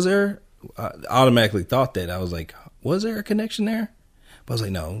like, was there? I automatically thought that. I was like, was there a connection there? But I was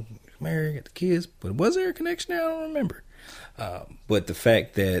like, no, married, got the kids. But was there a connection there? I don't remember. But the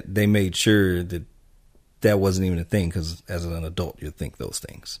fact that they made sure that wasn't even a thing, because as an adult, you think those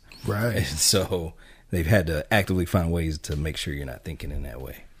things. Right. And so they've had to actively find ways to make sure you're not thinking in that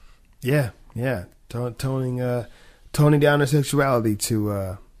way. Yeah. Toning down their sexuality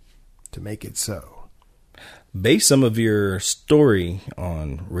to make it so. Base some of your story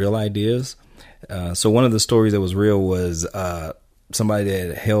on real ideas. So one of the stories that was real was somebody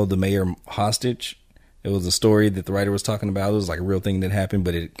that held the mayor hostage. It was a story that the writer was talking about. It was like a real thing that happened,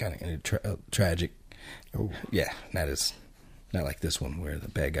 but it kind of ended tragic. Oh. Yeah, not like this one where the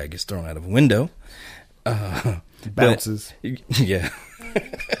bad guy gets thrown out of a window. Bounces. But, yeah.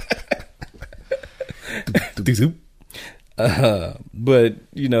 But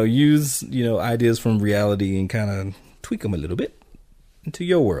use ideas from reality and kind of tweak them a little bit into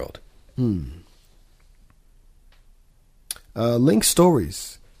your world. Link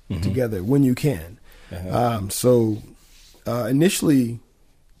stories together when you can. So initially,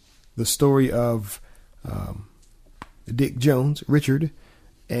 the story of Dick Jones, Richard,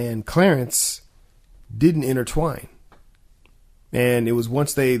 and Clarence didn't intertwine. And it was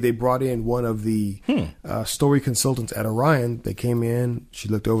once they brought in one of the story consultants at Orion. They came in, she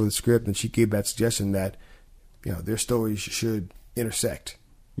looked over the script, and she gave that suggestion that their stories should intersect.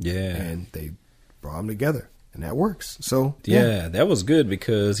 Yeah. And they brought them together, and that works. So yeah, that was good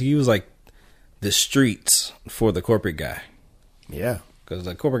because he was like the streets for the corporate guy. Yeah. Because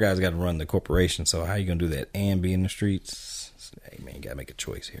the corporate guy's got to run the corporation. So how you going to do that and be in the streets? Hey, man, you got to make a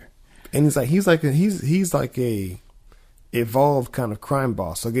choice here. And he's like a evolved kind of crime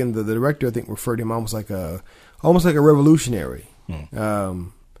boss. So again, the director, I think, referred to him almost like a revolutionary.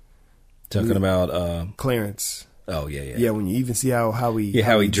 Talking about Clarence. Oh yeah. Yeah, when you even see how he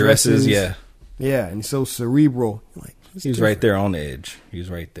dresses. Yeah, and he's so cerebral. Like, he's right there on the edge. He's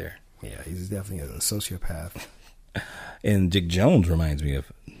right there. Yeah, he's definitely a sociopath. And Dick Jones reminds me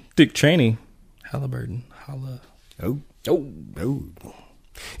of Dick Cheney. Halliburton. Oh.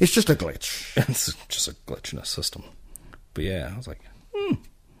 It's just a glitch. It's just a glitch in the system. But yeah, I was like,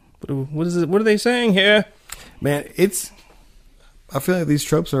 what is it? What are they saying here? Man, I feel like these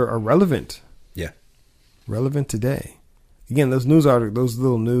tropes are relevant. Yeah. Relevant today. Again, those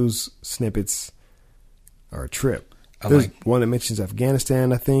little news snippets are a trip. There's one that mentions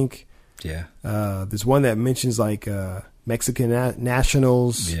Afghanistan, I think. Yeah. There's one that mentions like Mexican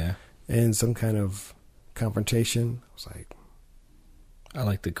nationals. Yeah. And some kind of confrontation. I was like, I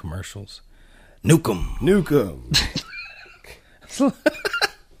like the commercials. Nuke 'em.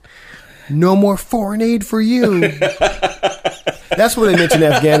 No more foreign aid for you. That's what they mentioned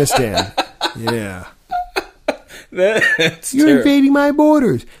in Afghanistan. Yeah. You're invading my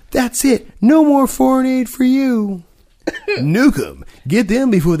borders. That's it. No more foreign aid for you. Nuke them. Get them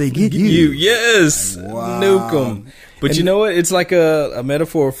before they get you. Yes. Wow. Nuke them. But you know what? It's like a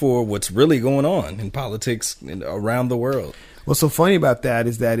metaphor for what's really going on in politics around the world. What's so funny about that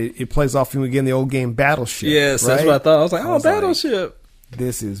is that it plays off again the old game Battleship. Yes, right? That's what I thought. I was like, Battleship. Like,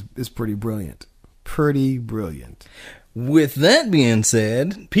 this is pretty brilliant. Pretty brilliant. With that being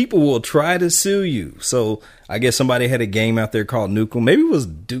said, people will try to sue you. So I guess somebody had a game out there called Nukem. Maybe it was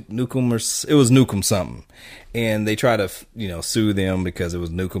Duke Nukem or it was Nukem something. And they try to, sue them because it was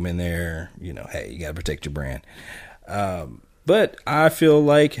Nukem in there. Hey, you got to protect your brand. But I feel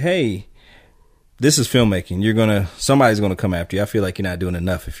like, hey, this is filmmaking. Somebody's going to come after you. I feel like you're not doing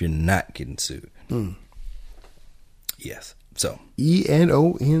enough if you're not getting sued. Yes. So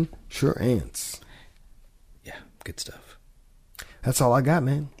ENO Insurance. Yeah, good stuff. That's all I got,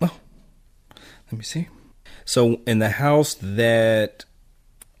 man. Oh, let me see. So in the house that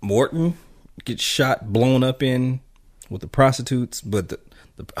Morton gets shot, blown up in with the prostitutes, but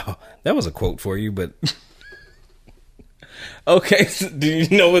that was a quote for you, but okay. So do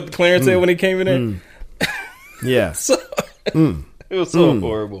you know what Clarence said when he came in there? Yeah. So, it was so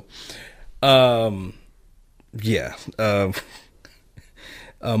horrible. Yeah.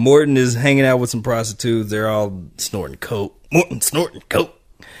 Morton is hanging out with some prostitutes. They're all snorting coke. Morton snorting coke.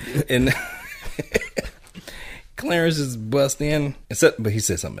 And Clarence is bust in. But he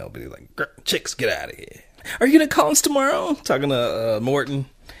said something else. But he's like, chicks, get out of here. Are you going to call us tomorrow? Talking to Morton.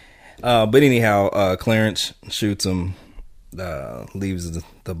 But anyhow, Clarence shoots him, leaves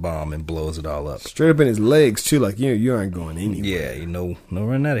the bomb and blows it all up. Straight up in his legs, too. Like, you aren't going anywhere. Yeah, no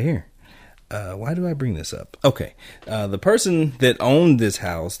running out of here. Why do I bring this up? Okay. The person that owned this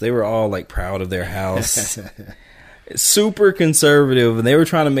house, they were all like proud of their house. Super conservative, and they were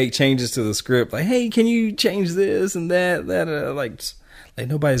trying to make changes to the script. Like, hey, can you change this and that? Like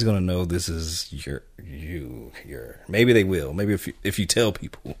nobody's gonna know this is your. Maybe they will. Maybe if you tell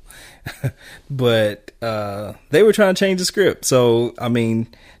people. But they were trying to change the script. So I mean,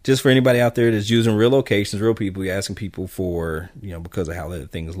 just for anybody out there that's using real locations, real people, you're asking people for because of how the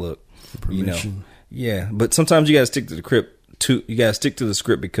things look. Permission. Yeah, but sometimes you gotta stick to the script. You gotta stick to the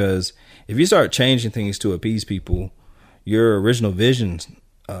script, because if you start changing things to appease people, your original vision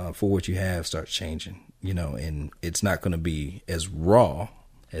for what you have starts changing. And it's not going to be as raw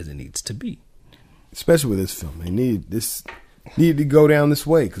as it needs to be. Especially with this film, they needed to go down this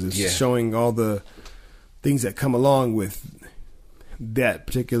way, because it's showing all the things that come along with that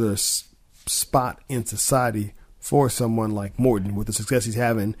particular spot in society for someone like Morton, with the success he's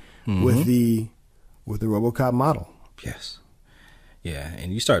having with the Robocop model. Yes. Yeah,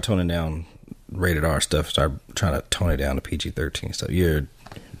 and you start toning down rated R stuff, start trying to tone it down to PG-13 stuff, you're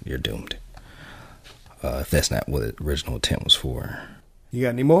doomed. If that's not what the original intent was for. You got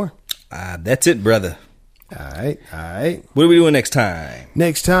any more? That's it, brother. All right. What are we doing next time?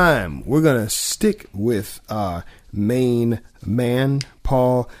 Next time, we're going to stick with our main man,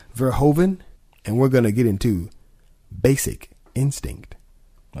 Paul Verhoeven, and we're going to get into Basic Instinct.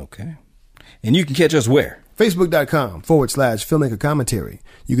 Okay. And you can catch us where? Facebook.com/filmmaker commentary.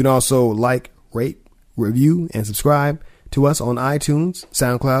 You can also like, rate, review, and subscribe to us on iTunes,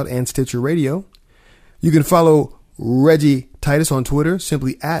 SoundCloud, and Stitcher Radio. You can follow Reggie Titus on Twitter,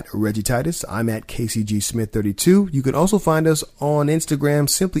 simply at Reggie Titus. I'm at KCGSmith32. You can also find us on Instagram,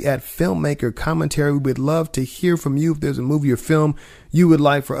 simply at Filmmaker Commentary. We would love to hear from you. If there's a movie or film you would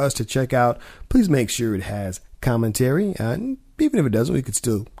like for us to check out, please make sure it has commentary. And even if it doesn't, we could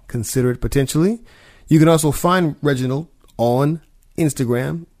still consider it potentially. You can also find Reginald on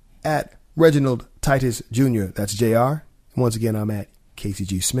Instagram at Reginald Titus Jr. That's JR. Once again, I'm at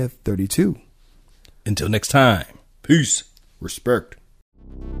KCG Smith 32. Until next time, peace. Respect.